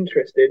would be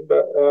interesting.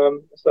 But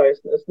so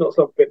it's not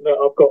something that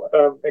I've got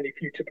any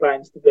future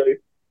plans to do.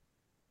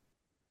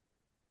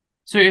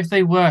 So if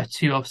they were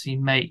to obviously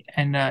mate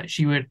and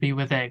she would be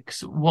with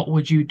eggs, what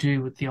would you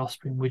do with the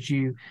offspring? Would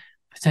you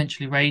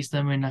potentially raise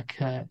them in like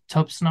a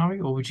tub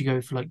scenario, or would you go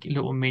for like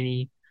little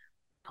mini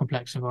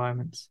complex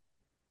environments?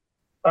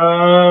 What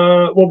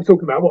are we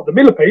talking about? What, the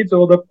millipedes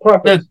or the The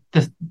pythons?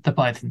 the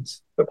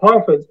pythons. The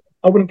pythons.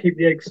 I wouldn't keep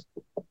the eggs.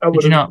 I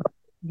Would you wouldn't. not?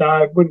 No,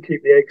 I wouldn't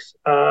keep the eggs.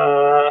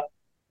 I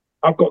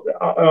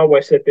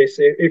always said this.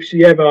 If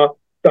she ever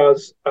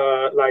does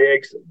lay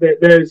eggs,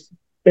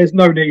 there's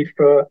no need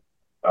for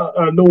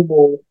a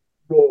normal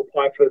royal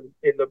python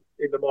in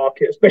the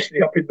market,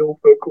 especially up in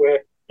Norfolk, where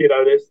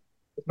there's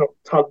not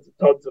tons and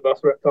tons of us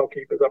reptile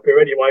keepers up here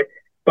anyway.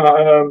 But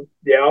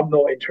yeah, I'm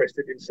not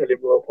interested in selling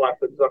royal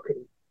pythons. I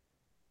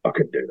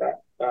couldn't do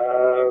that.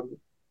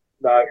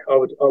 No, I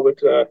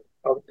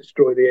would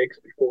destroy the eggs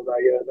before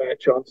they had a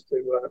chance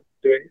to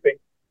do anything.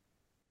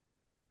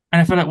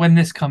 And I feel like when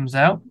this comes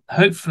out,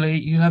 hopefully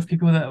you'll have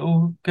people that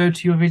will go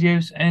to your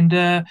videos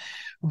and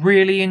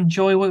really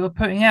enjoy what you're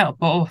putting out.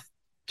 But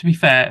to be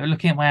fair,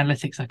 looking at my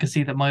analytics, I can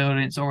see that my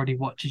audience already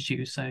watches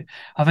you. So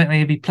I think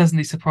they'll be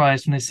pleasantly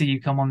surprised when they see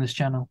you come on this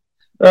channel.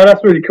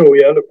 That's really cool.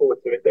 Yeah, I look forward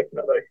to it.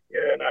 Definitely.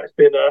 Yeah, no,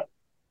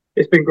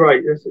 it's been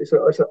great. It's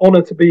an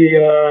honour to be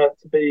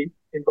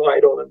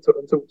invited on and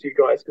talk to you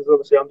guys because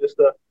obviously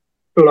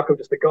feel like I'm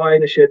just a guy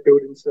in a shed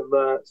building some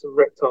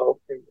reptile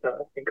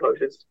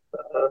enclosures.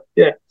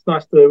 Yeah, it's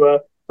nice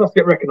to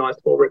get recognised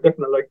for it.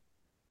 Definitely.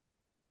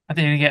 I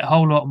think you'll get a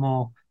whole lot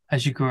more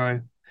as you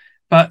grow.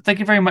 But thank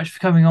you very much for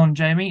coming on,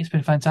 Jamie. It's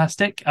been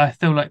fantastic. I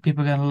feel like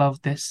people are going to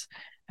love this.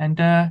 And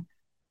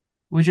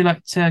would you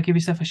like to give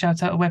yourself a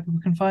shout out of where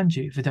people can find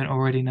you if they don't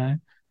already know?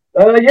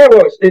 Yeah,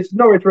 well, it's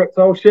Norwich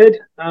Reptile Shed.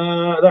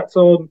 That's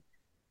on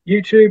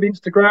YouTube,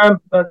 Instagram.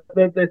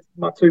 They're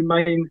my two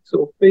main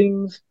sort of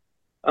things.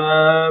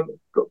 Got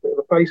a bit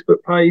of a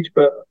Facebook page,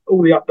 but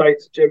all the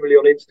updates are generally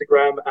on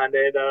Instagram. And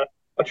then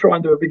I try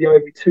and do a video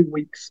every 2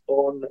 weeks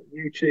on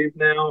YouTube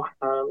now.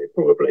 It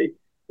probably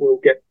will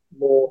get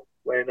more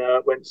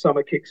when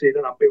summer kicks in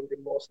and I'm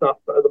building more stuff.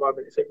 But at the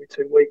moment, it's every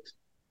 2 weeks.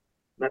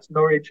 And that's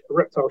Norwich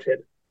Reptile Shed.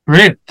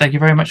 Brilliant. Thank you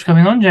very much for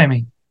coming on,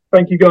 Jamie.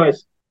 Thank you,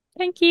 guys.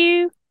 Thank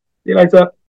you. See you later.